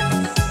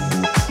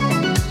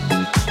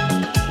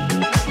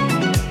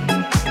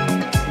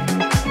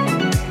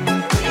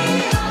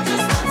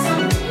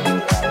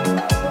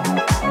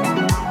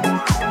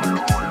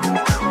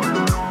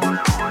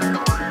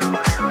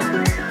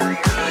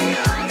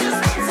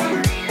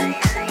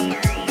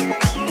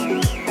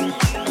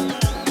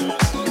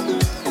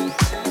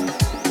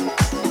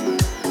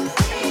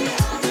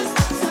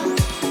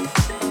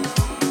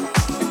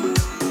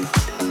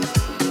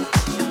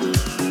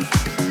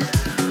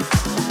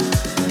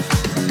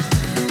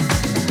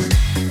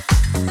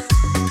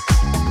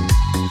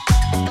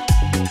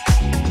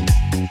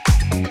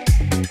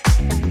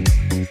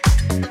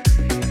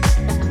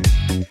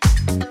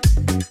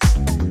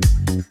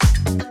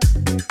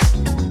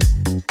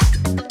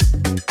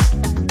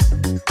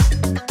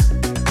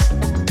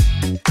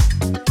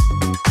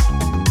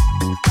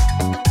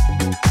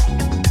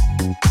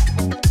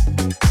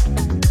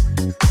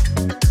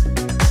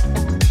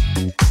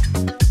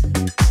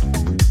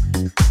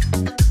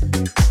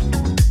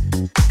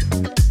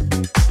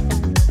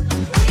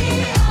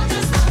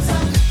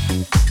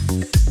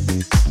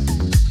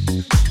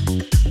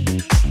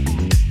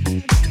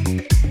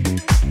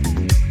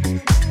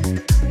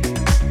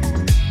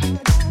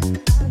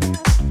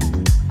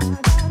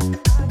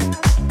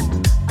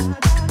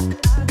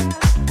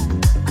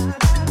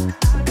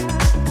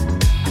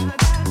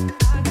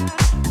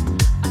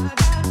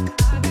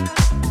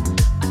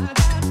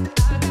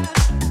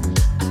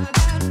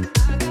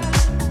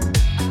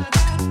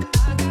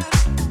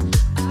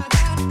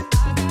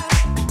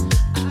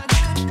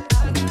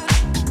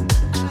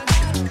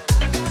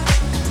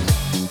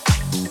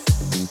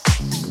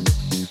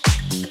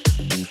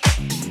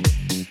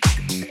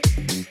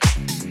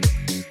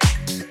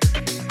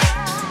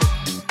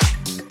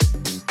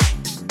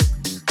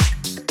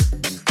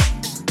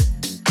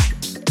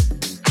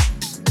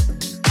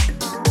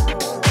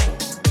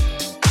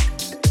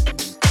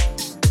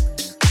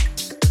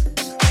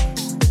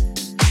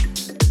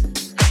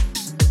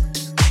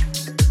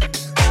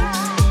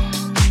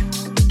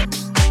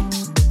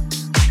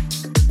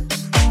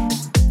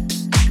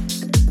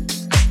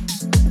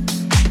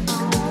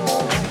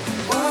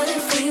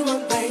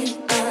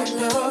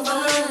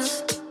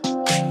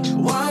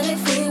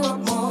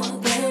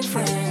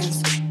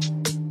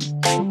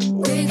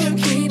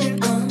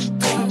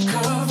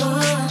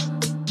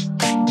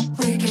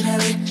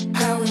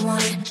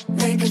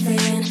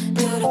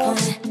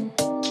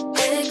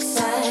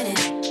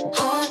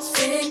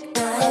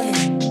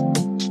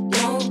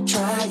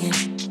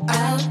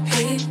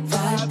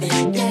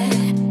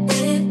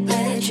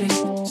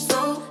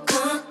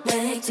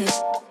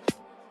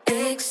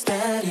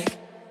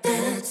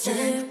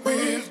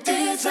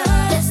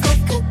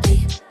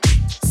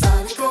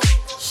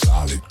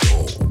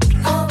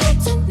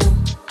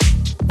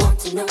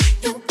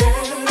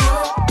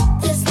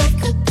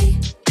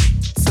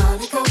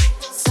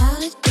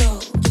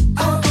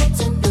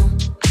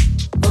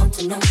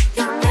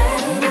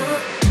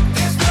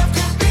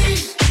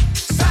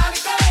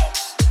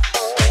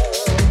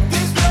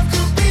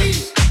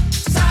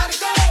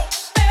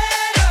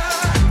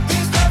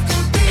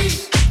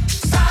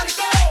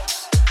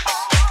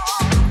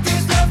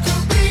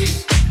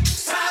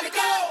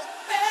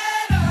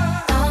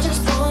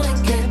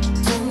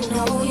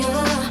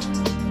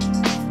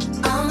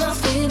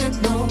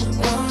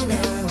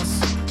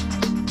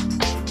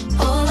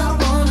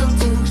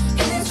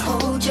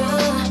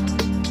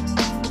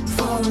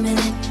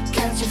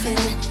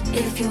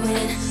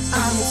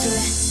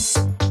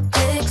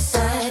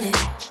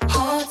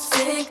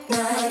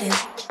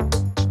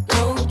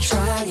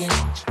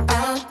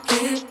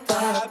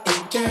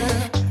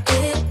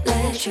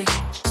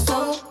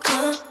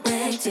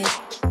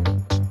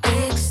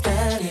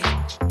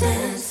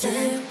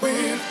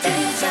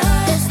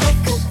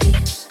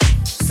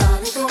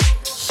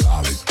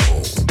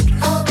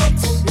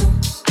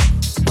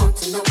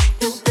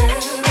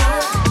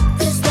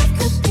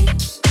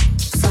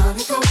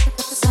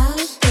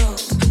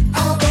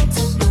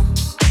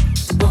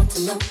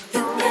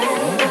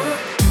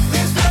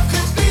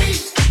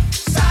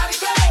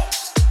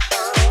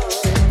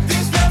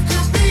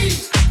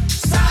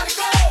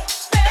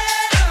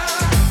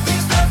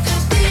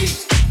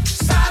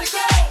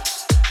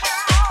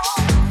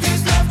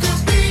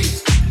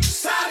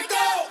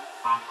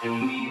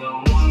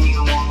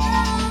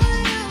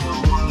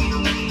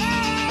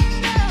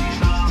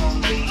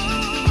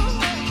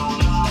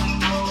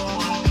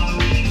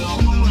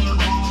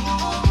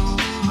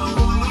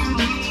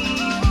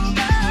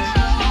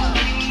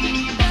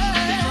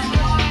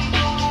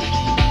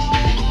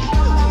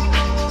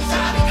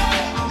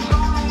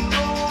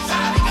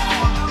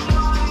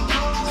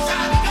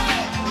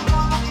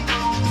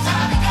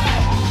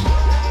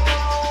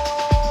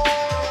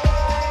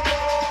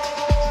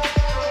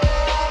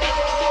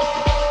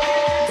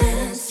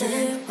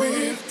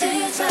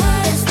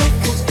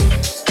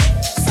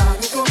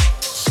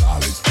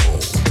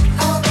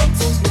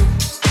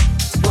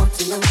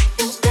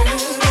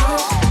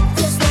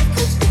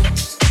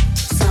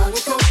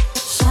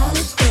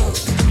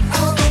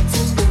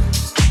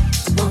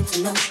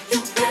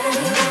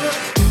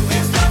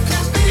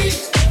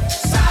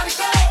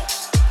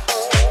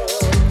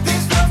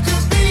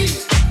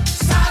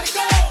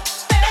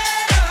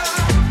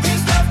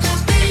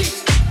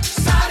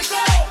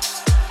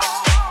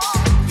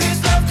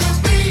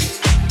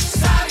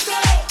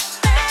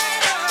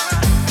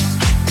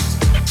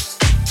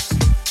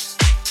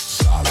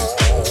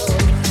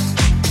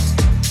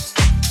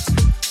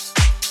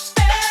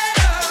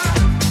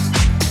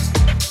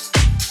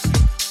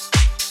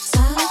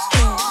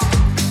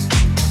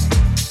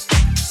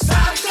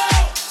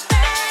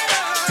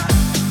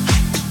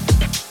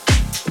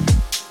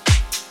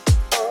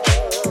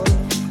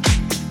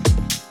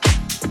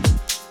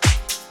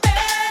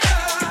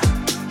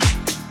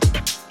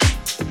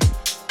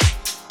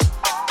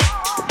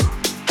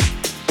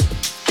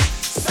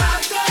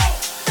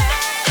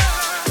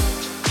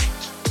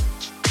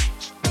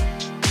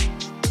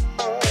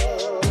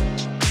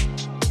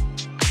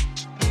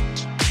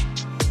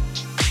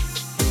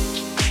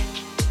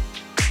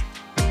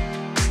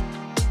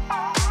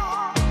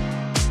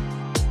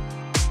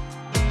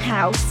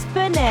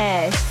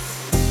 Finesse.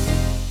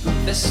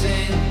 This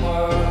ain't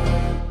war,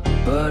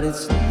 but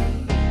it's me.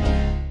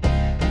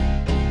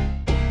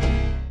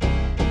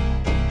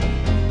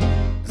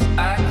 'Cause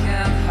I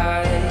can't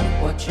hide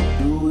what you're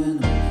doing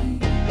to me.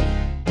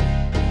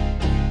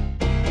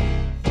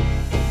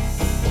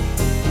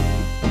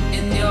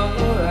 In your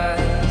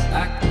eyes,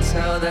 I can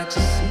tell that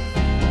you see.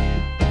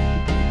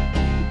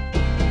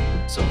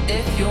 So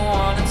if you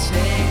wanna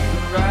take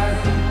a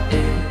ride,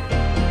 yeah,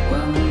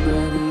 well, I'm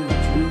ready to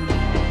dream.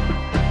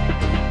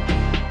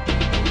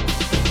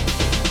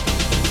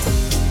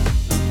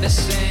 This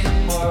ain't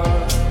war,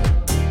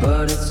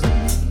 but it's me.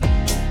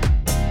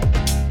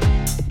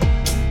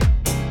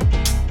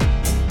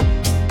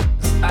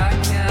 'Cause I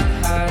can't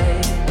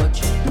hide what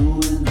you're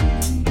doing to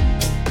me.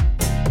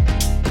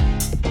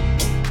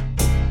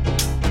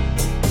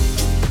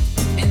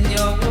 In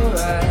your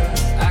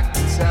eyes, I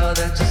can tell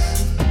that you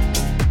see.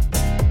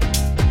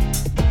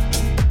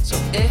 So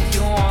if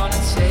you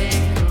wanna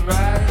take a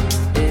ride,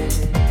 yeah,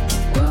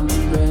 well,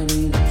 I'm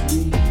ready to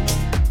dream.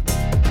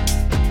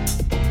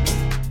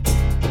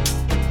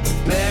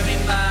 Bury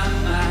my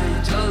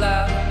mind, your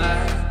love, my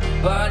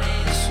body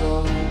and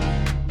soul.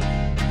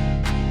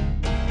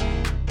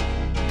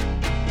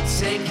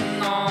 Taking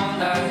all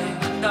night,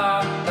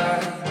 dark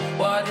light.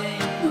 What do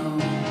you know?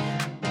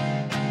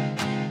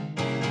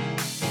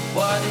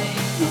 What do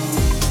you know?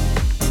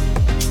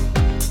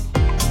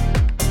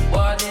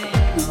 What do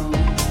you know?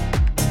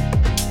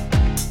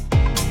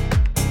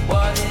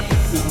 What do you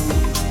know?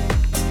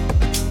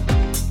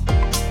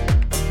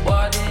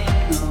 What do you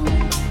know?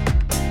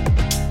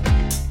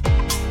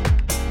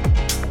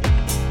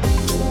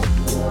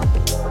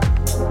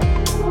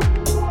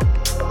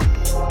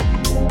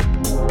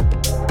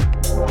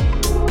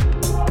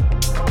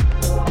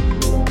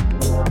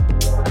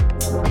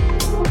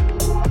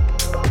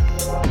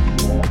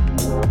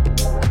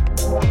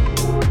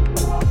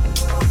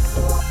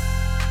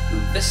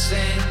 This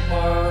ain't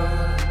war,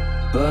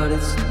 but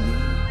it's me.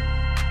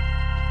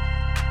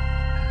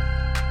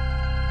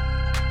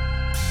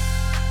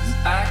 'Cause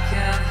I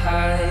can't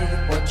hide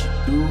what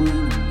you're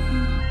doing to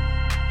me.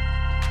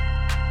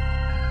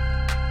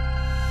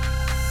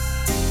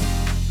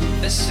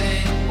 This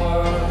ain't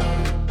war,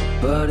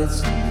 but it's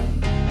me.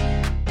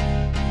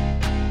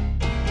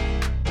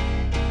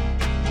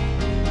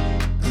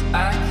 'Cause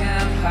I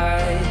can't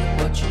hide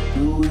what you're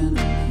doing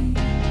to me.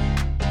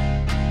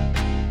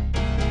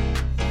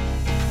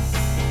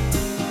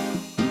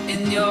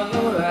 In your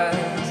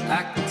eyes,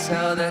 I can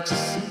tell that you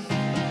see.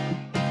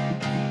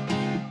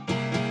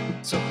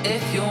 So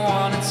if you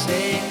wanna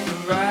take a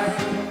ride,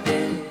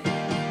 yeah,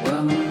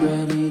 well, I'm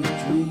ready to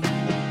dream.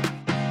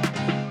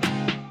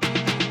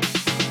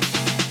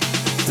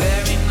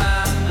 Bury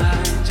my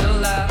mind, your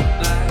love,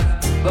 my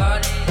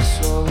body and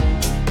soul.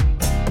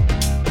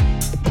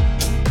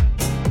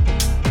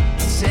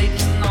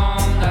 Taking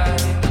all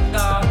night,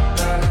 dark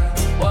night.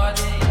 What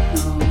do you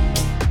know?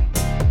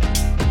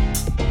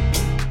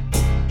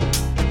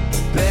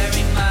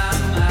 Bury my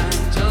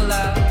mind, your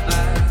love,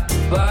 my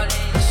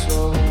body and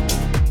soul.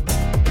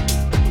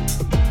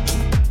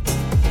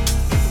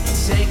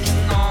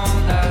 Taking all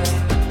night,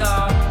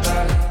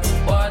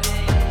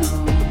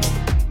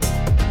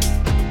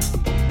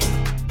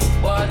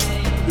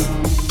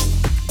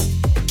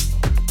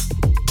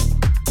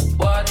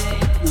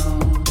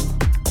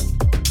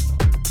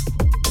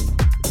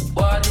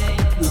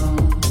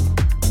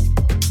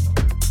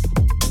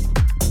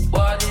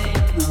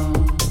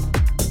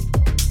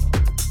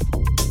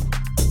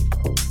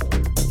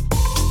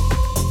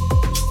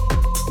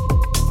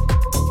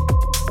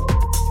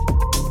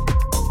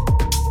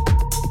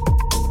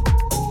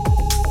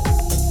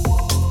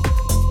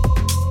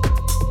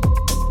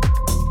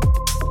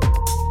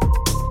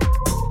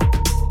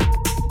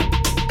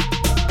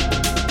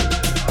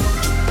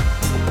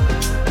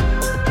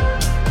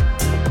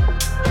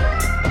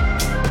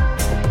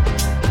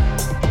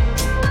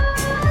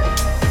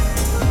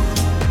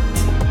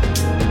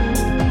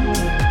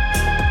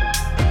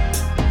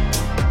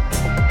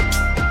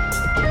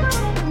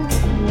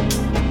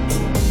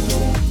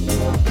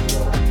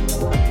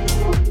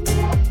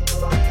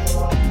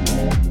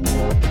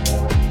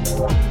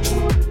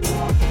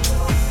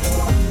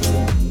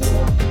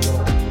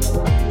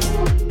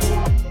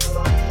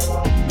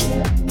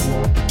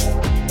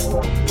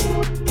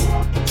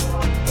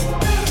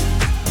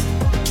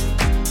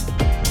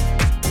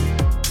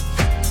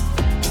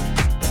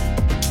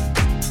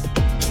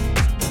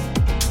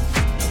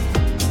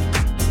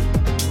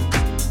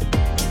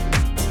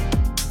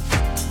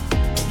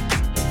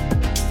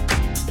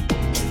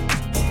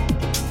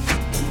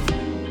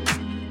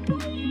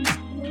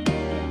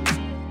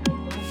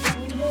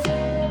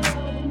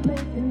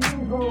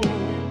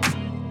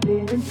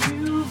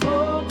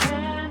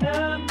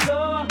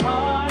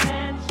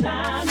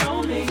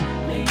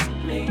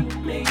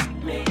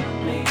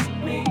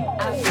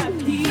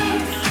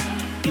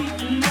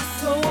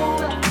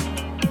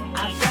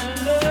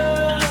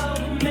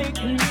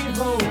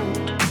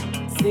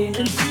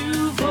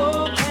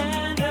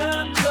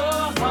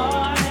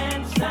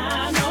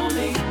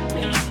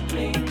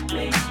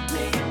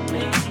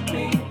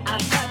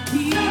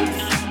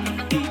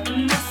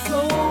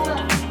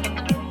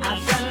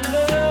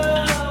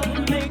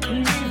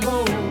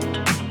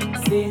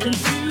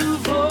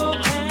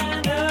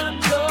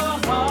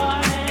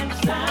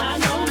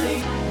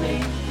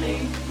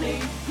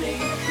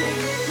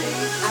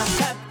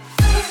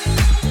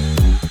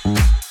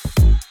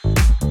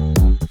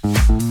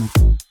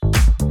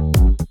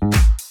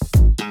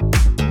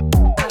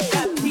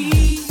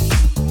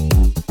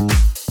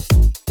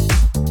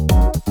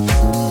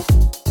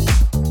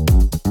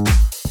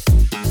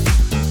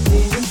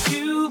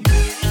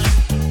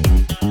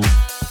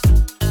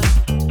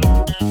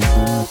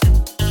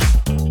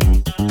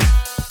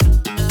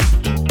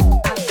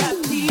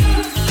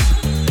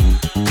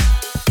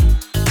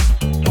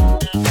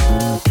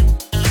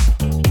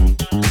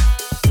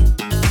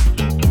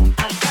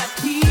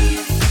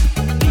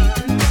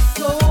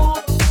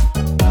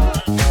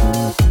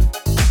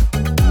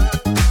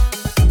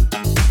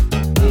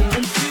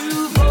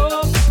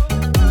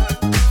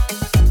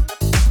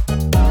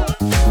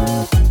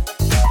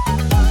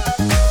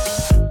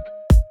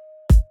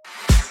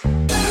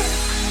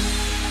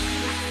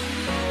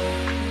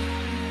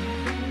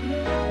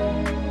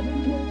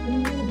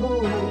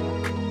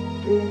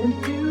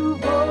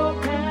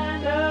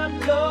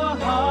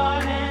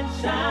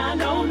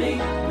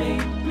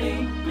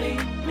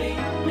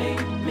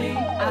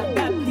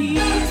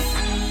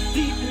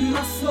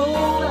 my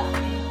soul.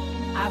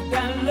 I've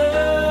got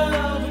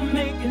love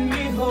making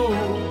me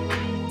whole.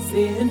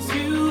 Since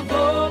you've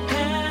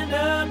opened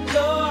up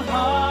your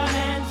heart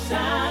and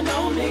shine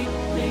on me,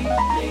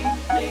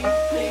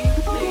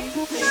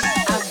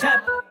 I've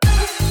got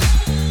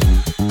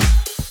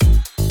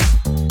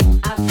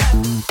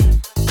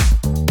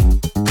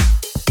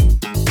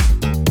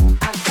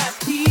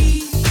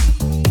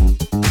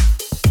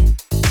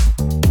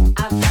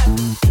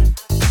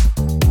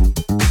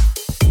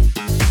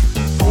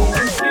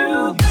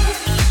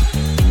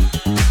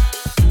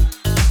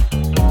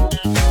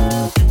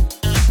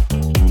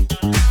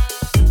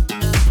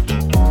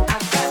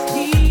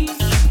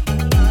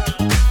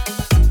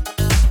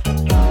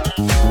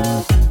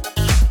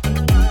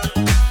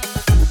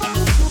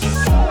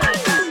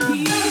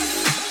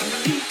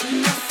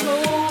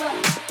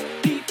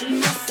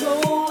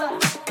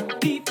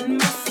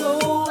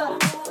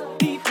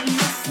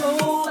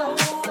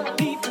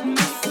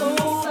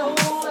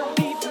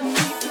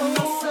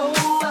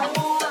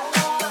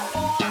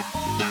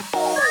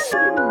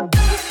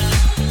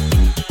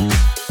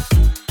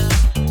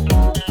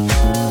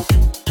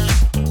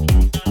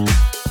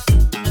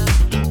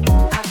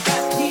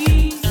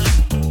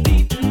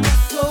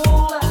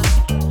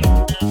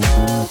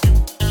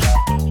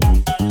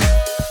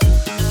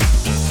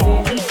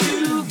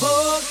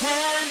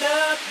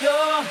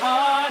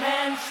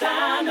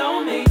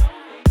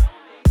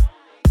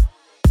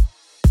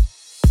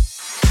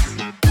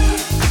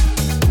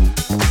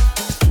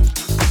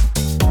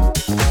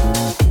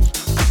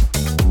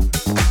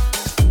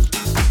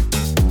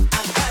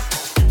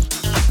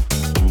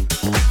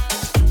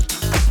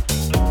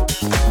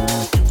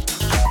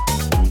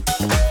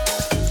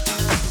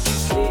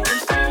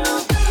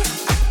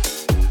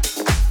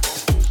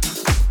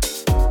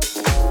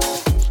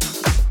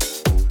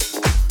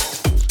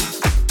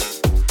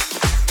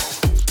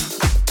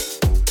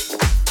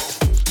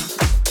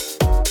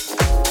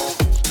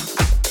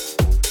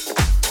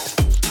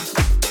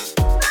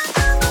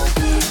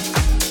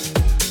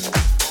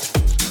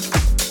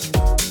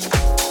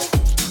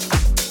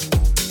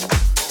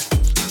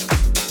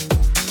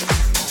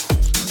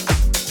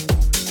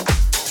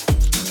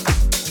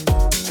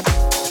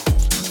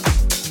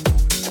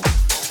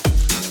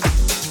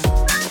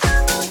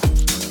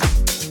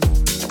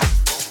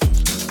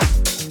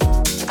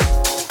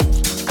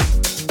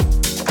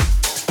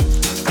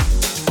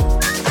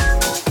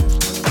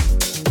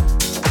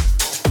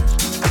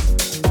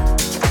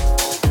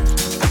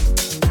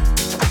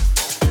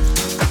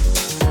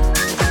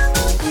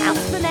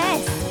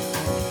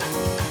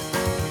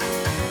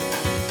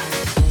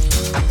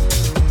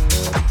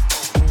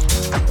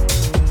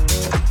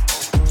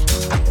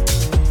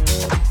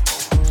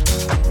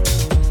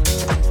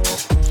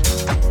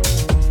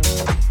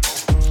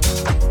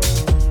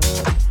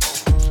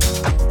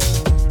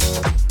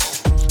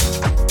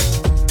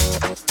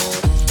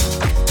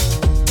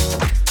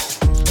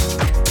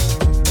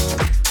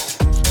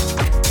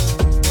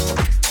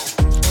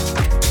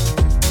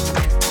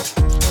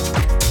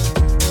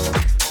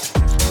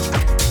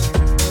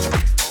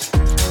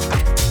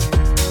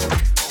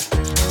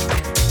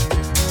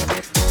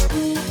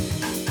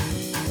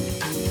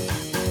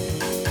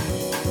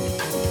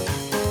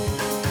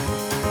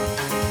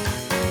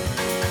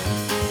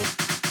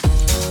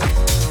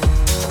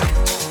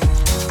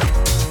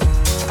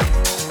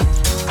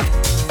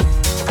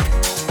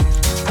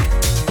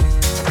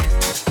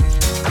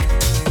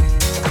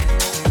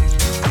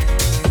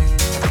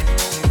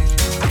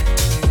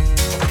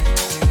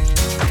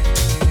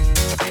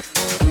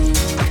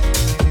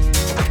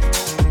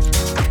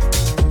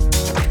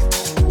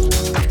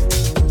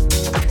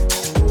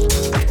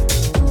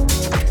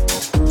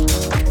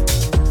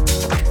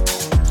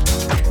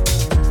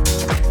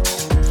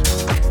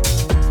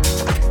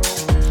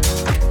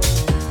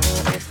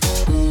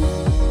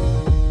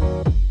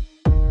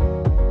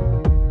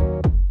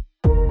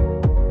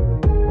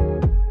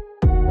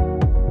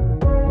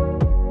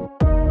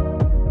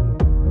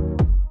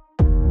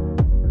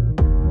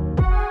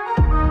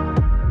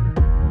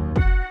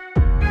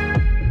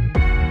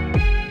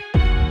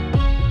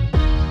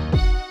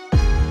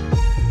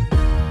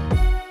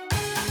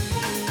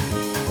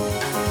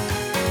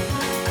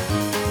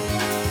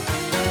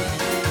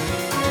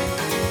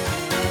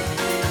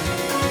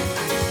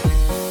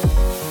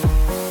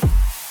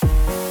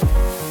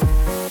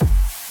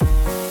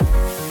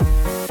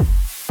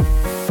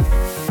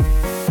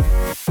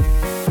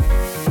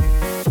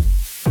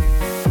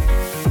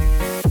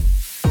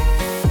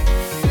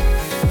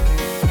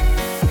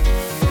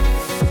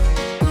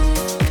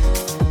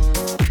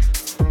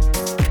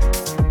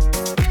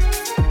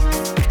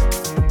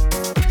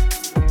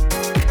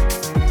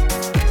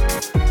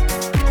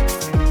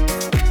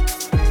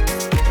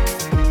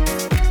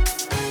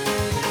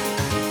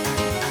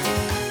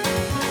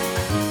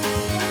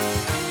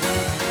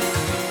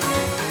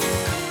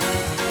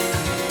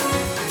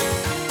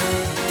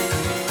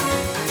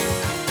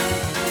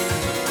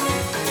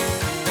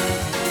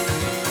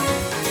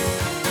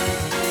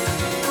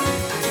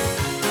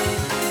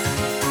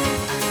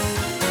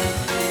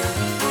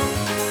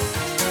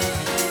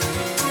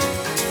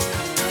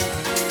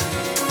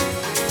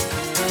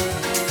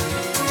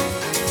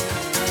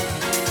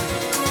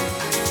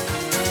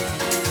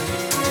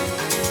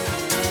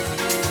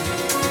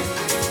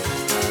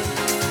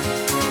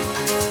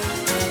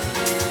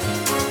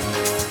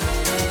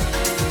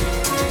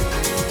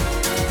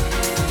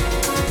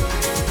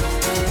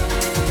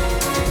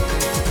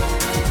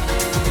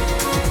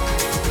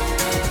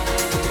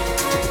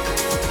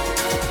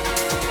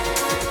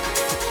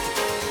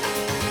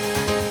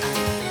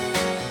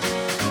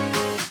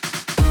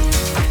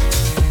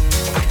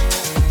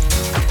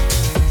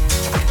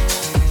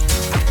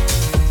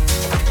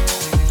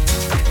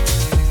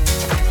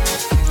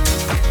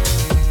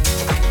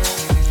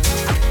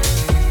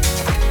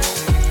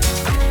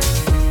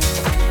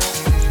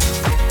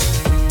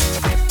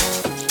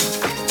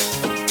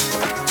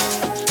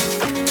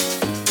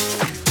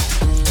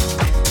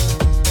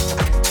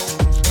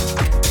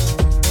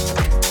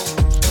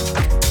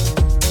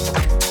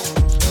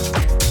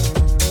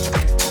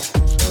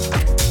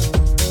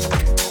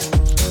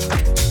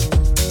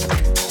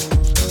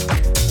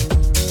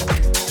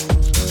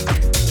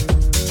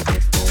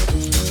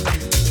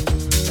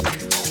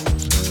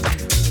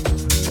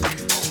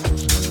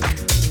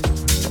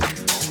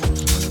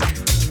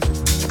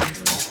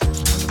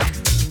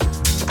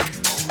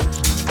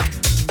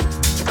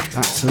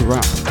that's a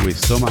wrap with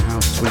Summer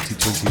House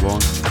 2021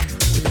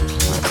 with a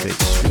classic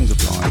Strings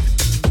of Life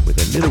with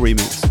a little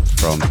remix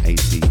from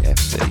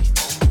ATFC.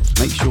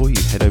 Make sure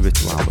you head over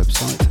to our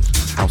website,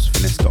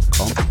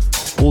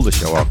 housefinesse.com, all the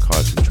show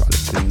archives and track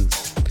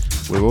listings.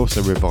 We're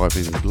also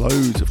reviving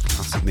loads of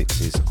classic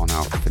mixes on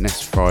our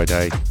Finesse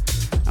Friday,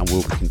 and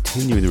we'll be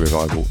continuing the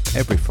revival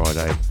every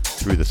Friday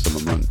through the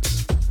summer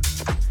months.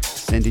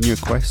 Send in your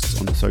requests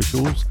on the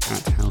socials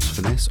at House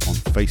Finesse on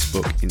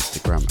Facebook,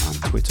 Instagram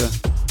and Twitter,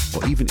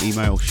 or even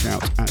email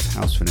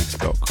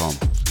shout@housefinesse.com.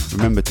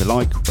 Remember to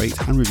like, rate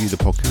and review the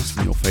podcast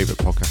in your favourite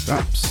podcast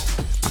apps,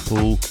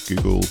 Apple,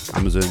 Google,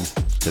 Amazon,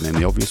 to name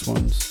the obvious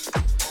ones.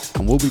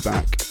 And we'll be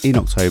back in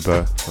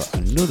October for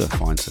another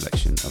fine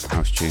selection of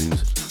house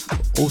tunes.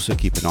 Also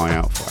keep an eye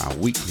out for our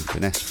weekly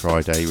Finesse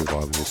Friday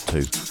revivals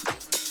too.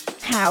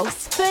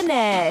 House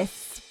Finesse.